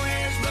her long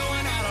hair's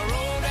blowing out a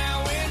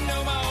roll-down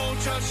window, my old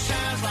truck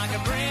shines like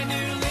a brand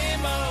new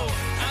limo.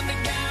 I'm the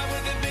guy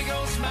with the big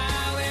old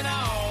smile and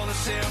all the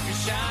selfie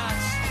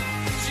shots.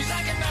 She's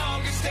like an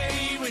August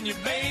day when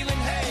you're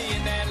baling hay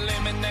and that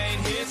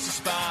lemonade hits the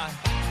spot.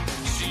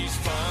 She's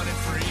fun and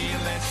free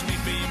and lets me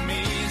be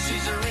me, and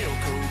she's a real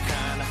cool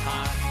kind of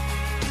hot.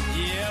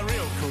 Yeah,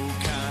 real cool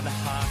kind of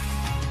hot.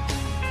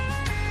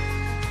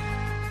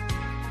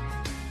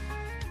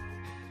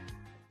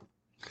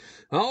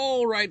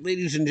 All right,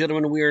 ladies and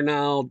gentlemen, we are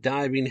now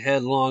diving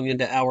headlong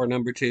into hour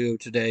number 2 of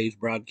today's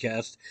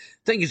broadcast.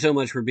 Thank you so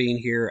much for being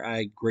here.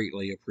 I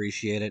greatly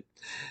appreciate it.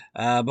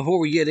 Before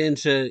we get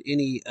into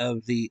any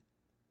of the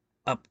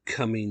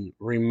upcoming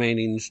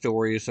remaining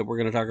stories that we're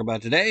going to talk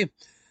about today, I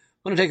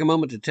want to take a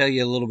moment to tell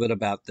you a little bit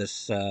about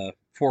this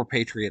For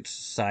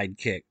Patriots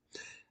sidekick.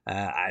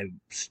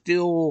 I'm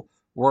still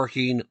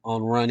working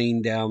on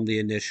running down the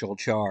initial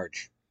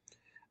charge.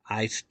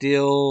 I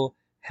still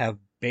have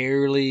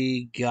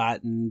barely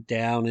gotten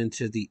down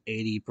into the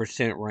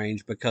 80%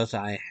 range because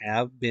I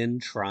have been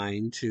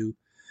trying to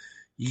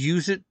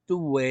use it the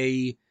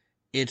way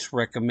it's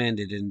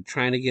recommended and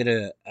trying to get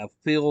a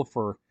feel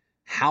for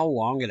how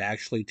long it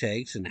actually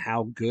takes and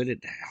how good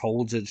it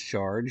holds its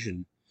charge.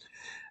 And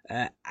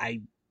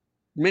I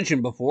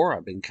mentioned before,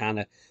 I've been kind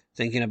of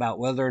thinking about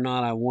whether or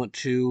not I want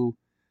to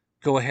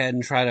go ahead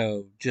and try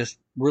to just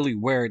really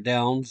wear it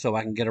down so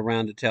I can get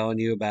around to telling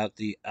you about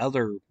the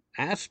other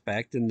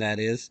aspect, and that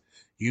is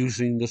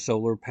using the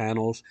solar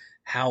panels,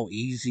 how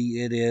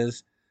easy it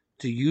is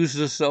to use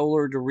the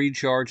solar to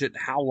recharge it,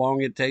 how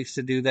long it takes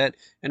to do that,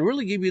 and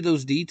really give you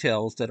those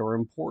details that are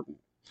important.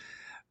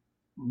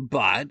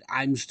 But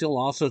I'm still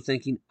also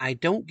thinking I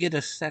don't get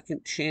a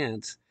second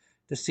chance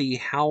to see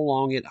how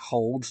long it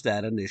holds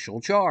that initial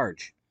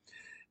charge.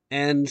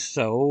 And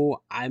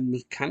so I'm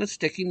kind of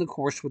sticking the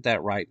course with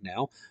that right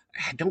now.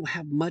 I don't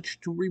have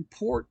much to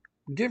report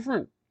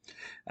different.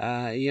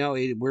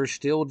 We're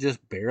still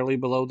just barely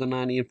below the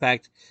 90. In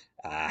fact,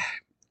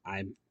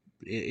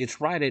 it's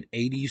right at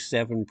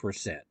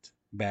 87%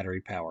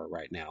 battery power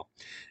right now.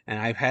 And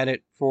I've had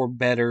it for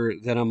better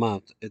than a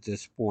month at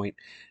this point.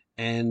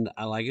 And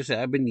like I said,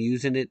 I've been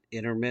using it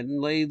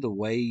intermittently the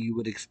way you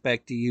would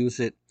expect to use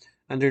it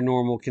under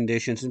normal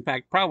conditions. In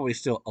fact, probably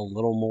still a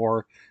little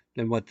more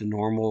than what the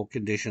normal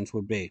conditions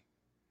would be.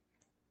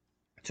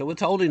 So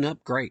it's holding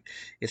up great.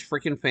 It's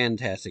freaking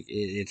fantastic.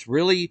 It's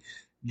really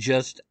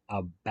just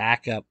a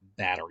backup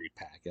battery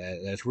pack.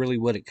 That's really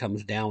what it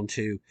comes down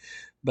to.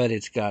 But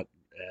it's got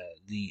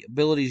the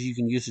abilities. You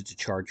can use it to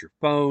charge your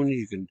phone.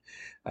 You can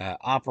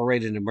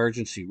operate an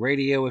emergency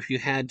radio if you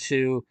had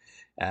to.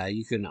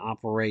 You can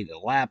operate a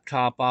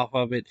laptop off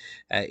of it.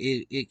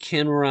 It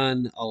can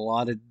run a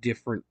lot of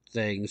different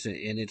things,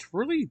 and it's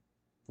really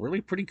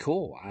pretty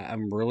cool.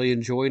 I'm really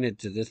enjoying it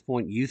to this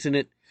point, using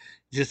it.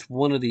 Just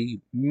one of the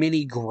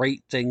many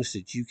great things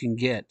that you can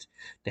get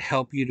to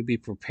help you to be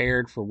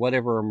prepared for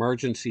whatever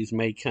emergencies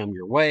may come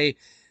your way,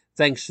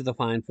 thanks to the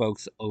fine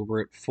folks over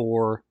at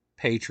 4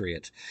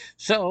 Patriots.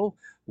 So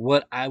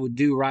what I would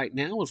do right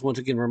now is once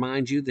again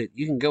remind you that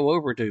you can go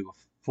over to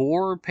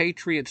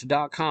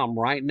 4patriots.com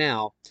right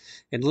now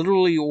and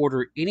literally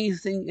order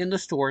anything in the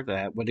store.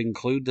 That would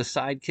include the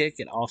Sidekick.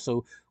 It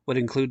also would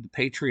include the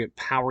Patriot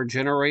Power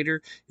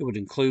Generator. It would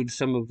include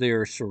some of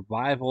their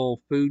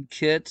survival food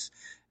kits.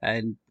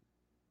 And,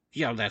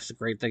 that's the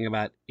great thing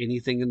about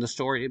anything in the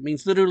store. It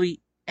means literally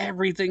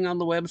everything on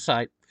the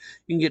website.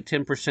 You can get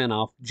 10%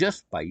 off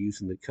just by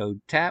using the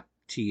code TAPP,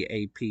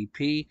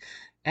 TAPP,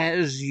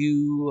 as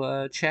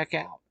you check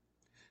out.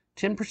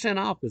 10%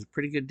 off is a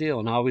pretty good deal.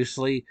 And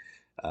obviously,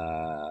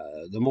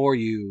 the more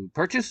you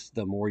purchase,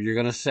 the more you're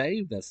going to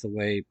save. That's the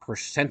way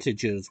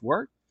percentages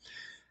work.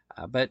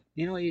 But,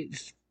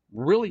 it's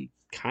really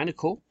kind of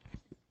cool.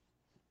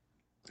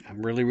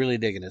 I'm really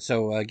digging it.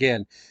 So,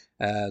 again,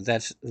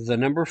 that's the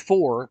number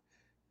 4,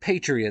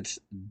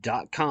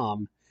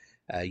 patriots.com.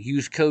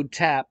 Use code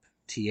TAPP,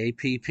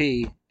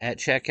 TAPP, at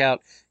checkout.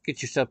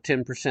 Get yourself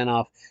 10%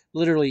 off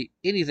literally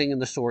anything in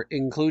the store,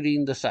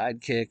 including the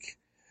Sidekick,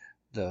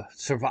 the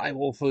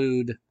survival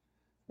food,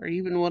 or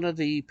even one of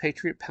the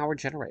Patriot Power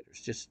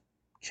Generators. Just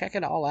check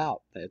it all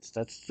out. That's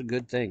the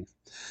good thing.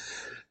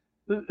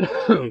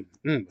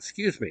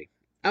 Excuse me.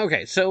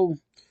 Okay, so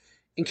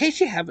in case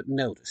you haven't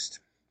noticed,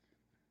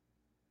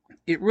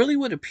 it really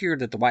would appear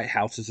that the White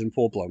House is in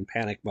full-blown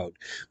panic mode,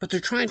 but they're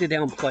trying to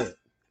downplay it.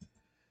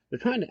 They're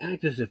trying to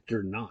act as if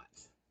they're not.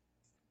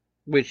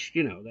 Which,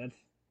 that's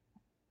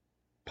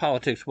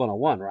politics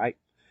 101, right?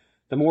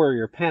 The more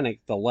you're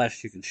panicked, the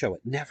less you can show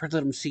it. Never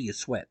let them see you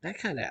sweat. That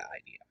kind of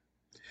idea.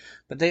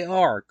 But they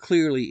are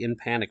clearly in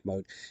panic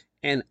mode.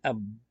 And a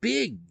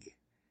big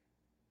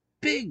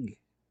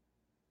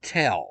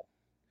tell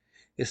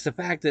is the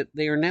fact that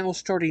they are now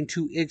starting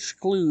to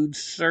exclude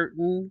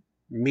certain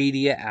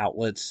media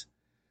outlets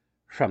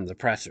from the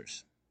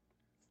pressers.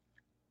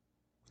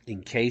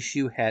 In case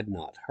you had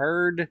not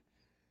heard,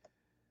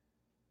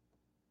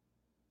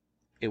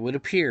 it would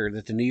appear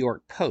that the New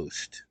York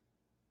Post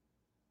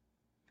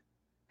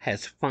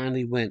has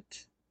finally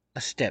went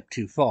a step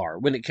too far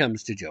when it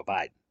comes to Joe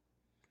Biden.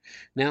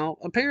 Now,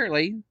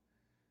 apparently,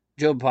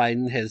 Joe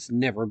Biden has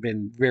never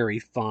been very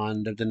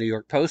fond of the New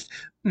York Post.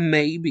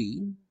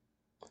 Maybe,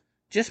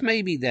 just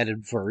maybe, that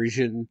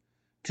aversion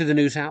to the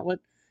news outlet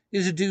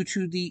is due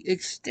to the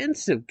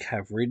extensive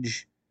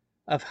coverage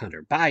of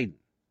Hunter Biden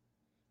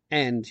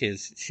and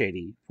his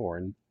shady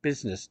foreign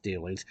business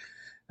dealings.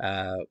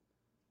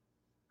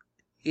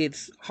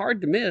 It's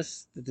hard to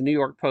miss that the New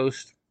York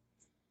Post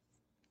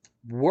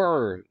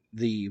were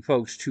the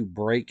folks to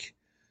break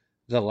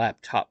the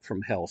laptop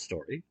from hell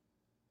story.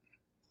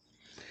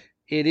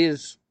 It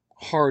is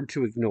hard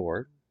to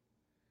ignore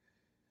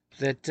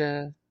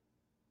that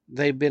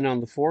they've been on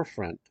the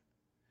forefront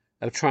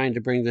of trying to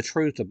bring the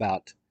truth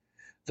about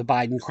the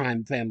Biden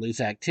crime family's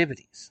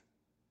activities.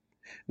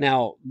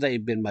 Now,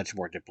 they've been much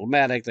more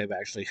diplomatic. They've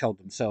actually held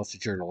themselves to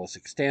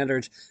journalistic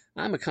standards.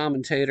 I'm a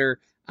commentator.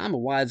 I'm a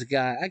wise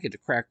guy. I get to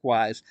crack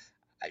wise.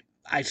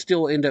 I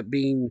still end up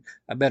being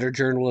a better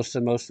journalist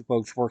than most of the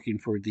folks working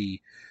for the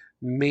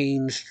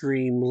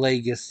mainstream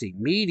legacy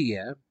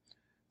media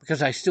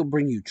because I still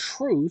bring you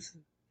truth.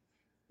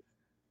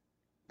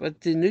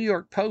 But the New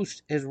York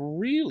Post has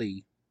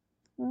really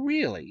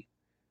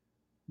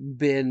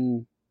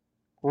been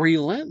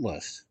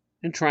relentless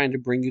in trying to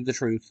bring you the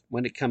truth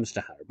when it comes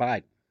to Hunter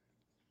Biden.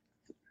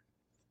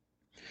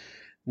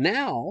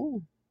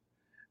 Now,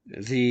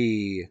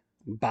 the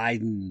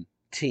Biden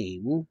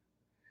team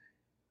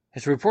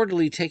has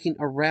reportedly taken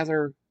a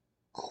rather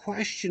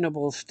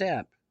questionable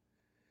step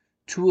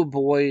to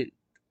avoid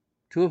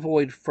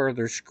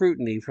further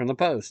scrutiny from the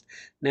Post.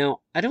 Now,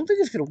 I don't think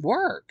it's going to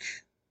work.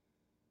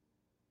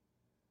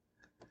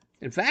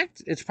 In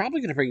fact, it's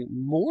probably going to bring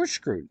more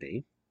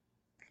scrutiny.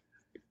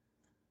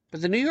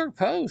 But the New York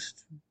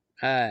Post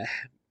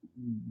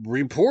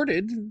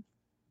reported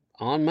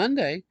on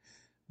Monday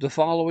the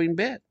following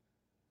bit.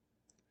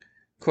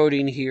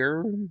 Quoting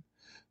here,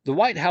 the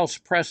White House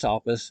press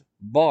office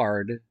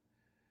barred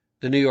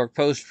the New York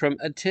Post from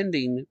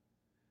attending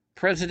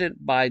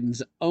President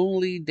Biden's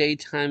only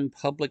daytime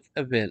public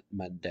event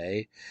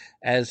Monday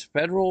as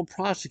federal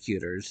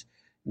prosecutors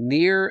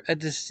near a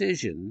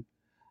decision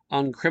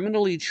on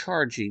criminally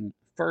charging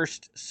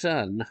first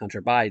son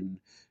Hunter Biden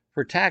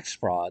for tax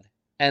fraud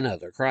and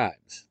other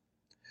crimes.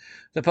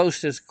 The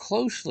Post has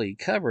closely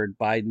covered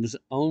Biden's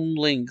own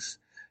links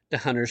to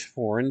Hunter's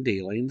foreign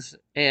dealings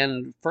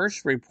and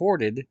first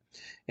reported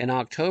in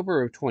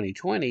October of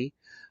 2020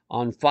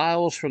 on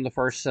files from the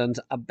first son's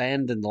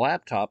abandoned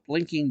laptop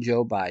linking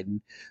Joe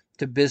Biden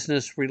to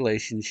business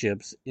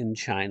relationships in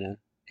China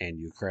and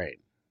Ukraine.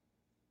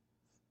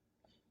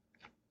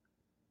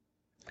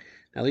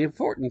 Now, the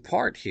important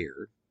part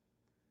here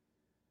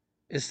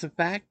is the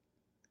fact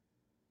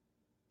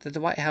that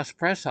the White House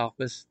press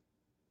office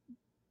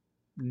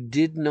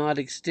did not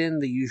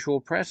extend the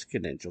usual press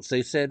credentials.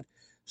 They said,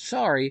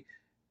 sorry,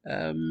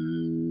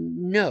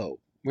 no,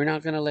 we're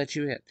not going to let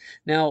you in.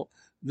 Now,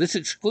 this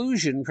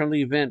exclusion from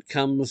the event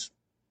comes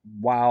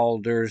while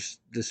there's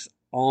this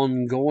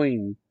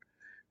ongoing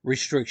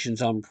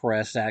restrictions on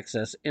press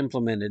access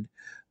implemented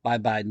by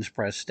Biden's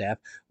press staff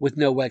with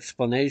no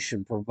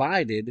explanation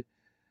provided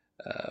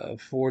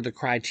for the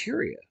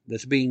criteria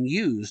that's being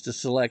used to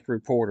select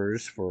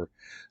reporters for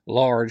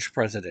large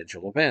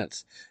presidential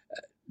events.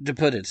 To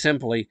put it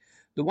simply,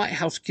 the White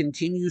House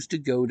continues to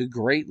go to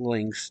great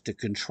lengths to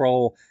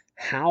control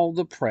how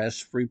the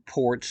press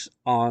reports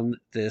on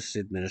this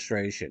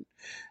administration.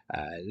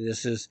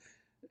 This is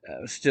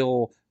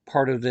still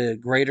part of the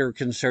greater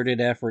concerted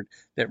effort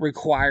that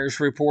requires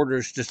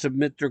reporters to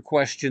submit their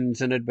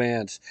questions in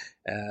advance,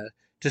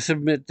 to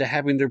submit to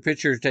having their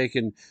pictures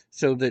taken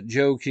so that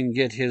Joe can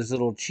get his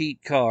little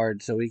cheat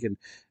card so he can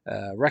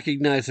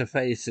recognize a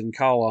face and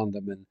call on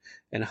them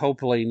and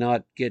hopefully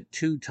not get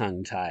too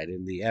tongue-tied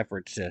in the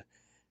effort to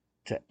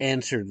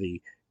answer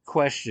the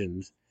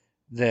questions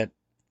that,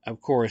 of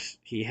course,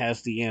 he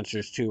has the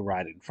answers to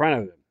right in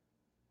front of him.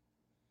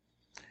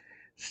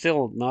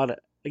 Still not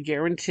a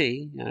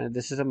guarantee.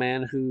 This is a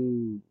man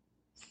who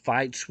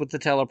fights with the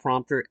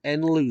teleprompter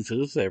and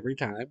loses every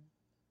time.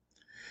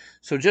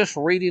 So just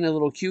reading a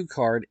little cue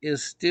card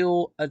is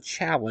still a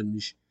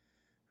challenge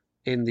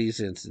in these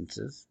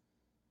instances.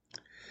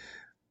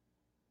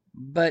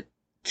 But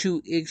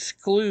to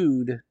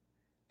exclude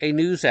a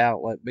news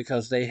outlet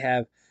because they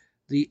have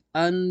the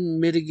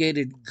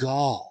unmitigated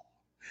gall,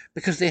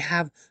 because they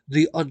have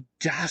the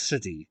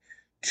audacity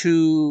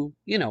to,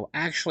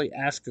 actually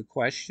ask a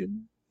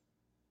question,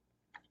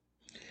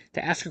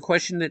 to ask a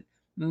question that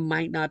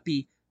might not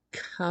be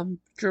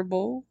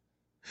comfortable,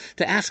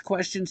 to ask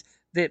questions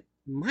that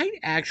might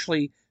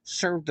actually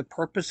serve the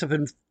purpose of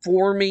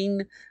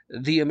informing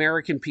the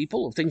American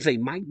people of things they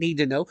might need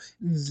to know.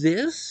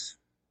 This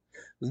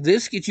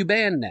gets you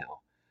banned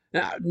now.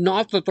 Now,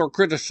 not that they're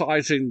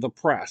criticizing the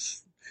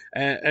press,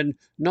 and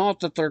not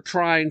that they're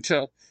trying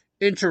to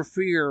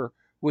interfere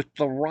with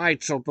the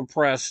rights of the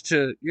press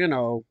to,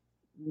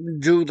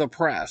 do the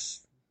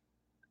press.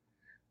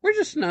 We're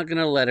just not going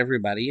to let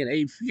everybody in.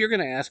 If you're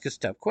going to ask us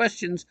tough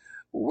questions,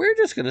 we're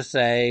just going to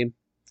say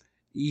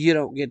you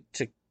don't get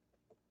to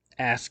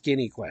ask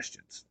any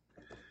questions.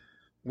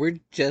 We're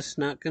just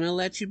not going to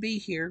let you be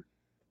here.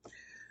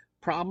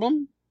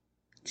 Problem?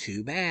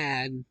 Too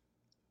bad.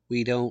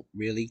 We don't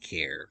really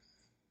care.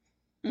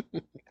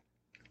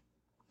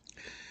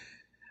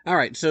 All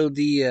right, so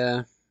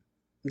the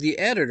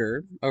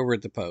editor over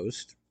at the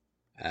Post,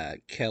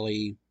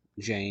 Kelly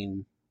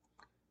Jane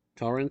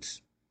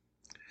Torrance,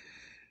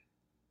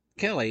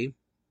 Kelly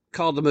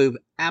called the move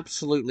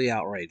absolutely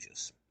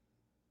outrageous.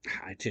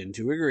 I tend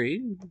to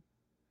agree.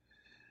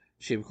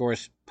 She, of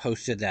course,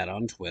 posted that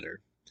on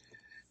Twitter.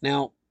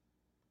 Now,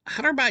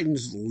 Hunter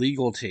Biden's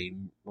legal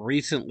team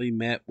recently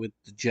met with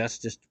the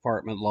Justice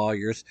Department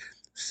lawyers,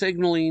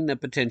 signaling a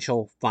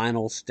potential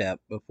final step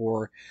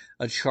before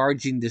a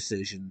charging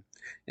decision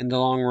in the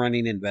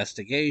long-running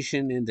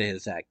investigation into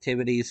his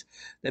activities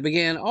that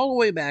began all the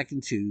way back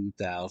in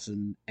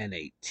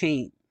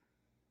 2018.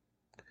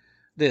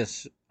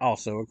 This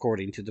also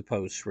according to the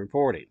Post's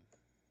reporting.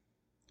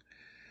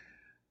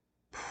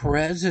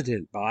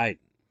 President Biden,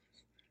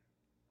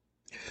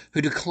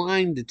 who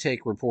declined to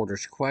take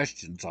reporters'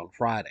 questions on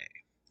Friday,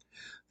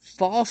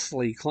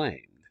 falsely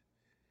claimed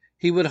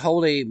he would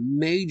hold a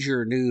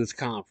major news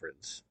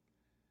conference.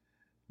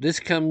 This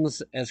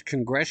comes as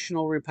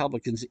congressional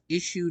Republicans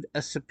issued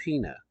a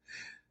subpoena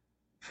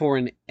for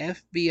an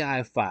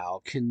FBI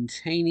file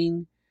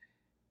containing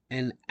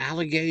an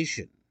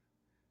allegation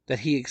that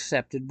he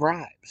accepted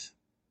bribes.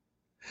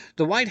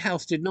 The White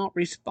House did not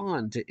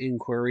respond to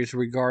inquiries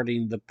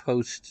regarding the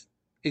Post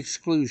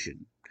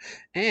exclusion,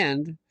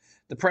 and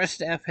the press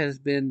staff has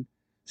been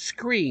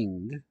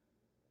screening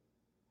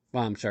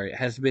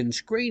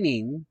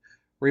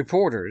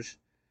reporters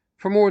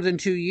for more than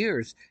 2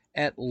 years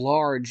at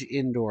large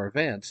indoor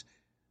events,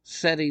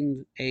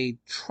 setting a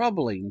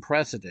troubling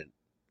precedent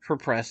for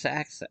press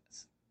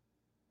access.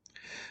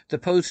 The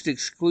Post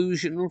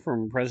exclusion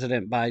from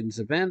President Biden's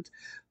event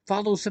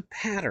follows a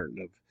pattern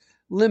of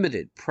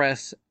limited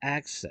press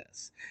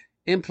access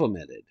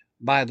implemented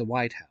by the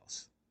White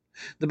House.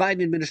 The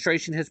Biden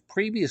administration has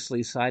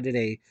previously cited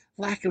a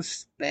lack of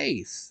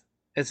space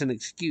as an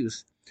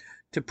excuse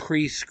to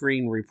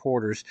pre-screen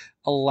reporters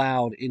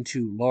allowed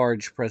into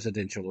large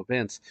presidential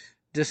events,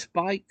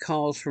 despite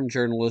calls from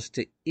journalists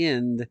to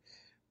end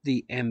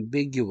the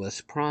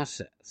ambiguous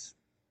process.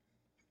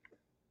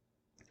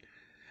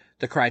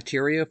 The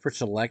criteria for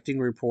selecting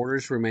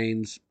reporters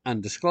remains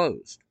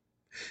undisclosed,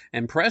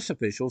 and press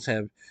officials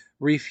have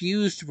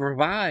refused to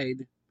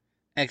provide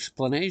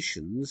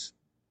explanations,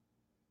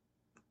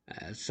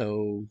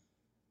 so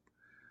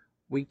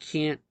we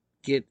can't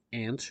get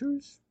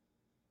answers.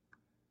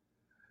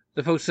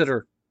 The folks that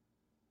are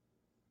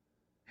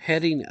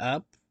heading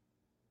up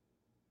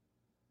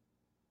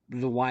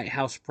the White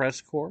House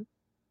press corps,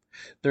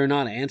 they're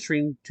not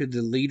answering to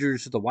the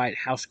leaders of the White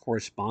House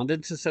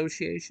Correspondents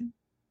Association.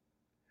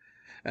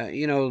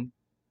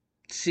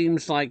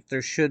 Seems like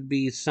there should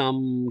be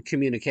some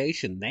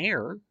communication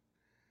there.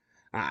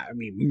 I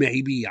mean,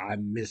 maybe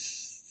I'm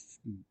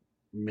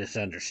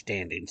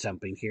misunderstanding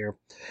something here.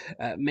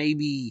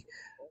 Maybe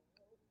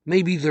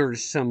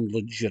there's some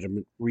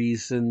legitimate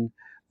reason.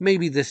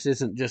 Maybe this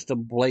isn't just a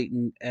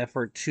blatant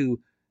effort to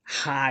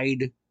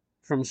hide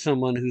from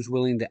someone who's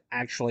willing to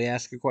actually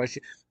ask a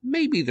question.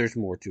 Maybe there's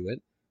more to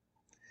it.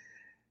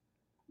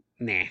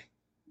 Nah.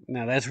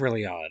 No, that's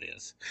really all it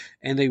is.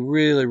 And they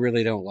really,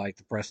 really don't like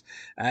the press.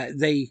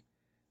 They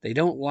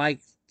don't like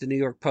the New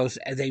York Post.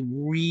 They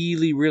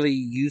really, really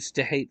used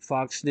to hate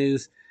Fox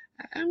News.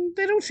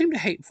 They don't seem to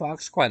hate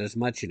Fox quite as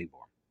much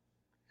anymore.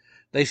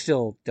 They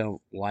still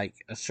don't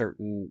like a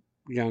certain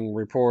young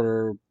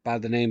reporter by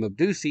the name of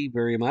Ducey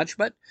very much.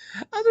 But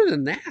other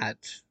than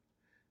that,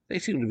 they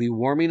seem to be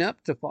warming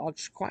up to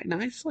Fox quite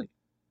nicely.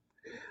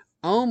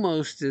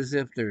 Almost as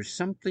if there's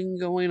something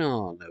going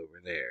on over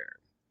there.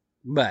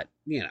 But,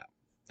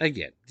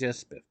 again,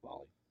 just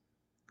spitballing.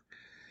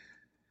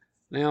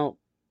 Now,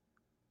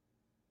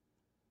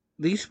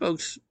 these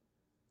folks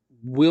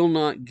will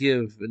not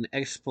give an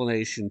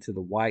explanation to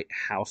the White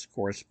House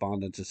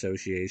Correspondents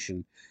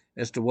Association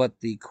as to what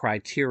the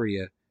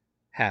criteria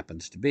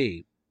happens to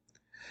be.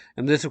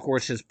 And this, of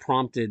course, has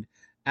prompted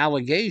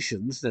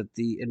allegations that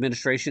the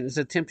administration is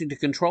attempting to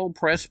control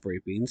press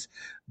briefings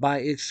by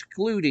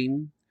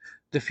excluding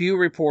the few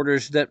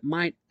reporters that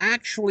might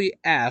actually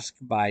ask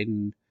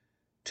Biden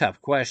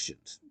tough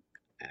questions.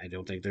 I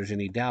don't think there's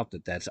any doubt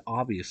that that's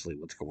obviously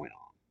what's going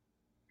on.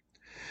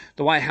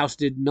 The White House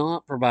did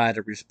not provide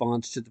a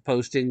response to the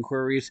Post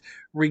inquiries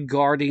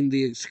regarding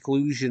the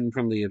exclusion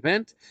from the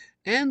event,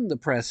 and the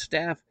press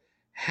staff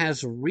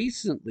has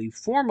recently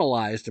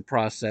formalized a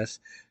process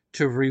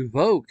to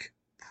revoke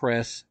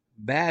press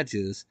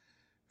badges,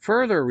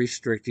 further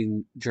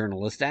restricting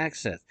journalist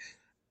access.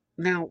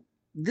 Now,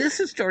 this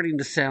is starting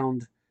to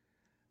sound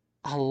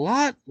a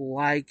lot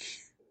like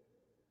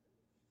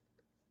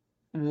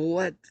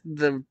what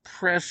the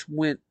press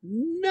went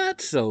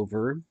nuts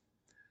over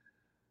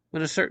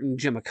when a certain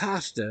Jim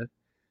Acosta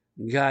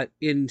got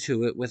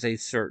into it with a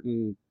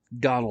certain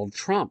Donald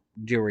Trump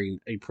during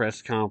a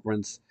press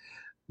conference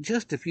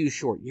just a few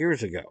short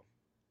years ago.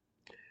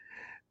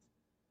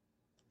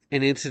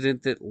 An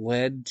incident that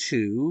led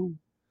to,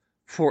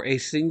 for a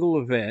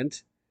single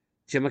event,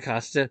 Jim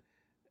Acosta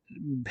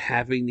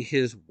having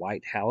his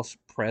White House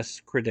press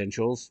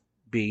credentials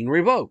being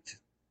revoked.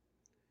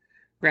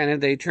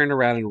 Granted, they turned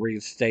around and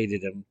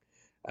reinstated him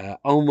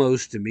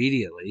almost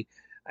immediately.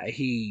 I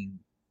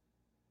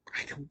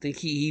don't think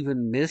he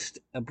even missed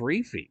a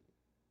briefing.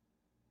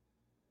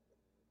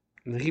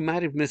 He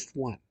might have missed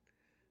one.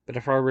 But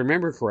if I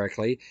remember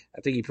correctly,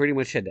 I think he pretty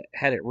much had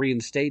it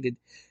reinstated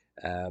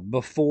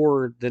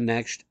before the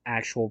next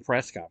actual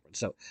press conference.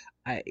 So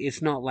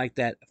it's not like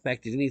that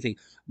affected anything.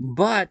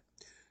 But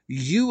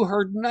you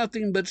heard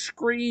nothing but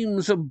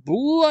screams of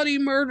bloody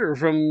murder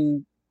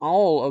from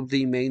all of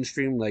the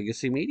mainstream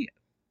legacy media.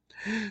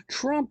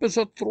 Trump is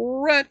a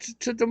threat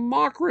to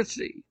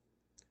democracy.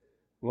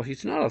 Well,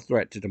 he's not a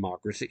threat to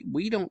democracy.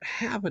 We don't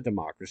have a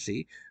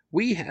democracy.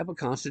 We have a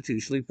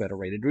constitutionally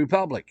federated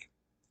republic.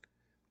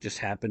 Just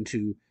happen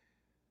to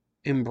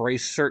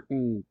embrace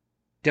certain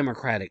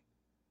democratic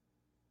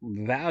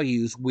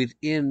values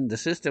within the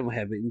system,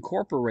 have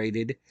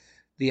incorporated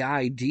the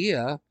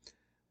idea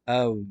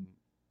of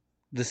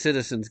the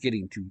citizens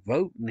getting to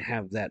vote and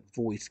have that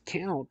voice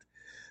count.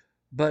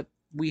 But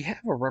we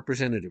have a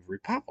representative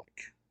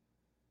republic.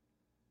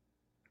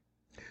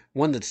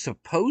 One that's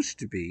supposed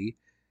to be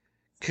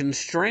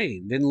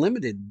constrained and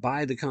limited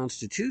by the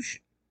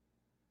Constitution.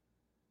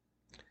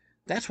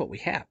 That's what we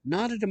have,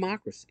 not a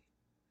democracy.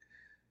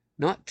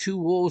 Not two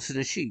wolves and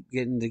a sheep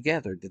getting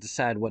together to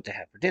decide what to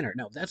have for dinner.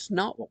 No, that's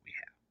not what we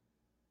have.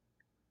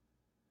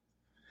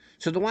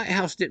 So the White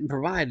House didn't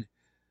provide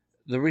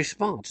the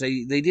response.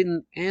 They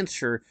didn't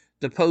answer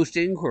the Post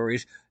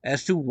inquiries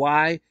as to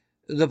why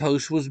the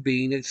Post was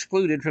being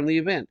excluded from the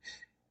event.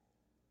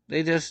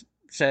 They just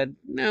said,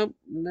 no,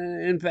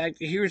 in fact,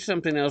 here's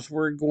something else.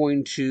 We're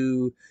going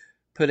to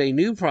put a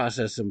new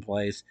process in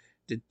place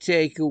to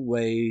take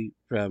away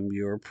from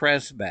your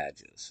press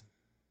badges.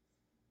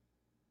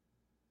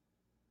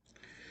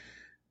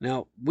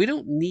 Now, we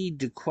don't need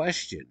to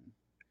question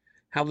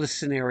how the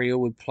scenario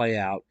would play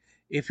out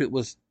if it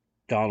was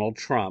Donald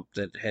Trump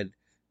that had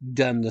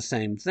done the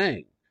same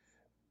thing.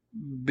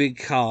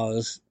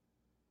 Because,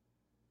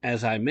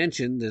 as I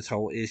mentioned, this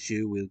whole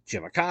issue with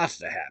Jim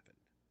Acosta happened.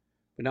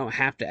 We don't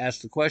have to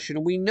ask the question,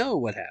 and we know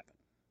what happened.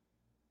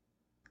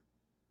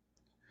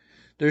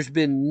 There's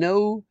been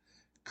no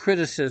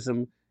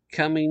criticism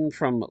coming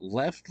from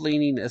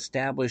left-leaning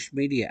established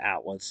media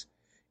outlets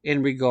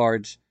in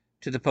regards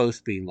to the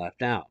post being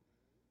left out.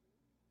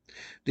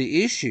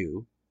 The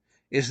issue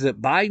is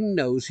that Biden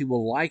knows he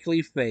will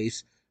likely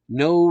face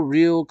no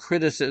real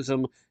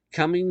criticism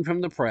coming from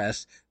the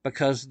press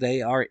because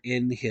they are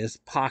in his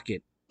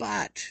pocket.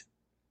 But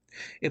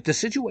if the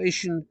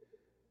situation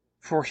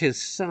for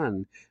his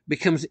son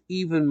becomes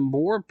even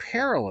more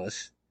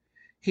perilous,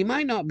 he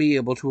might not be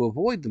able to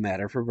avoid the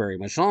matter for very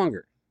much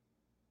longer.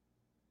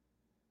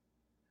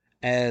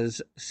 As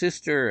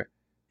Sister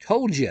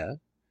Told Ya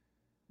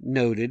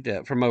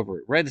noted from over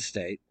at Red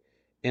State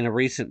in a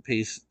recent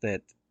piece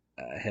that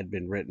had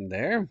been written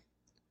there,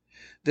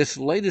 this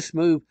latest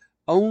move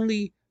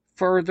only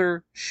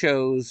further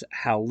shows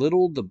how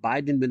little the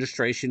Biden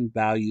administration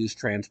values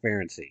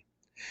transparency.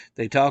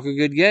 They talk a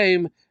good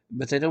game,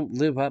 but they don't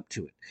live up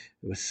to it.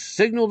 They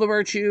signal the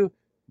virtue,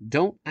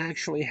 don't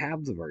actually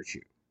have the virtue.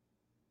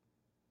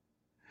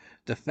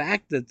 The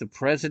fact that the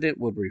president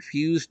would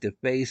refuse to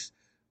face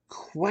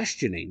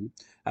questioning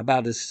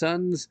about his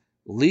son's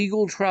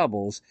legal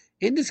troubles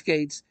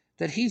indicates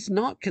that he's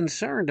not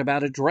concerned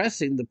about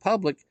addressing the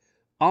public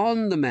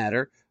on the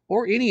matter,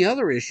 or any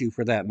other issue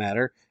for that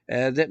matter,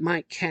 that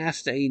might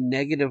cast a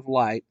negative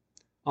light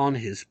on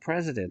his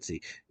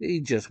presidency.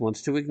 He just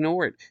wants to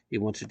ignore it. He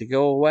wants it to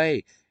go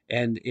away.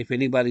 And if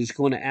anybody's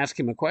going to ask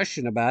him a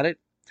question about it,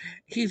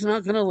 he's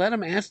not going to let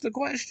him ask the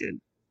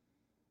question.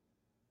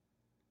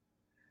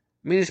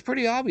 I mean, it's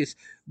pretty obvious.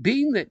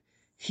 Being that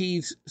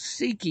he's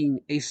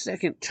seeking a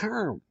second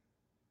term,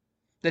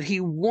 that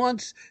he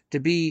wants to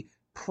be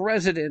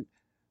president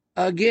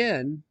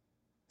again,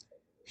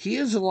 he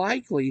is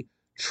likely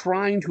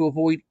trying to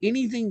avoid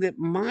anything that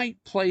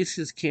might place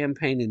his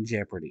campaign in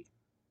jeopardy.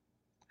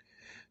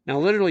 Now,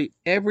 literally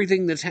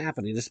everything that's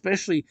happening,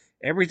 especially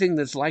everything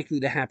that's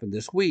likely to happen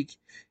this week,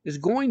 is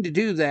going to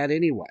do that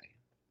anyway.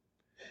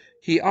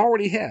 He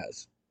already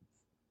has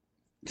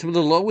some of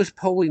the lowest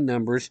polling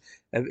numbers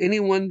of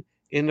anyone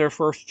in their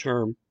first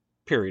term,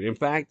 period. In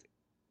fact,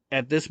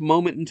 at this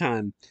moment in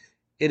time,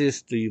 it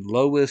is the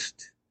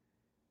lowest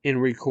in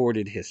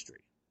recorded history.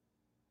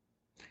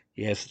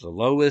 He has the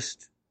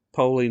lowest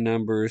polling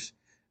numbers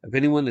of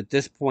anyone at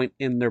this point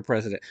in their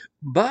president.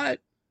 But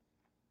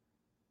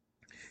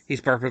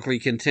he's perfectly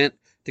content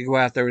to go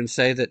out there and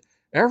say that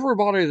every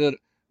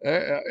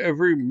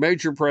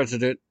major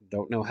president,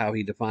 don't know how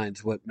he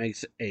defines what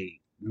makes a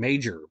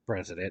major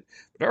president,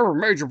 but every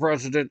major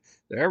president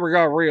that ever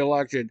got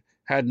reelected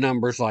had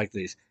numbers like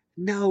these.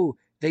 No,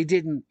 they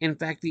didn't. In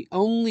fact, the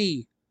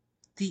only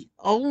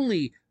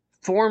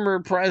former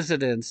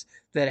presidents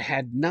that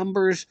had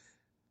numbers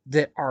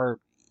that are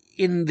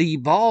in the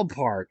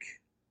ballpark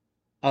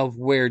of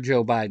where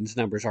Joe Biden's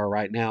numbers are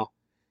right now,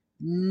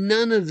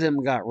 none of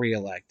them got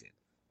reelected.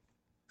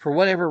 For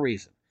whatever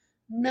reason.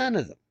 None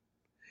of them.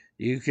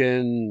 You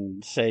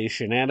can say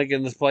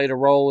shenanigans played a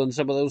role in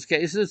some of those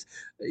cases.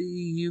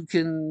 You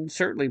can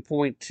certainly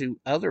point to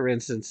other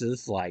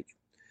instances like,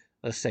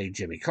 let's say,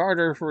 Jimmy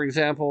Carter, for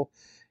example,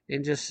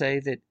 and just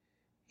say that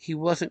he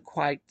wasn't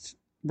quite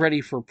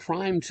ready for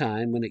prime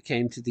time when it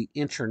came to the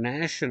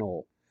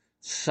international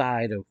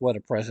side of what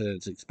a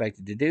president's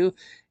expected to do,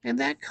 and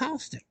that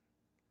cost him.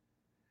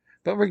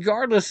 But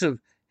regardless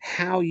of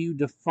how you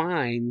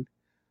define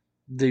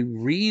the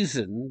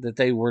reason that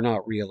they were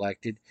not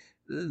reelected,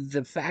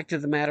 the fact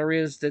of the matter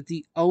is that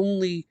the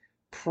only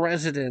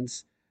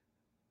presidents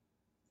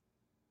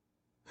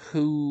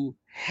who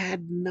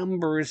had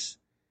numbers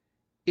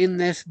in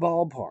this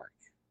ballpark,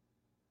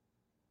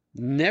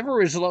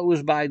 never as low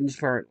as Biden's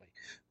currently,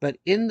 but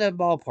in the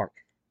ballpark,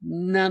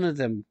 none of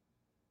them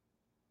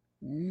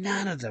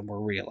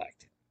were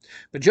reelected.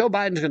 But Joe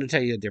Biden's going to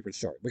tell you a different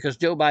story, because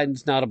Joe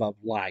Biden's not above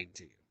lying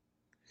to you.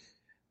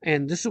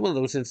 And this is one of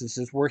those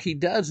instances where he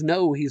does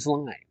know he's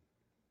lying.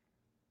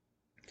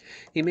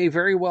 He may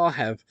very well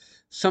have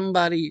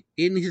somebody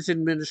in his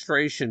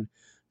administration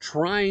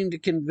trying to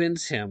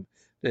convince him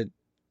that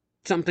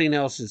something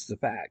else is the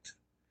fact.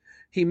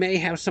 He may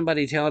have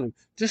somebody telling him,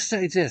 just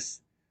say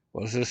this.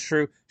 Well, is this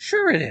true?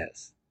 Sure it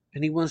is.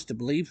 And he wants to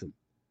believe them.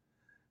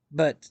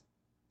 But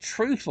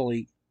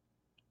truthfully,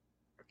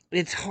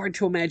 it's hard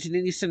to imagine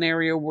any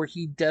scenario where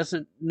he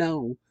doesn't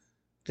know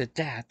that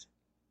that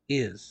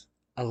is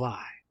a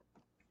lie.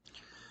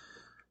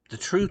 The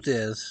truth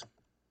is,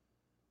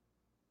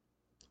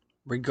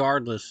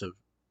 regardless of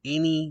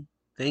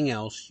anything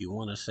else you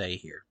want to say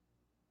here,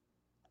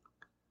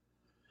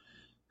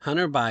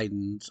 Hunter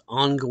Biden's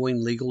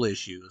ongoing legal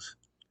issues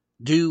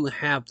do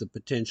have the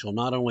potential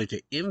not only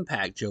to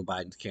impact Joe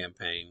Biden's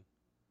campaign,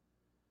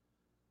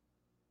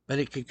 but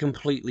it could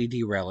completely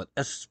derail it,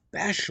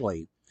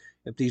 especially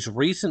if these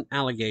recent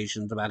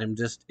allegations about him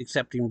just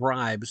accepting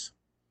bribes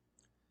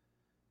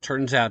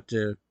turns out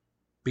to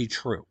be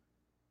true.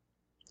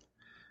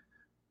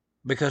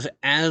 Because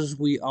as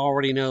we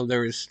already know,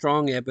 there is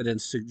strong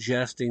evidence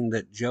suggesting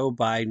that Joe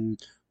Biden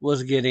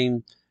was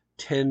getting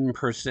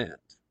 10%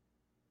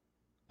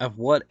 of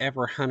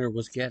whatever Hunter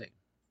was getting.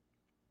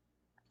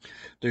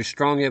 There's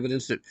strong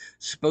evidence that's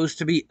supposed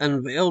to be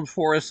unveiled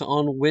for us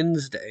on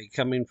Wednesday,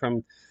 coming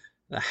from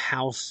the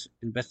House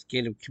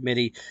Investigative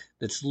Committee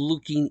that's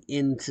looking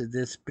into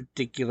this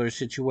particular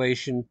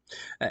situation.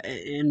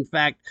 In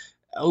fact,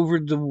 over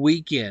the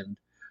weekend,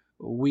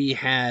 we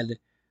had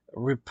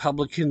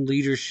Republican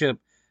leadership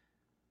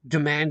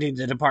demanding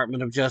the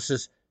Department of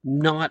Justice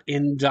not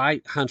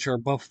indict Hunter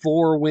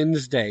before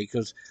Wednesday,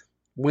 because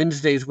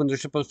Wednesday is when they're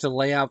supposed to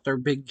lay out their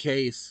big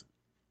case.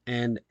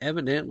 And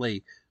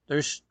evidently,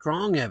 there's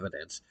strong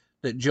evidence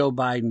that Joe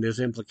Biden is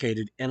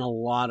implicated in a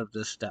lot of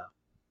this stuff.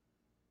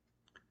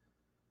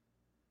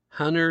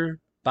 Hunter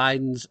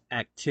Biden's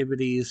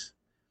activities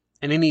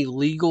and any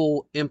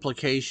legal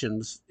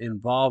implications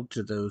involved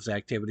to those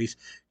activities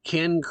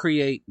can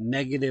create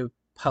negative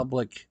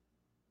public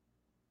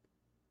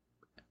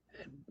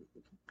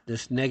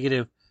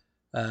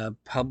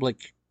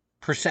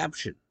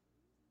perception.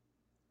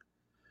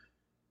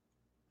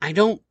 I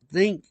don't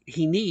think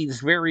he needs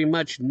very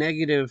much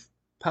negative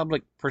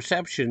public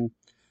perception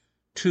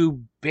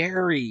to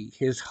bury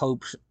his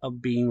hopes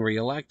of being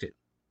reelected.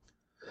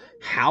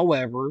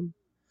 However,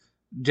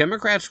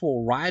 Democrats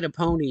will ride a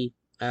pony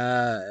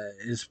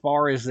as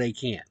far as they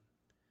can.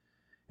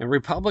 And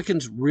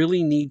Republicans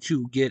really need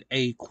to get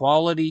a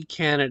quality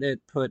candidate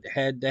put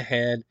head to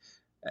head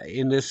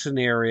in this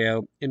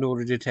scenario in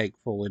order to take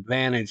full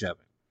advantage of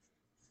it.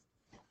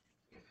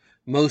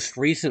 Most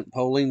recent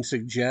polling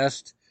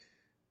suggests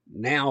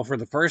now for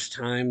the first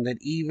time that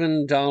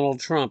even Donald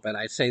Trump, and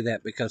I say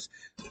that because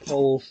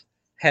polls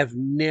have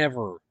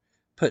never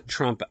put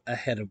Trump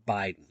ahead of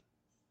Biden.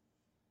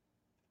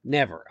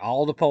 Never.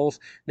 All the polls.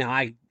 Now,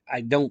 I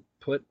don't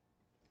put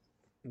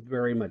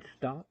very much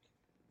stock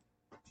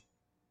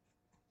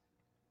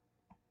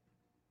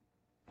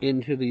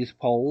into these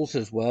polls,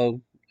 as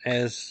well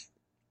as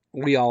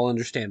we all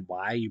understand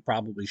why. You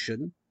probably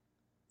shouldn't.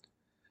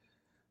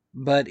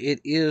 But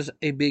it is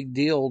a big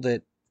deal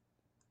that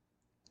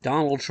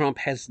Donald Trump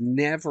has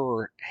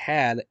never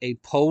had a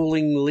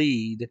polling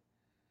lead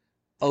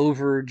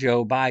over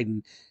Joe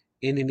Biden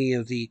in any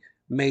of the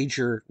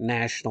major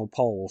national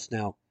polls.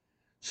 Now,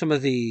 some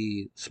of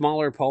the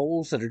smaller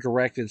polls that are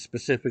directed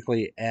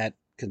specifically at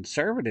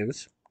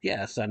conservatives,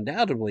 yes,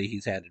 undoubtedly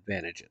he's had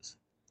advantages.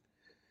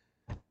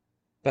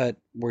 But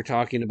we're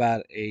talking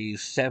about a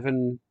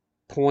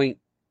 7-point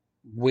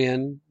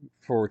win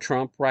for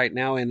Trump right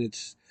now, and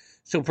it's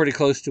still pretty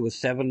close to a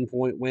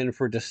 7-point win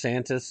for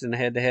DeSantis in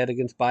head-to-head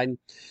against Biden.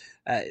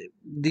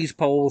 These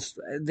polls,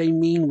 they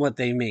mean what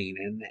they mean,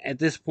 and at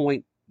this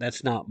point,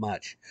 that's not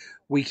much.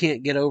 We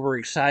can't get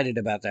overexcited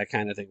about that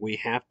kind of thing. We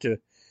have to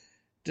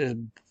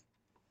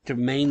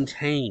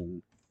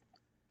maintain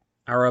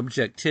our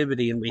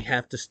objectivity, and we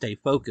have to stay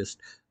focused.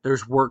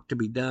 There's work to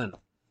be done.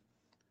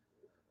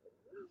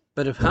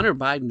 But if Hunter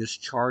Biden is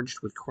charged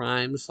with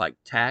crimes like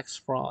tax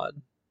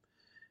fraud,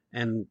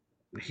 and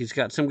he's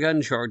got some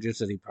gun charges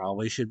that he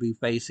probably should be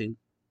facing,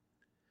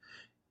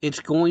 it's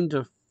going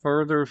to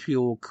further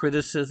fuel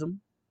criticism,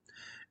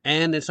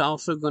 and it's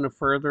also going to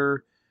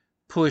further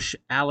push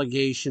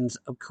allegations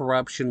of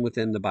corruption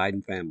within the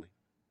Biden family.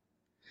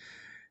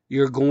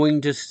 You're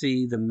going to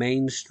see the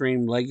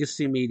mainstream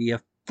legacy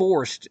media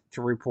forced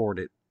to report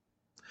it.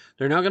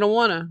 They're not going to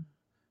want to,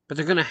 but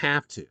they're going to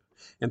have to.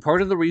 And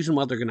part of the reason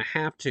why they're going to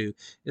have to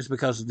is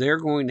because they're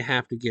going to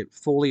have to get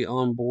fully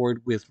on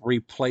board with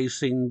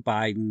replacing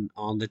Biden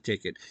on the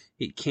ticket.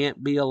 He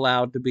can't be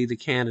allowed to be the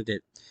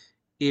candidate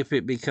if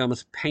it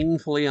becomes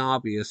painfully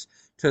obvious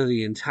to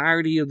the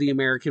entirety of the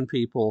American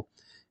people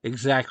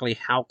exactly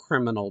how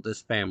criminal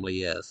this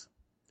family is.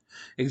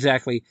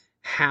 Exactly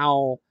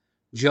how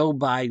Joe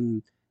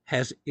Biden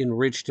has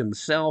enriched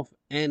himself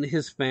and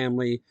his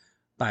family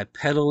by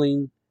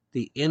peddling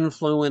the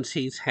influence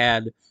he's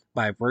had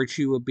by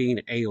virtue of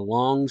being a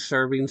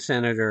long-serving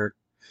senator,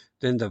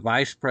 then the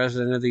vice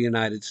president of the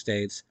United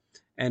States,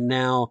 and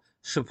now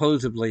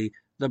supposedly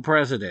the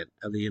president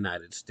of the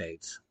United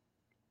States.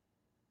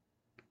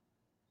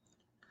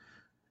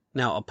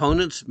 Now,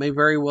 opponents may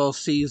very well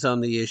seize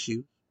on the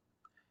issue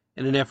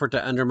in an effort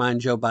to undermine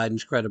Joe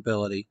Biden's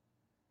credibility,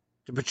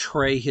 to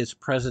portray his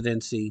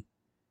presidency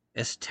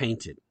as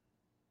tainted.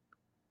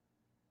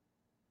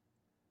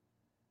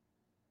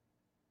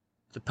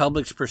 The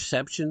public's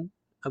perception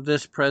of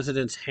this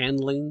president's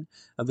handling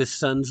of his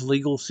son's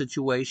legal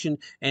situation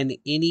and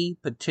any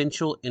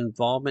potential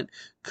involvement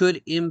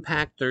could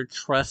impact their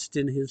trust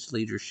in his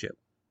leadership.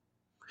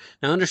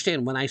 Now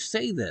understand, when I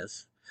say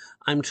this,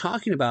 I'm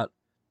talking about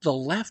the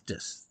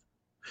leftists.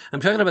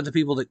 I'm talking about the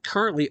people that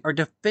currently are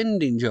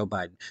defending Joe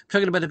Biden. I'm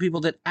talking about the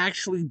people that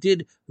actually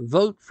did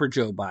vote for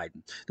Joe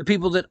Biden. The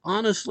people that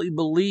honestly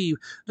believe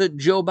that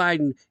Joe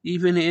Biden,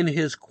 even in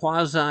his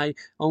quasi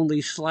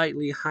only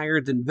slightly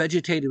higher than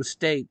vegetative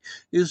state,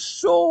 is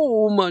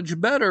so much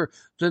better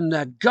than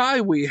that guy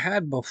we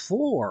had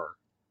before.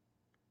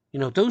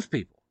 You know, those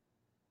people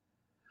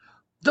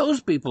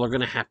are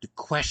going to have to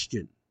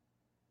question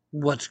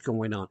what's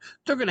going on.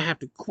 They're going to have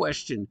to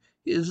question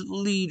his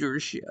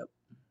leadership.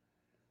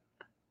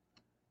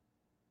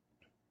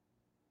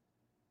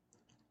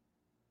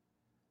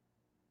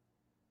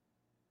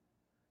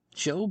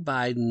 Joe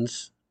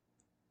Biden's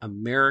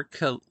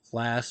America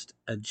Last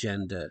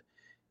agenda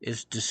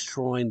is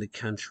destroying the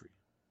country.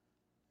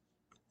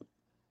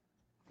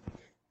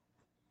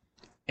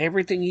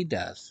 Everything he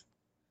does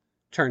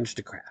turns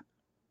to crap.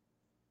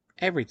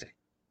 Everything.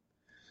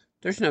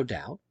 There's no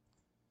doubt.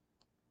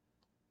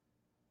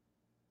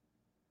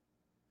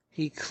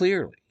 He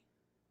clearly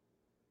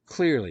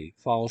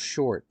falls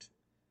short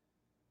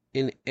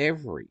in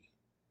every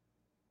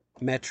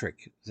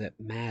metric that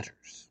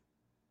matters.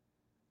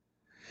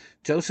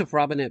 Joseph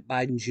Robinette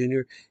Biden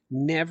Jr.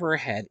 never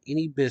had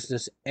any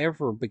business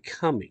ever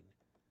becoming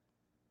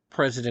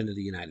President of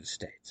the United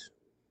States.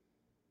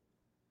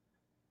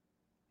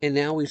 And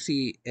now we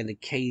see an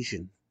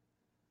occasion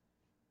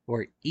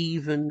where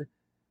even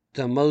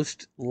the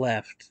most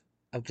left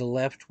of the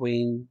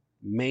left-wing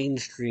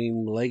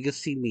mainstream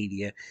legacy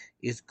media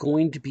is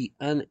going to be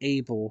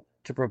unable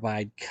to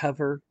provide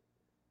cover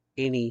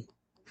any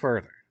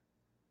further.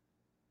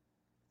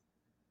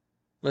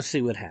 Let's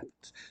see what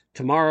happens.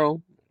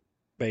 Tomorrow,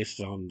 based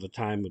on the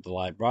time of the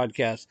live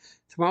broadcast,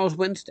 tomorrow's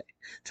Wednesday.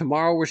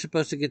 Tomorrow we're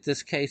supposed to get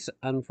this case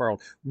unfurled.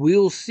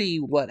 We'll see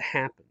what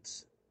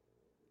happens.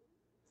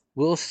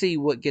 We'll see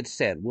what gets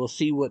said. We'll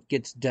see what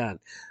gets done.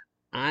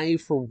 I,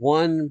 for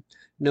one,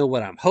 know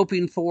what I'm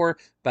hoping for,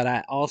 but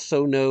I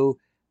also know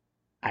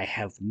I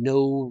have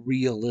no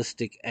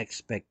realistic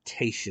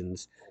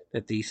expectations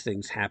that these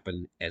things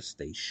happen as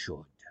they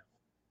should.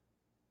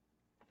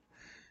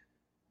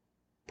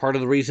 Part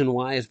of the reason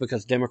why is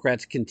because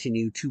Democrats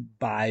continue to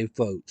buy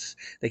votes.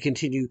 They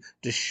continue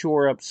to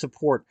shore up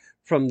support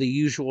from the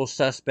usual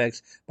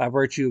suspects by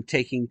virtue of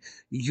taking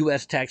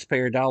U.S.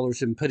 taxpayer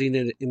dollars and putting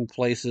it in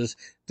places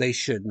they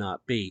should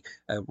not be.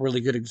 A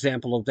really good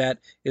example of that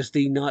is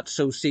the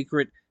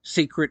not-so-secret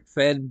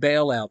Fed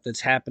bailout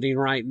that's happening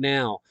right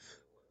now.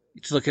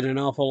 It's looking an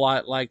awful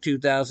lot like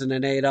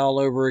 2008 all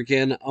over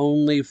again,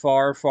 only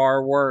far,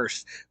 far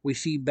worse. We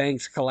see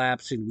banks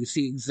collapsing. We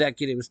see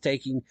executives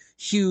taking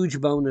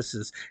huge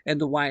bonuses, and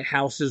the White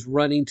House is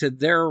running to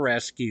their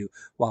rescue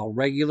while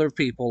regular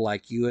people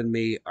like you and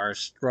me are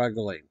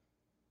struggling.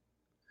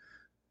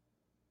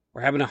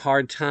 We're having a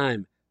hard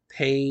time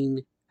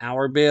paying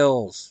our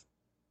bills.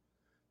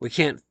 We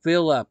can't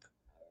fill up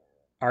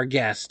our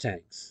gas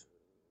tanks.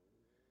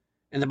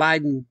 And the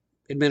Biden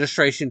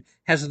administration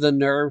has the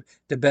nerve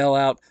to bail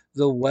out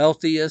the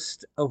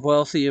wealthiest of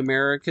wealthy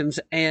Americans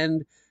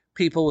and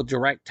people with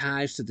direct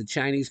ties to the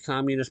Chinese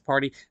Communist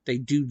Party. They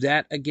do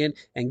that again,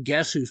 and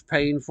guess who's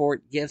paying for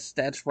it? Yes,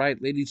 that's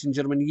right, ladies and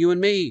gentlemen, you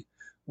and me.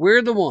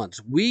 We're the ones.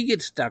 We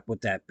get stuck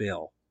with that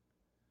bill.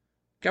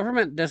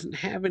 Government doesn't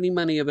have any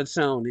money of its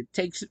own. It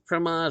takes it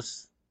from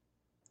us.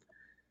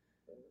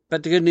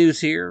 But the good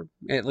news here,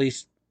 at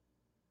least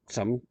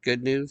some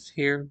good news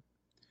here,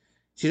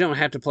 you don't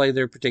have to play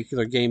their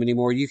particular game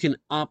anymore. You can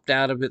opt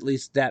out of at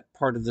least that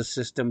part of the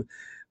system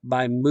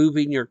by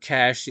moving your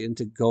cash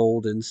into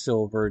gold and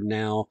silver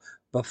now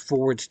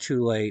before it's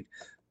too late.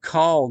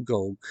 Call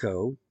Gold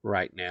Co.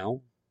 right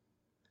now.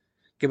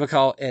 Give a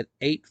call at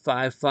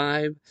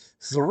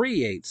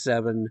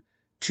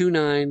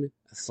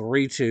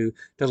 855-387-2932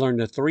 to learn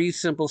the 3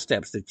 simple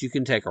steps that you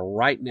can take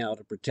right now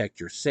to protect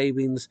your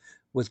savings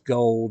with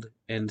gold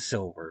and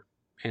silver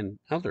and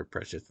other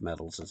precious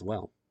metals as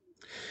well.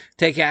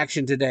 Take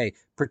action today.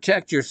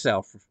 Protect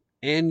yourself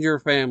and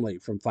your family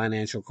from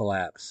financial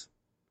collapse.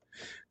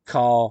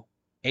 Call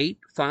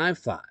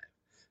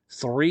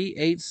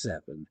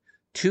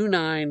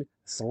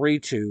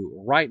 855-387-2932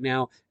 right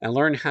now and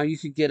learn how you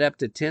could get up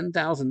to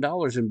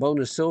 $10,000 in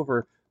bonus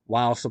silver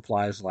while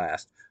supplies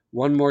last.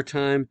 One more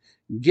time,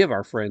 give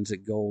our friends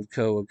at Gold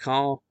Co. a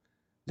call.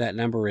 That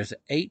number is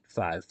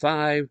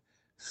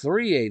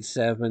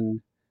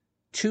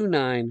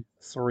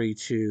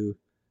 855-387-2932.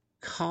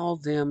 Call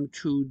them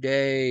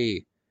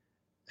today.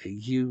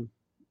 You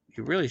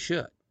really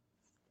should.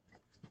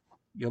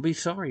 You'll be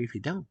sorry if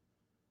you don't.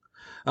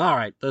 All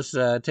right, let's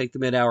take the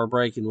mid-hour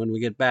break, and when we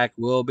get back,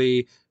 we'll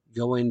be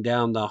going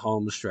down the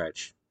home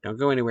stretch. Don't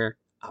go anywhere.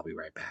 I'll be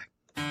right back.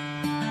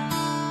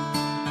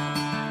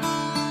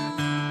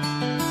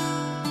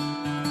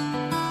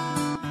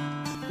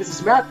 This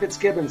is Matt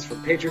Fitzgibbons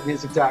from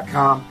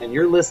PatriotMusic.com, and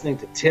you're listening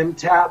to Tim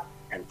Tap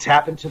and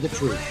Tap Into the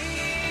Truth.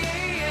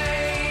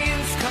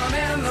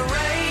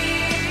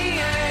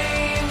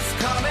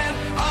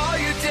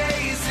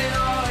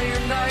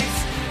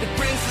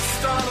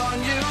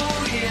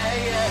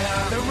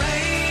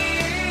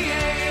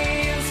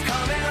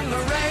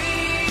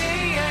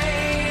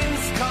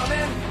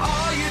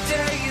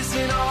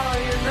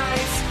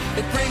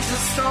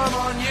 Storm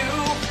on you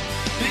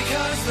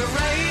because the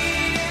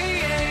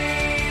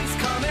rain's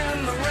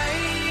coming, the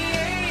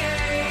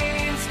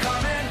rain's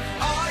coming.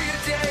 All your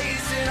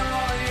days and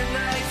all your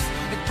nights,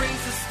 it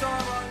brings the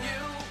storm on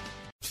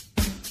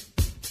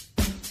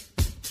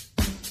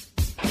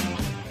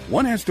you.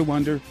 One has to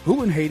wonder,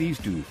 who in Hades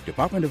do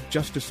Department of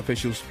Justice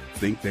officials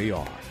think they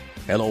are?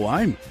 Hello,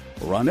 I'm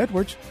Ron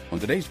Edwards. On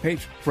today's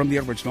page from the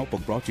Edwards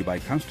Notebook, brought to you by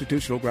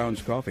Constitutional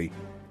Grounds Coffee.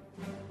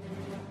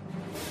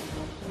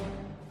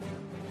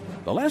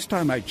 The last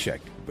time I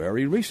checked,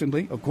 Very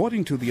recently,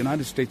 according to the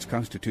United States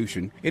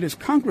Constitution, it is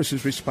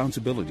Congress's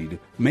responsibility to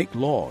make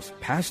laws,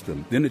 pass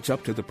them, then it's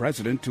up to the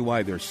president to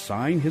either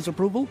sign his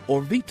approval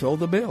or veto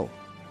the bill.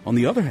 On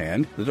the other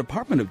hand, the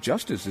Department of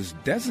Justice is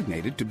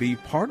designated to be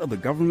part of the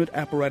government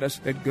apparatus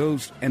that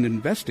goes and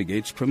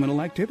investigates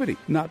criminal activity,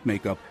 not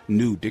make up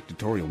new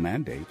dictatorial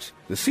mandates.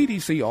 The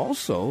CDC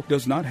also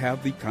does not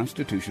have the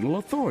constitutional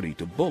authority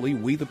to bully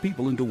we the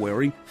people into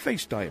wearing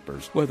face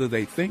diapers, whether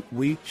they think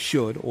we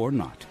should or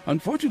not.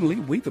 Unfortunately,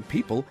 we the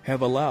people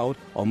have allowed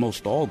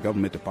almost all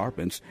government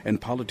departments and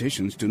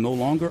politicians to no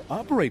longer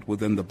operate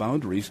within the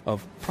boundaries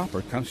of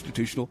proper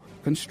constitutional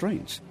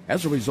constraints.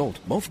 As a result,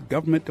 both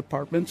government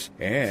departments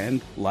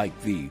and,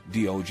 like the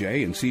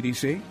DOJ and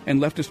CDC,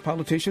 and leftist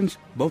politicians,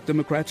 both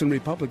Democrats and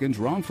Republicans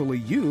wrongfully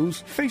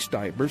use face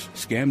diapers,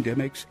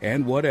 scamdemics,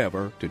 and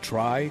whatever to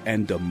try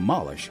and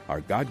demolish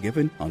our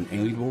God-given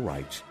unalienable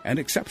rights and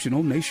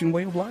exceptional nation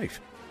way of life.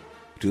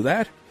 To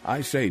that,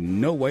 I say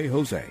no way,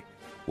 Jose.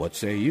 What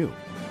say you?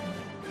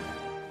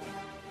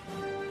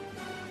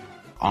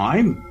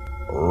 I'm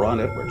Ron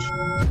Edwards.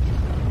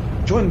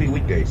 Join me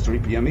weekdays, 3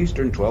 p.m.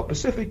 Eastern, 12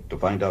 Pacific, to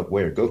find out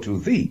where. Go to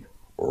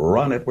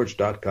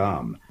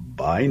theronedwards.com.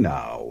 Bye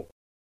now.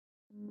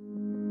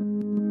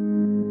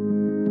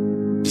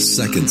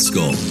 Second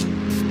Skull.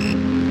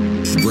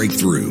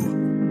 Breakthrough.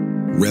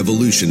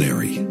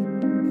 Revolutionary.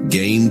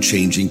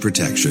 Game-changing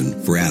protection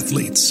for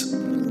athletes.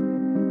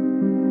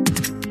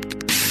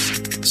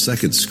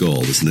 Second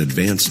Skull is an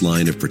advanced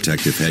line of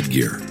protective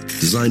headgear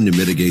designed to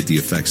mitigate the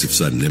effects of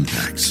sudden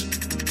impacts.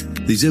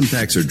 These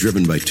impacts are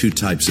driven by two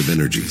types of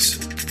energies.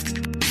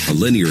 A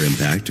linear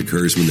impact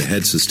occurs when the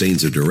head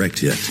sustains a direct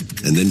hit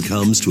and then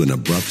comes to an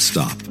abrupt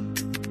stop.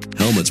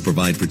 Helmets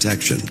provide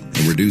protection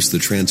and reduce the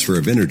transfer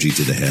of energy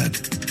to the head.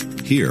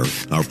 Here,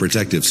 our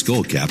protective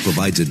skull cap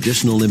provides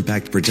additional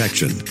impact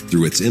protection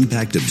through its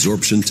impact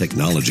absorption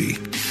technology.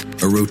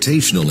 A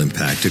rotational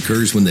impact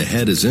occurs when the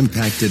head is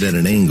impacted at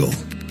an angle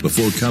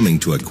before coming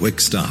to a quick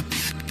stop.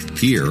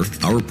 Here,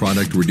 our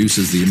product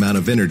reduces the amount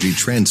of energy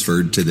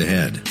transferred to the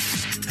head.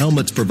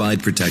 Helmets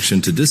provide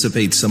protection to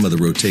dissipate some of the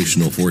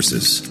rotational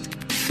forces.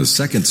 The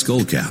second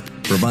skull cap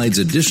provides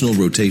additional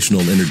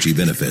rotational energy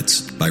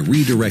benefits by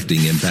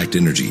redirecting impact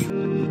energy.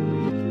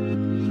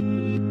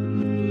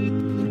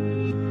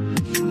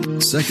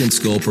 Second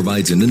Skull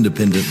provides an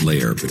independent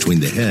layer between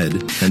the head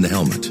and the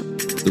helmet.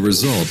 The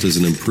result is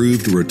an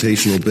improved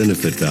rotational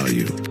benefit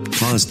value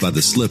caused by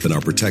the slip in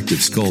our protective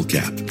skull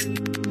cap.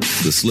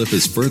 The slip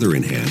is further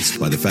enhanced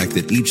by the fact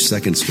that each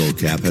second skull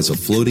cap has a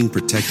floating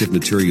protective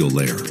material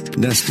layer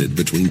nested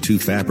between two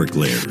fabric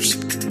layers.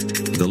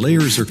 The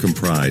layers are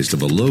comprised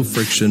of a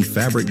low-friction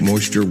fabric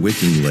moisture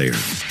wicking layer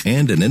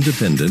and an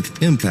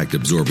independent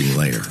impact-absorbing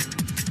layer.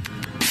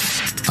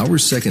 Our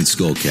second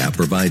skull cap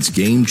provides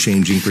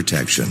game-changing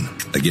protection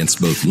against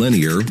both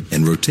linear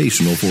and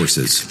rotational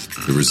forces.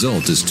 The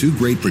result is two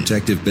great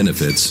protective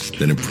benefits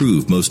that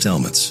improve most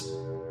helmets.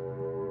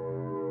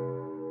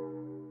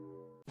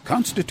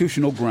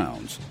 Constitutional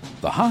Grounds,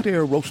 the hot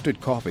air roasted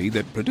coffee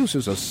that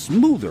produces a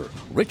smoother,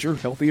 richer,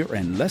 healthier,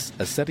 and less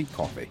acidic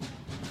coffee.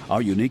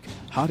 Our unique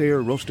hot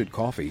air roasted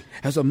coffee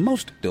has a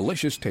most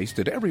delicious taste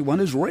that everyone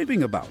is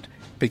raving about.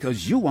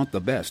 Because you want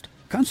the best,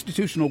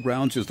 Constitutional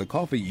Grounds is the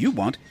coffee you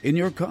want in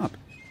your cup.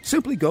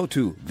 Simply go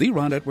to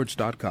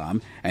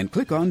theronedwards.com and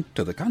click on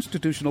to the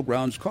Constitutional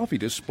Grounds coffee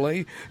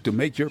display to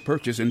make your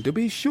purchase, and to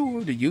be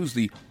sure to use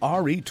the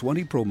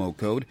RE20 promo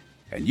code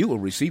and you will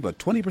receive a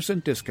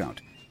 20%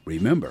 discount.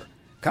 Remember,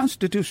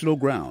 Constitutional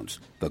Grounds,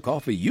 the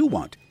coffee you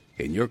want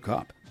in your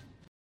cup.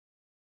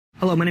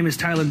 Hello, my name is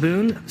Tyler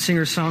Boone,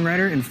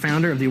 singer-songwriter and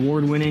founder of the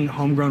award-winning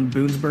homegrown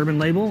Boone's Bourbon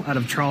label out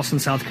of Charleston,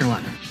 South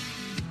Carolina.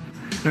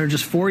 In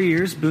just 4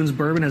 years, Boone's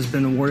Bourbon has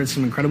been awarded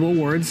some incredible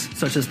awards,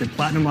 such as the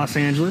Platinum Los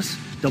Angeles,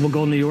 Double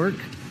Gold New York,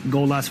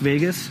 Gold Las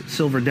Vegas,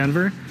 Silver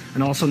Denver,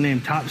 and also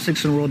named top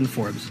 6 in the world in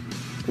Forbes.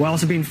 We're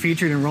also being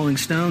featured in Rolling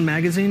Stone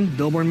magazine,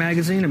 Billboard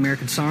magazine,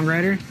 American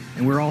Songwriter,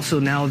 and we're also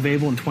now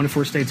available in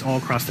 24 states all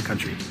across the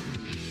country.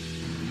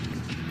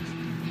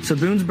 So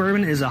Boone's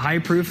Bourbon is a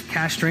high-proof,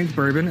 cask-strength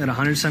bourbon at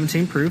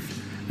 117 proof.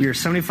 We are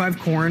 75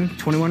 corn,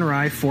 21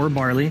 rye, 4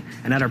 barley,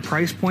 and at our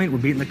price point, we're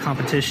beating the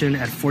competition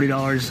at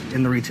 $40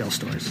 in the retail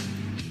stores.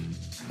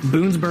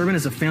 Boone's Bourbon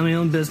is a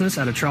family-owned business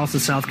out of Charleston,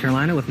 South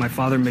Carolina with my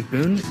father, Mick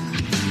Boone.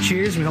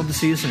 Cheers, and we hope to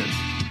see you soon.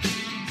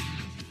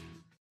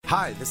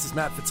 Hi, this is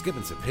Matt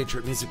Fitzgibbons at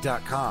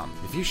PatriotMusic.com.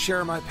 If you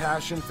share my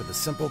passion for the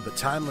simple but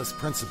timeless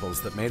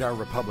principles that made our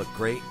republic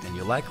great and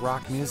you like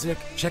rock music,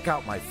 check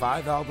out my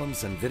 5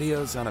 albums and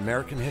videos on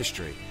American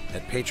history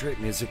at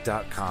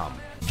PatriotMusic.com.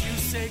 You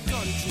say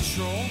gun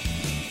control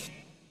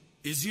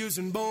is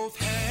using both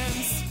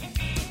hands.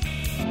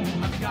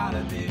 I've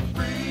gotta be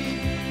free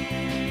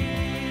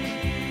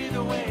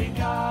the way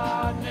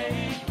God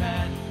made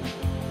man,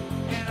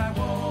 and I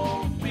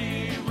won't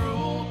be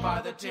ruled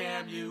by the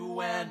damn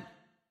UN.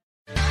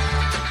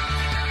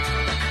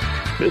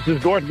 This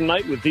is Gordon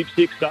Knight with Deep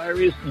Six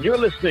Diaries. You're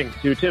listening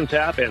to Tim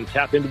Tapp and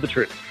Tap Into the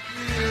Truth.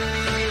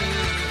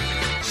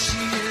 She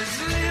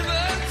is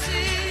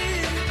liberty,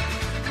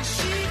 and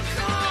she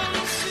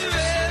comes to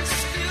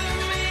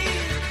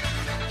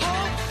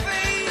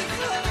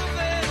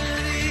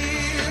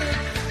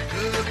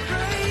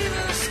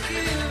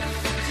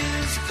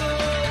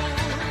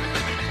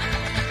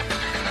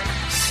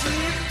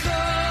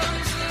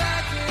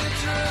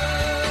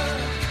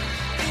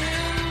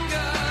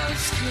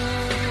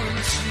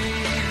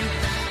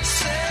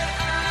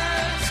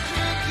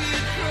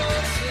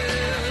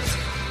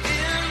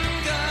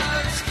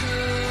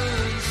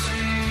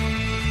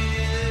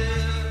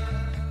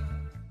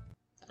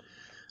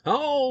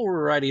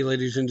Alrighty,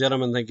 ladies and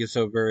gentlemen, thank you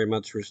so very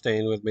much for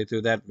staying with me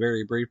through that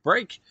very brief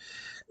break.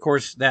 Of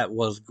course, that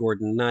was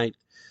Gordon Knight.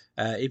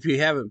 If you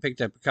haven't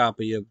picked up a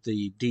copy of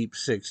the Deep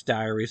Six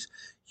Diaries,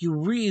 you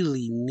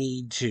really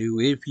need to,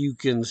 if you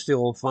can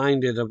still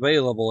find it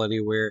available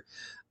anywhere.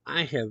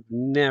 I have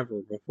never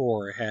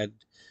before had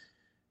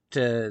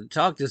to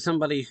talk to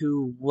somebody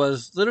who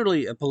was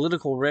literally a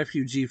political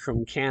refugee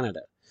from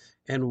Canada,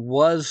 and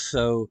was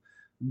so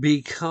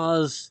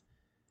because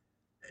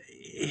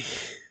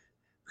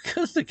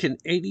the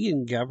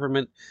Canadian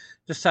government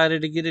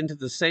decided to get into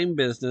the same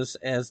business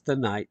as the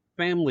Knight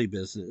family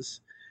business.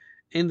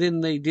 And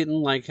then they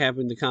didn't like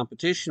having the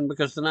competition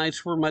because the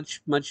Knights were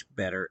much, much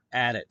better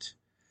at it.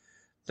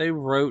 They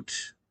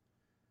wrote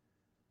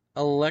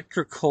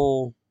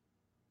electrical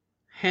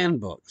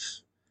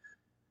handbooks,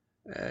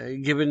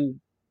 giving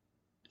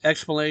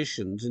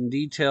explanations and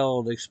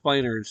detailed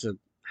explainers of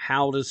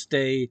how to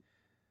stay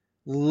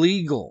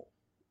legal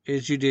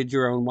as you did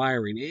your own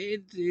wiring.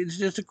 It's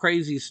just a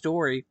crazy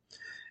story.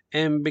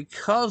 And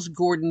because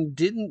Gordon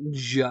didn't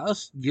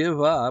just give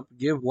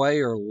way,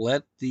 or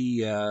let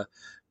the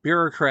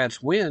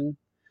bureaucrats win,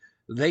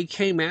 they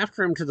came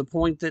after him to the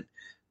point that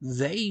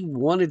they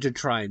wanted to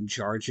try and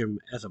charge him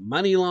as a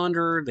money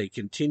launderer. They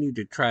continued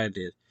to try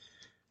to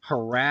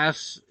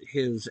harass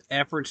his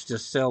efforts to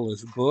sell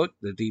his book,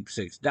 The Deep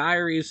Six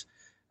Diaries,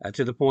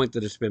 to the point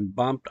that it's been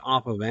bumped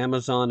off of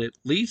Amazon at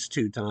least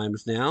 2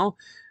 times now.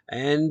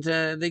 And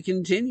they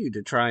continue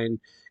to try and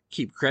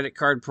keep credit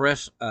card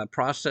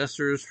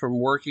processors from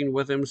working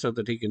with him so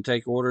that he can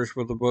take orders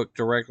for the book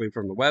directly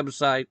from the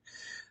website.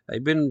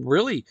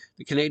 The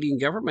Canadian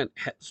government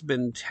has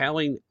been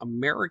telling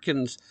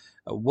Americans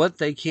what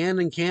they can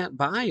and can't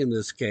buy in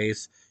this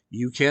case.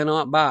 You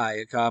cannot buy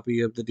a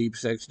copy of the Deep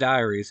Six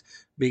Diaries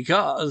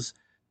because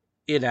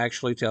it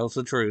actually tells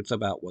the truth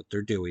about what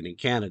they're doing in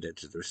Canada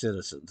to their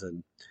citizens.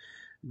 And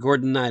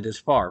Gordon Knight is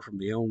far from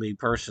the only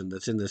person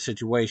that's in this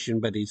situation,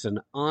 but he's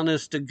an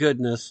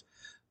honest-to-goodness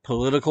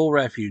political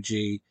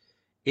refugee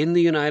in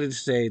the United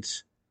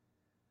States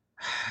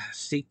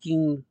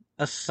seeking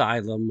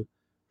asylum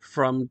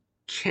from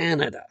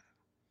Canada.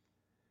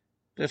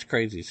 That's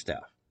crazy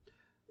stuff.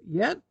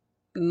 Yet,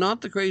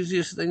 not the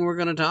craziest thing we're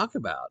going to talk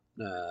about.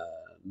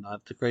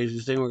 Not the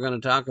craziest thing we're going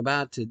to talk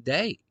about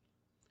today.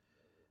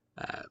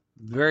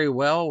 Very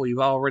well, we've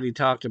already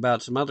talked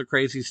about some other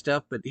crazy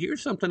stuff, but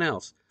here's something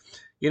else.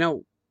 You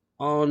know,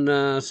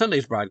 on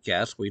Sunday's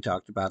broadcast, we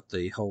talked about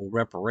the whole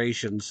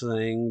reparations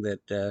thing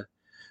that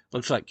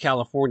looks like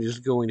California's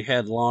going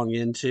headlong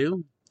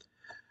into.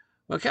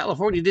 Well,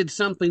 California did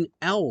something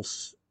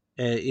else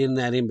in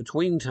that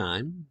in-between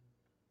time.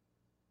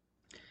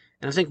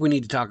 And I think we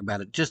need to talk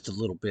about it just a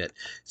little bit.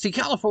 See,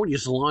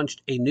 California's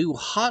launched a new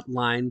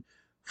hotline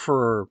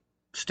for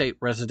state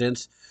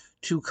residents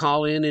to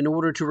call in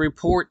order to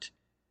report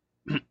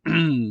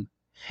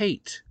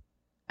hate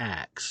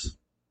acts.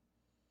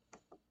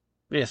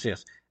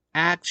 Yes.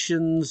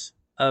 Actions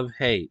of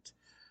hate.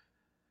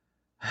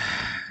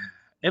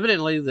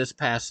 Evidently, this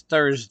past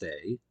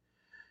Thursday,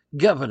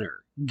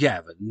 Governor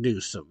Gavin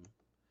Newsom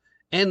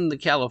and the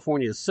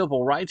California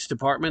Civil Rights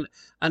Department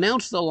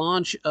announced the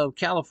launch of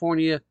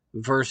California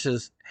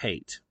versus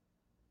Hate.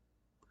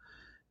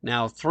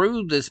 Now,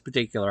 through this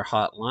particular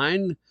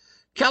hotline,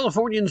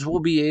 Californians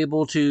will be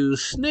able to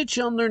snitch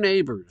on their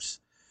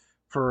neighbors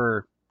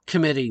for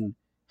committing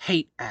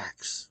hate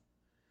acts,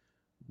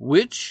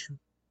 which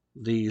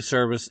the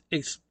service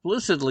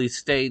explicitly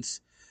states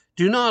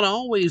do not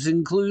always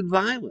include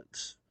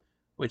violence,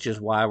 which is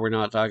why we're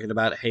not talking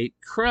about hate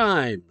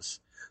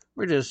crimes.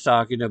 We're just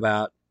talking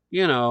about,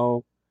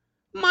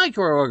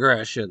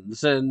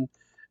 microaggressions and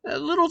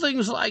little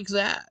things like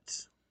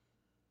that.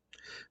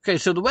 Okay,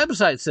 so the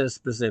website says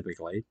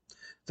specifically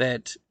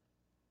that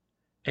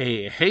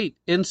a hate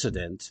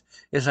incident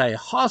is a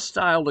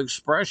hostile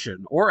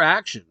expression or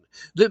action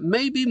that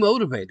may be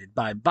motivated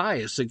by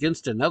bias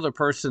against another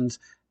person's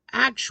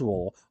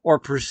actual or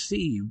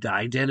perceived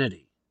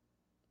identity.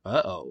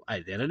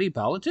 Identity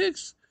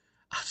politics?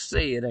 I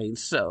say it ain't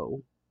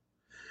so.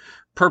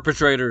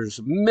 Perpetrators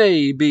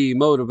may be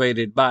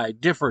motivated by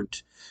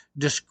different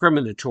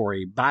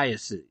discriminatory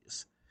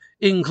biases,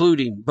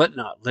 including but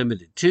not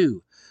limited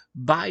to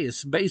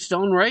bias based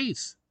on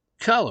race,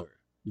 color,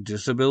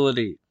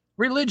 disability,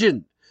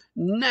 religion,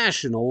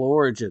 national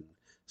origin,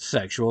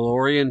 sexual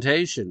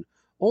orientation,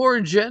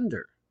 or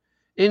gender,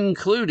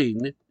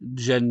 including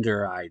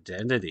gender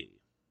identity.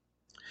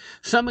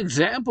 Some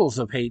examples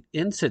of hate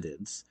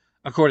incidents,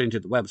 according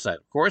to the website,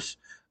 of course,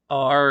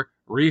 are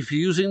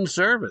refusing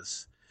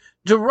service,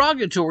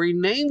 derogatory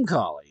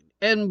name-calling,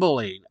 and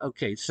bullying.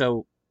 Okay,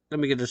 so let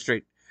me get this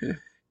straight.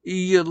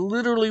 You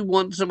literally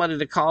want somebody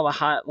to call a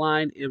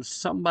hotline if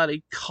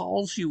somebody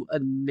calls you a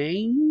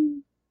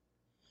name?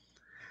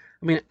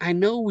 I mean, I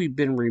know we've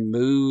been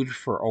removed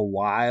for a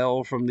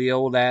while from the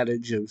old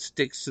adage of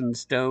sticks and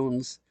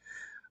stones,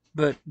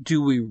 but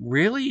do we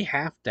really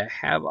have to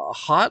have a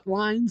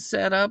hotline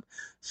set up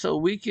so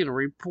we can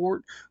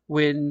report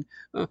when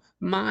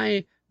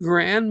my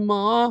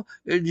grandma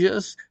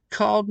just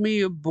called me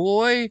a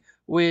boy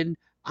when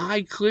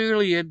I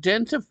clearly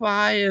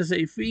identify as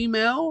a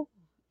female?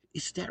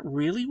 Is that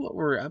really what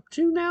we're up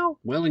to now?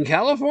 Well, in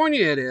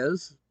California it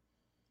is.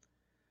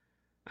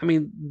 I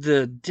mean,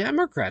 the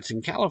Democrats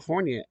in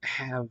California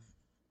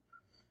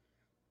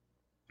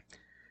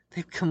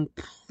they've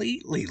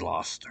completely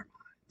lost their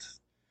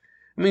minds.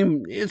 I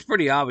mean, it's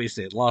pretty obvious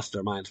they had lost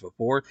their minds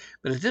before,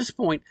 but at this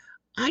point,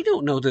 I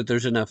don't know that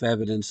there's enough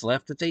evidence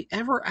left that they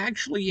ever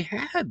actually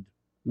had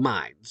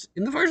minds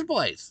in the first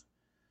place.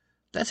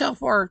 That's how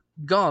far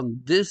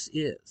gone this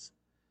is.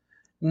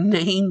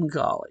 Name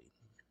calling.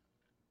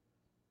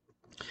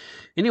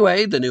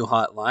 Anyway, the new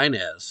hotline,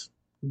 as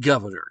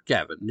Governor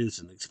Gavin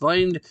Newsom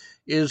explained,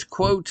 is,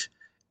 quote,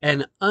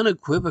 an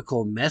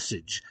unequivocal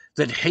message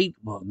that hate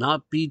will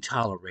not be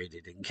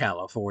tolerated in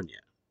California.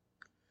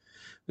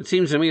 It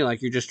seems to me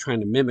like you're just trying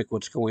to mimic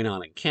what's going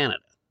on in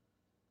Canada.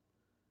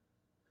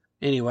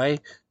 Anyway,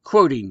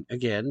 quoting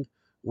again,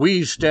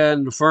 we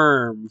stand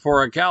firm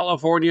for a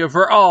California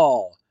for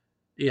all.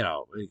 You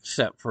know,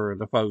 except for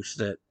the folks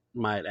that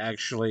might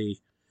actually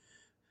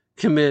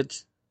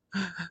commit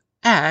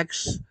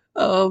acts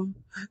of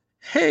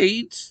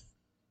hate.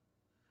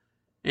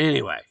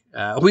 Anyway,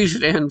 we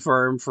stand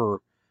firm for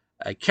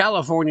a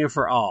California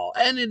for all,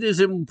 and it is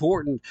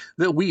important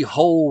that we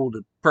hold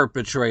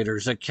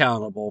perpetrators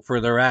accountable for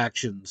their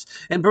actions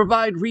and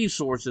provide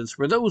resources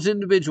for those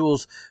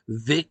individuals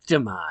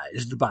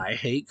victimized by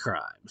hate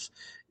crimes.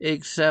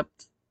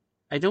 Except,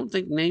 I don't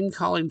think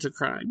name-calling's a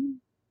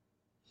crime.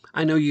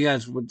 I know you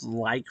guys would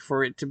like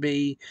for it to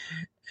be,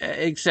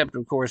 except,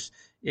 of course,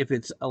 if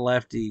it's a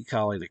lefty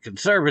calling a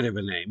conservative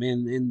a name.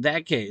 In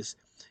that case,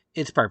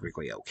 it's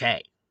perfectly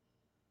okay.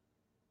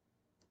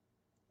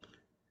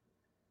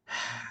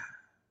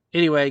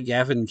 Anyway,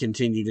 Gavin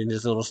continued in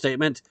his little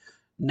statement,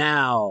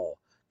 now,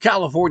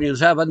 Californians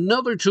have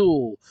another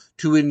tool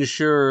to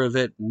ensure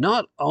that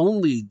not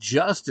only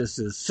justice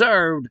is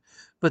served,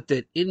 but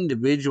that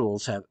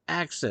individuals have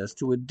access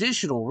to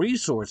additional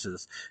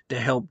resources to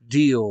help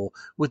deal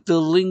with the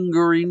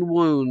lingering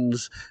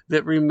wounds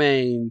that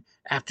remain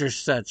after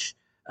such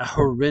a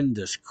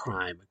horrendous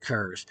crime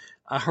occurs.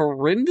 A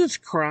horrendous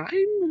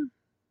crime?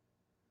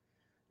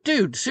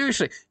 Dude,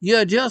 seriously,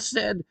 you just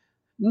said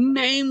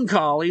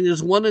name-calling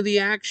is one of the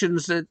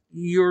actions that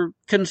you're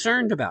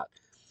concerned about.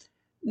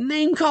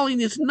 Name-calling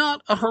is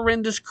not a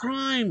horrendous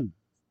crime.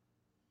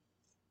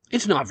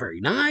 It's not very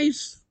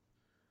nice.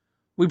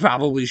 We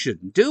probably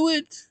shouldn't do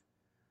it.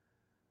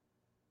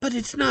 But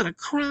it's not a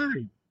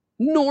crime.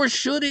 Nor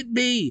should it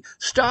be.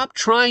 Stop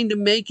trying to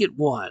make it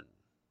one.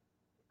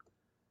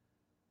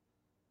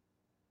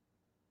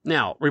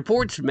 Now,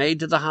 reports made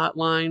to the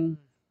hotline,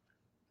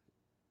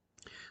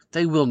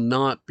 they will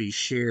not be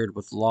shared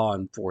with law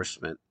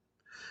enforcement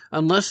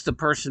unless the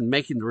person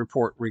making the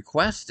report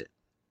requests it.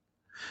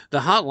 The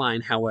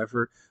hotline,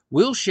 however,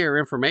 will share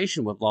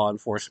information with law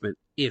enforcement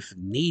if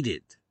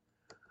needed.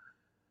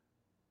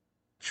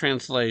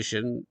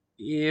 Translation,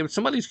 if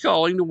somebody's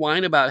calling to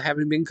whine about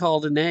having been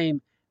called a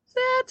name,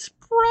 that's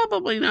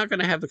probably not going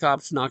to have the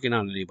cops knocking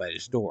on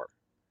anybody's door.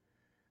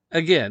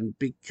 Again,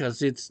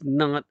 because it's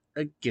not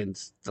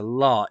against the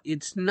law.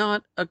 It's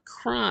not a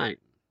crime.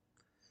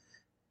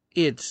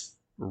 It's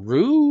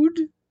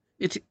rude.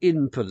 It's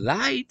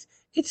impolite.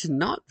 It's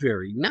not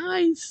very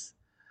nice.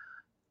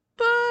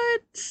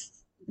 But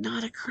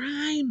not a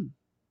crime.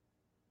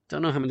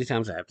 Don't know how many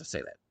times I have to say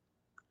that.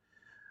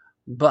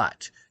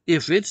 But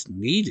if it's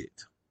needed,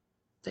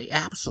 they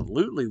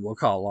absolutely will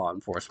call law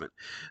enforcement.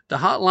 The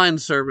hotline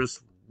service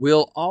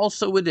will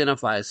also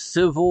identify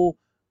civil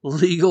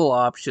legal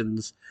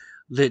options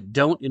that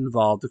don't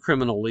involve the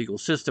criminal legal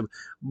system,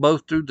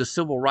 both through the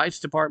Civil Rights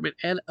Department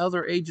and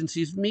other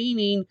agencies,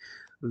 meaning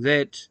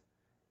that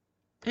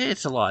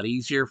it's a lot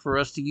easier for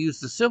us to use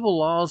the civil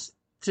laws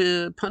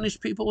to punish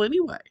people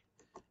anyway.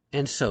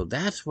 And so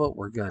that's what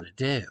we're going to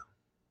do.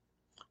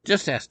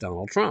 Just ask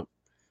Donald Trump,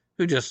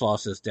 who just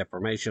lost his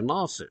defamation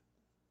lawsuit.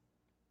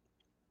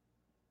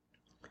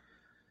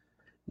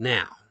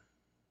 Now,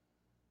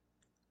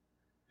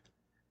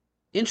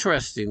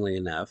 interestingly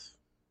enough,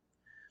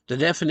 the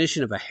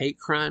definition of a hate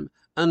crime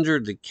under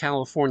the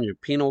California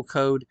Penal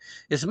Code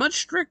is much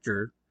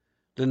stricter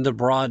than the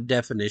broad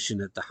definition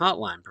that the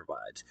hotline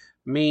provides,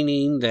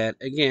 meaning that,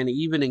 again,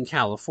 even in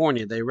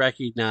California, they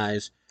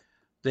recognize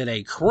that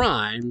a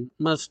crime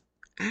must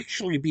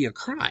actually be a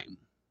crime.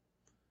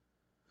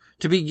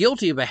 To be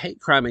guilty of a hate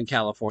crime in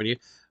California,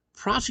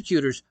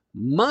 prosecutors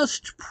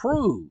must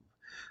prove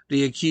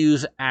the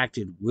accused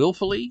acted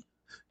willfully,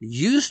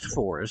 used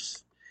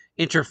force,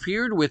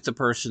 interfered with the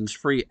person's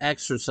free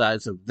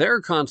exercise of their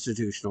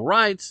constitutional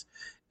rights,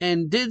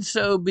 and did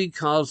so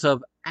because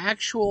of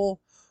actual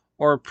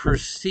or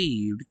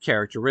perceived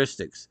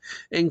characteristics,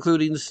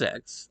 including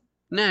sex,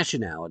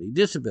 nationality,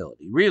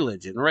 disability,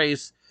 religion,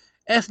 race,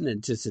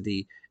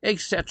 ethnicity,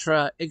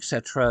 etc.,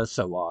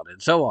 so on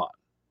and so on.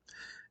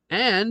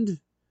 And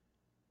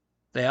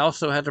they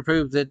also had to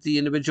prove that the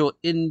individual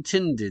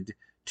intended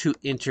to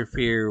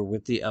interfere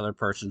with the other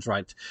person's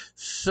rights.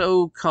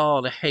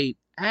 So-called hate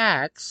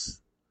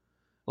acts,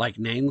 like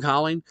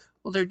name-calling,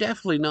 well, they're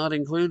definitely not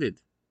included.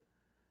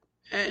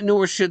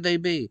 Nor should they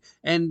be.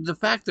 And the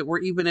fact that we're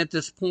even at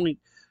this point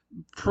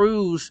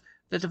proves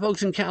that the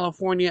folks in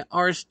California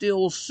are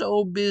still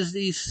so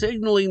busy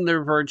signaling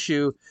their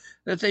virtue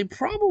that they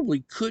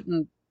probably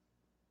couldn't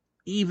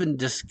even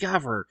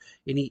discover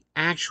any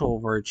actual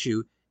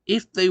virtue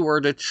if they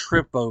were to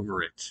trip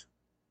over it.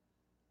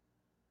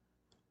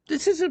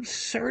 This is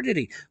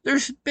absurdity. They're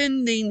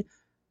spending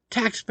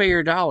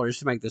taxpayer dollars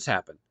to make this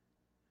happen.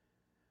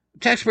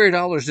 Taxpayer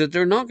dollars that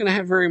they're not going to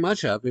have very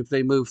much of if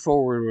they move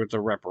forward with the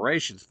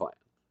reparations plan.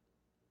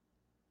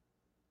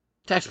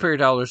 Taxpayer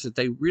dollars that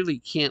they really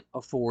can't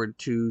afford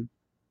to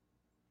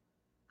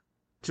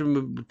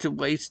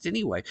waste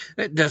anyway.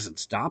 That doesn't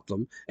stop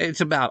them.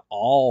 It's about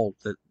all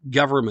that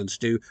governments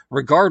do,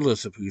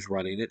 regardless of who's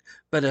running it,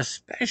 but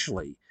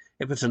especially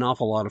if it's an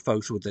awful lot of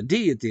folks with a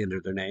D at the end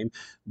of their name.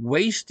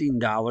 Wasting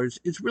dollars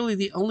is really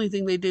the only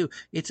thing they do.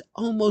 It's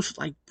almost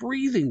like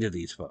breathing to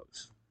these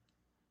folks.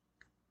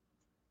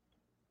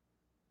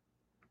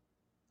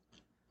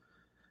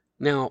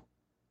 Now,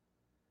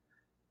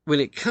 when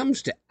it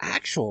comes to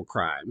actual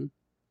crime,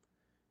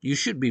 you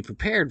should be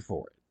prepared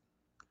for it.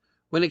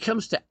 When it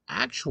comes to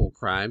actual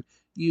crime,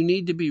 you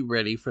need to be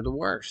ready for the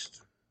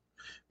worst.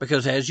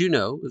 Because as you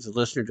know, as a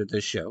listener to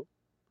this show,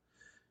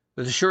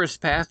 the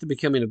surest path to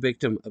becoming a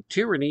victim of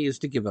tyranny is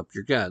to give up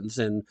your guns.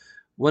 And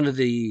one of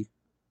the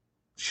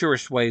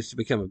surest ways to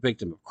become a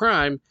victim of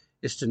crime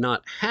is to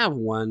not have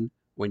one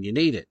when you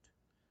need it.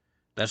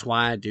 That's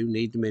why I do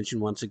need to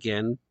mention once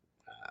again,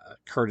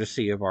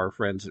 courtesy of our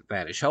friends at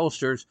Vanish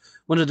Holsters,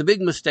 one of the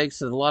big mistakes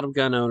that a lot of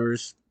gun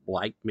owners,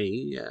 like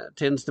me,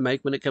 tends to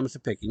make when it comes to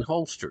picking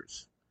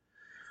holsters.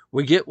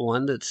 We get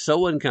one that's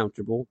so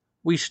uncomfortable,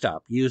 we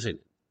stop using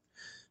it.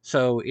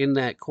 So in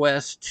that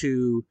quest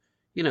to,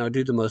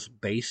 do the most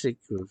basic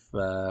of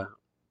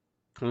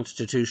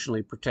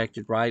constitutionally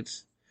protected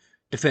rights,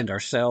 defend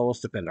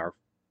ourselves, defend our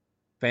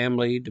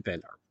family,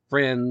 defend our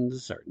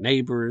friends, our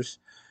neighbors,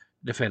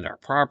 defend our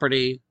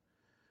property,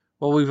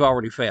 well, we've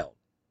already failed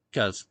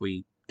because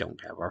we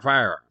don't have our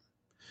firearm.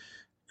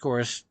 Of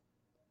course,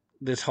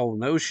 this whole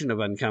notion of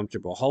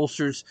uncomfortable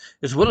holsters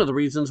is one of the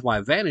reasons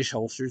why Vanish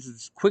Holsters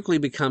is quickly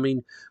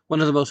becoming one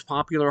of the most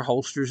popular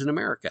holsters in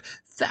America.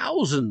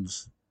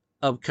 Thousands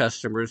of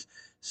customers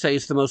say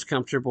it's the most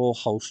comfortable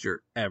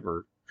holster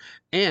ever.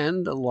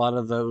 And a lot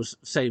of those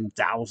same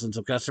thousands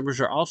of customers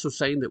are also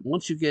saying that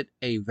once you get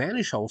a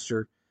Vanish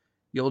holster,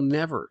 you'll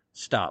never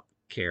stop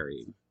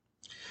carrying.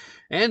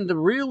 And the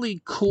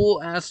really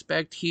cool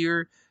aspect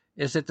here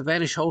is that the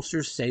Vanish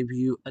holsters save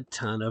you a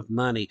ton of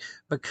money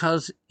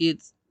because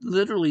it's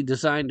literally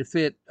designed to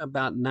fit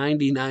about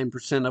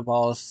 99% of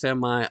all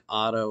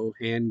semi-auto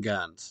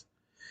handguns.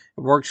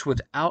 It works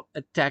without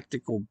a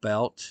tactical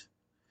belt.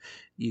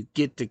 You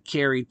get to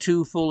carry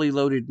 2 fully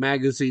loaded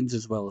magazines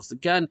as well as the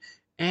gun,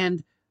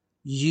 and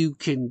you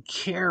can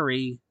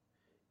carry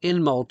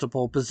in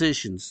multiple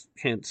positions,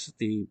 hence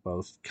the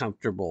most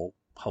comfortable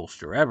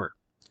holster ever.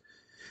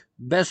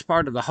 Best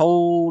part of the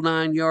whole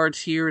 9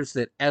 yards here is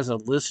that as a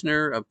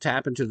listener of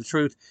Tap Into the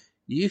Truth,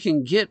 you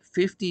can get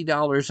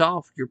 $50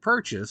 off your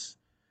purchase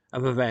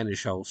of a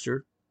Vanish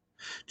holster.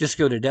 Just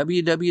go to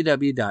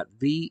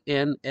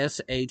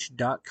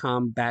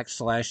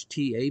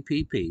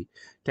www.vnsh.com/TAPP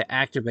to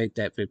activate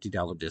that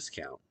 $50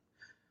 discount.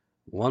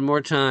 One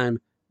more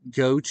time,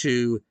 go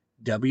to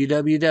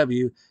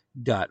www.v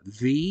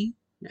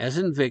as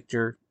in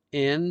Victor,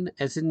 N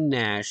as in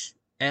Nash,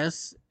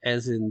 S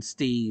as in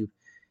Steve,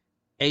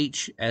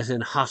 H as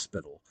in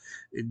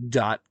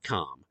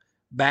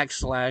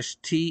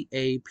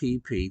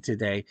hospital.com/TAPP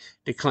today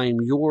to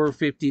claim your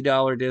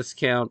 $50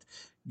 discount.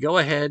 Go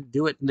ahead,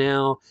 do it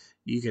now.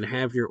 You can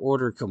have your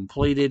order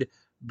completed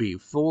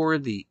before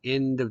the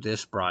end of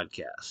this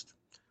broadcast,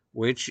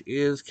 which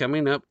is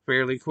coming up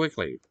fairly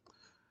quickly.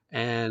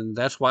 And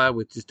that's why,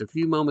 with just a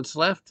few moments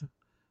left, I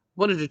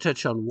wanted to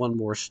touch on one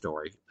more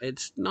story.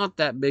 It's not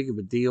that big of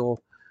a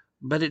deal,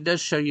 but it does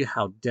show you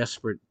how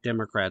desperate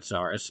Democrats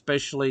are,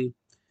 especially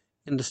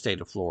in the state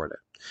of Florida.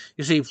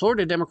 You see,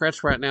 Florida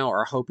Democrats right now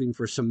are hoping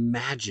for some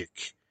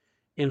magic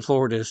in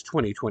Florida's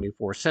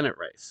 2024 Senate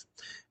race,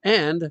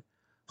 and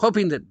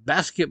hoping that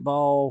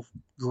basketball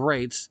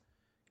greats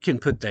can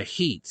put the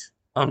heat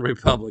on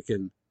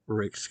Republican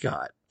Rick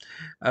Scott.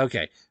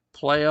 Okay,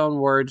 play on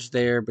words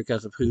there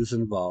because of who's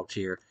involved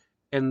here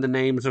and the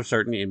names of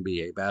certain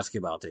NBA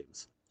basketball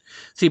teams.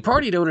 See,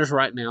 party donors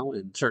right now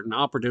and certain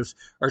operatives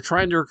are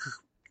trying to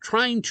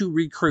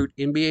recruit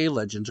NBA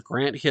legends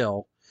Grant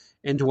Hill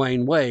and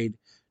Dwayne Wade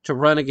to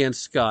run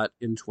against Scott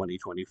in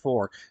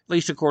 2024, at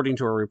least according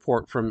to a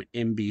report from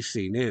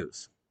NBC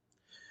News.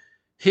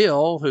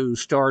 Hill, who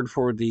starred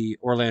for the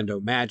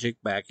Orlando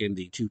Magic back in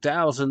the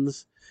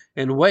 2000s,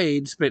 and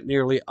Wade spent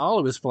nearly all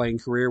of his playing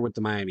career with the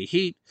Miami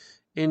Heat,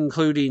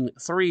 including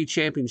 3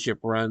 championship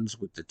runs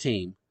with the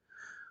team.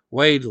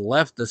 Wade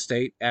left the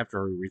state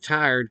after he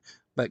retired,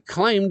 but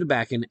claimed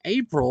back in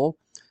April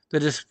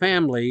that his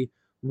family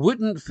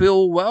wouldn't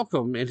feel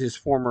welcome in his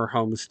former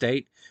home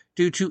state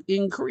due to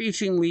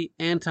increasingly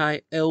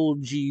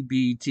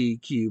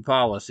anti-LGBTQ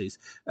policies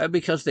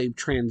because they've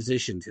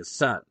transitioned his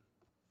son.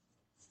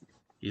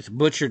 He's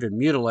butchered and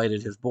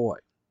mutilated his boy.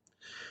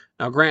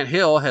 Now, Grant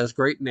Hill has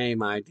great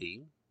name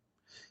ID.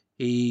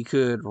 He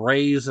could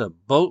raise a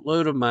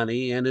boatload of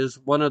money and is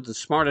one of the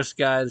smartest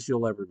guys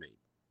you'll ever meet,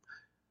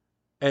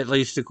 at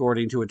least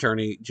according to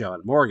attorney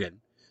John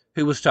Morgan,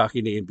 who was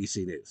talking to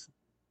NBC News.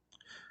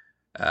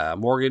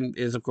 Morgan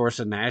is, of course,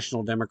 a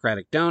national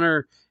Democratic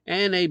donor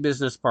and a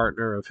business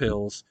partner of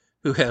Hill's,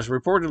 who has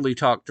reportedly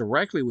talked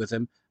directly with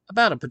him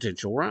about a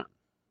potential run.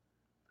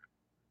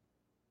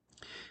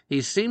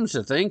 He seems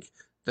to think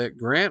that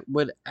Grant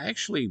would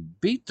actually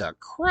beat the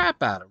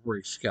crap out of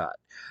Rick Scott.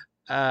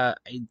 I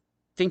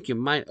think you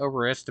might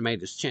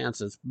overestimate his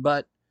chances,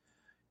 but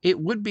it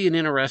would be an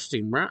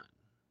interesting run.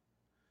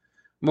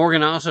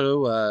 Morgan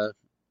also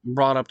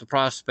brought up the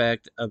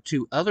prospect of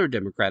two other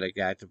Democratic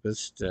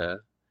activists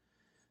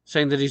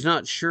saying that he's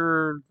not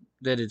sure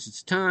that it's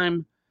his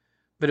time,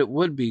 but it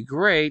would be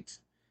great.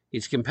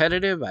 He's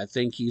competitive. I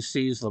think he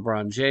sees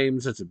LeBron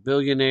James as a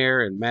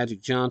billionaire and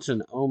Magic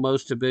Johnson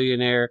almost a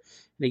billionaire,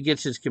 and he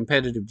gets his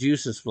competitive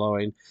juices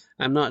flowing.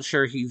 I'm not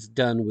sure he's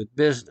done with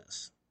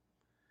business.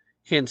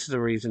 Hence the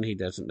reason he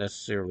doesn't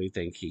necessarily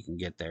think he can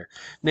get there.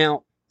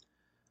 Now,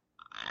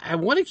 I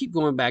want to keep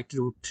going back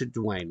to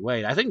Dwayne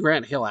Wade. I think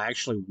Grant Hill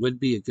actually would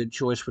be a good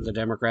choice for the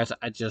Democrats.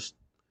 I just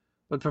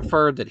would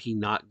prefer that he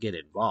not get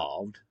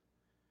involved.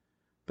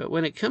 But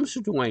when it comes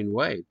to Dwayne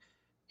Wade,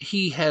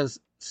 he has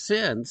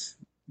since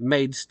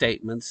made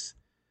statements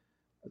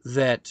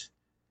that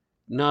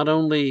not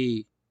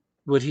only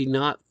would he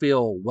not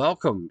feel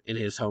welcome in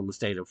his home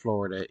state of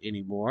Florida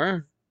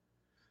anymore,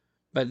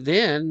 but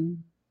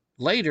then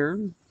later,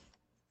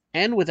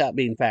 and without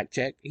being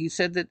fact-checked, he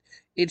said that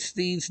it's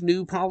these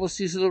new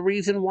policies are the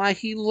reason why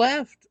he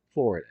left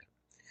Florida.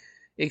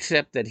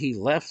 Except that he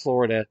left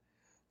Florida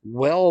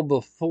well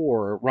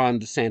before Ron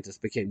DeSantis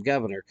became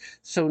governor.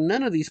 So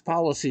none of these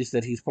policies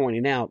that he's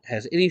pointing out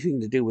has anything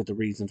to do with the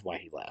reasons why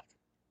he left.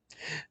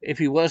 If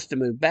he was to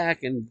move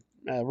back and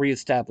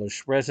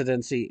reestablish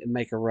residency and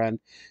make a run,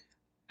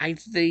 I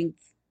think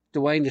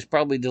Dwayne is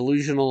probably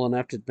delusional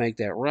enough to make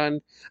that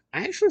run.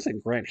 I actually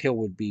think Grant Hill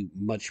would be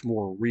much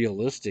more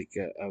realistic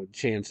a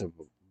chance of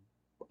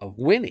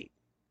winning.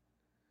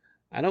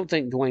 I don't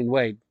think Dwayne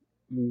Wade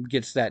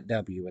gets that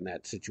W in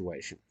that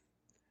situation.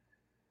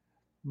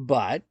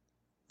 But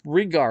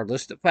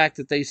regardless, the fact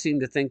that they seem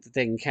to think that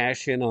they can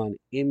cash in on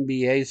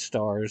NBA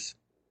stars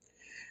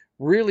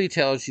really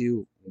tells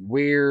you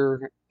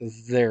where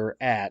they're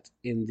at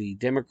in the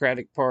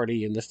Democratic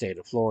Party in the state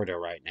of Florida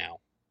right now.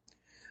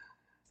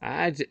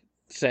 I'd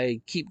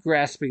say keep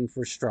grasping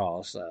for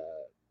straws.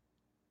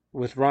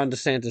 With Ron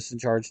DeSantis in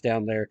charge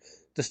down there,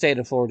 the state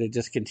of Florida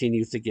just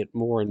continues to get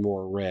more and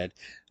more red.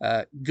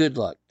 Good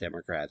luck,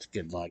 Democrats.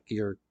 Good luck.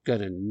 You're going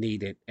to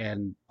need it.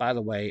 And by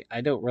the way, I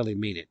don't really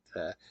mean it.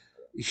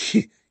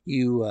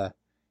 You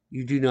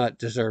do not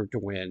deserve to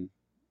win,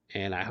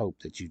 and I hope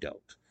that you don't.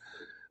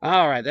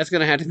 All right, that's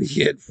going to have to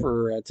be it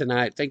for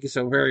tonight. Thank you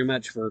so very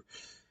much for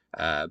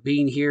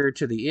being here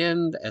to the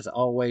end. As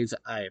always,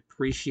 I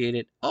appreciate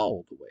it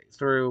all the way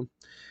through.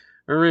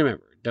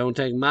 Remember, don't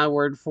take my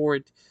word for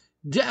it.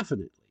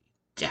 Definitely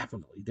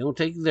don't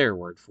take their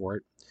word for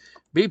it.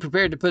 Be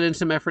prepared to put in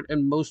some effort,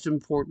 and most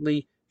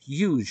importantly,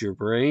 use your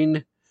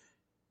brain.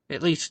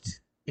 At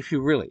least if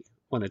you really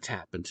want to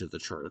tap into the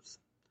truth.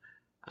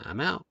 I'm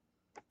out.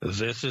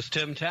 This is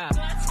Tim Tapp.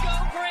 Let's go,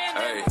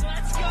 Brandon. Hey.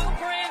 Let's go,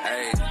 Brandon.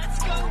 Hey.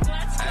 Let's go.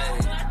 Let's go. Hey.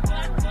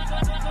 Let's go,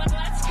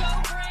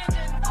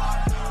 Brandon.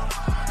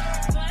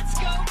 Let's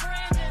go,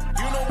 Brandon.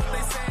 You know what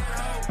they say,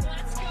 ho?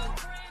 Let's go,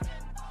 Brandon.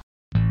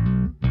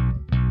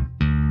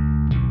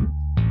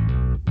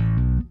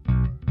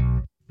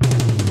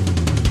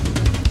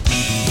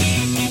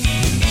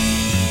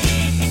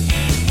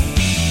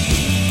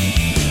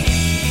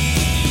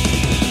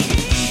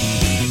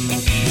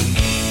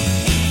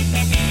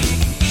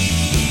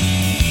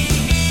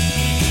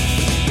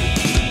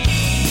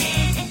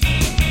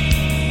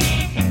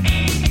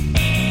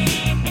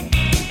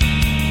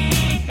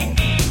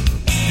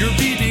 Your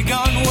BB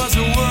gun was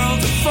a world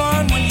of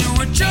fun when you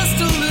were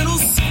just a little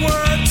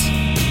squirt.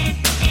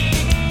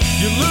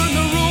 You learned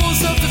the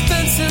rules of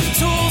defensive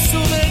tools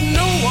so that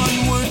no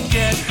one would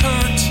get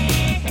hurt.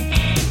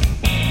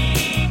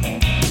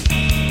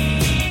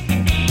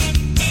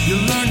 You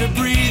learned to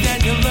breathe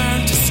and you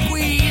learned to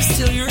squeeze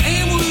till your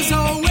aim was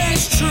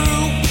always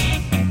true.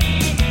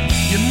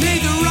 You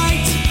made the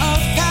rite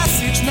of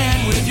passage,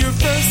 man, with your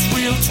first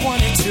real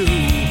 22.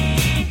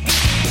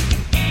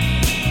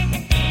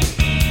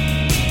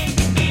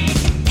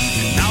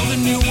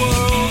 New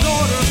World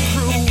Order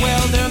crew,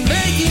 well, they're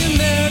making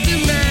their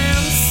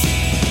demands.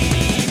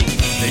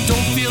 They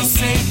don't feel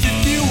safe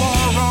if you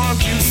are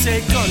armed. You say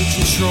gun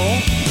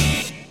control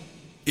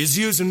is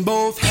using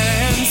both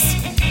hands.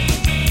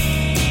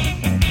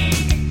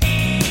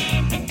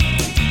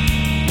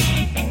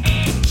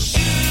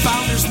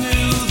 Founders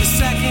knew the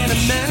Second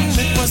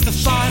Amendment was the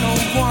final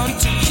one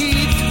to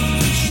keep,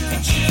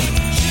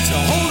 to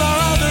hold our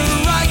other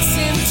rights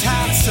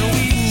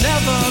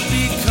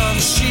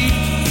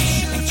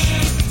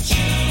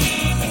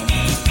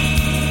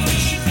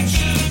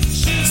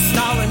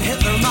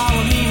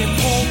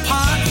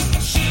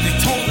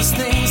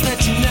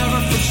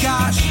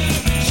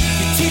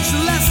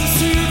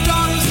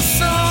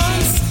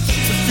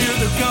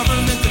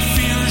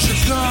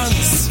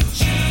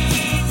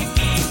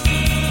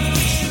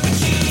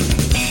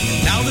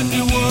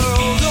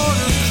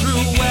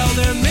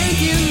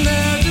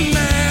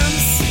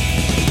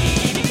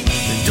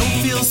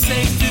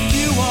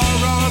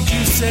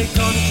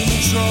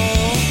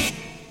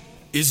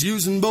is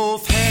using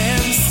both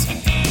hands.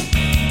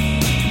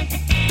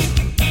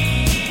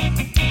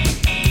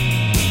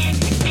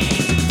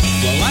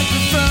 Well, I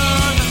prefer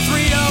the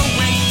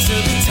 308 to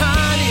the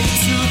tiny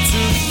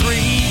 223.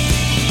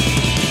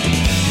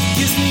 It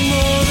gives me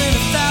more than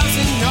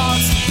 1,000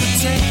 yards to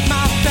protect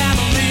my family.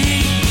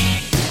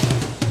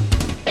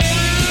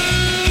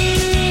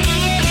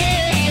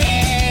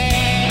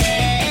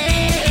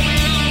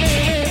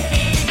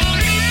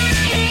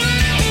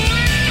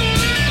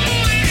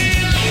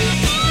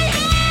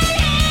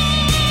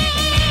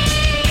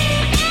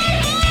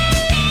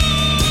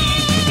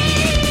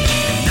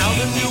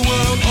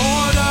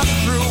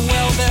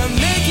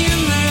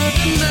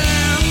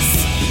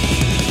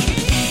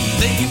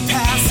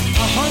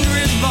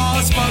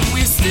 But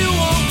we still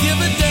won't give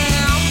a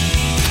damn.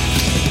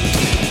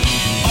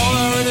 All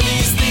our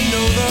enemies, they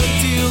know the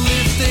deal.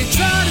 If they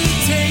try to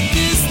take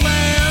this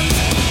land,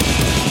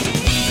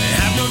 they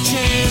have no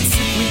chance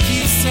if we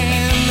keep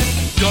saying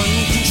gun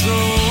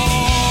control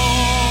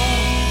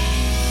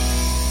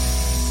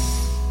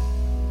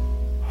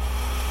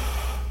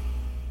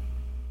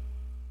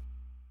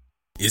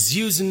is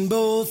using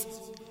both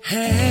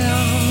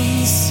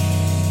hands.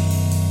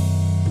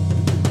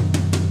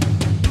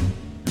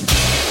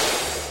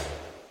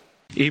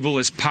 Evil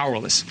is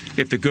powerless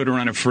if the good are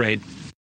unafraid.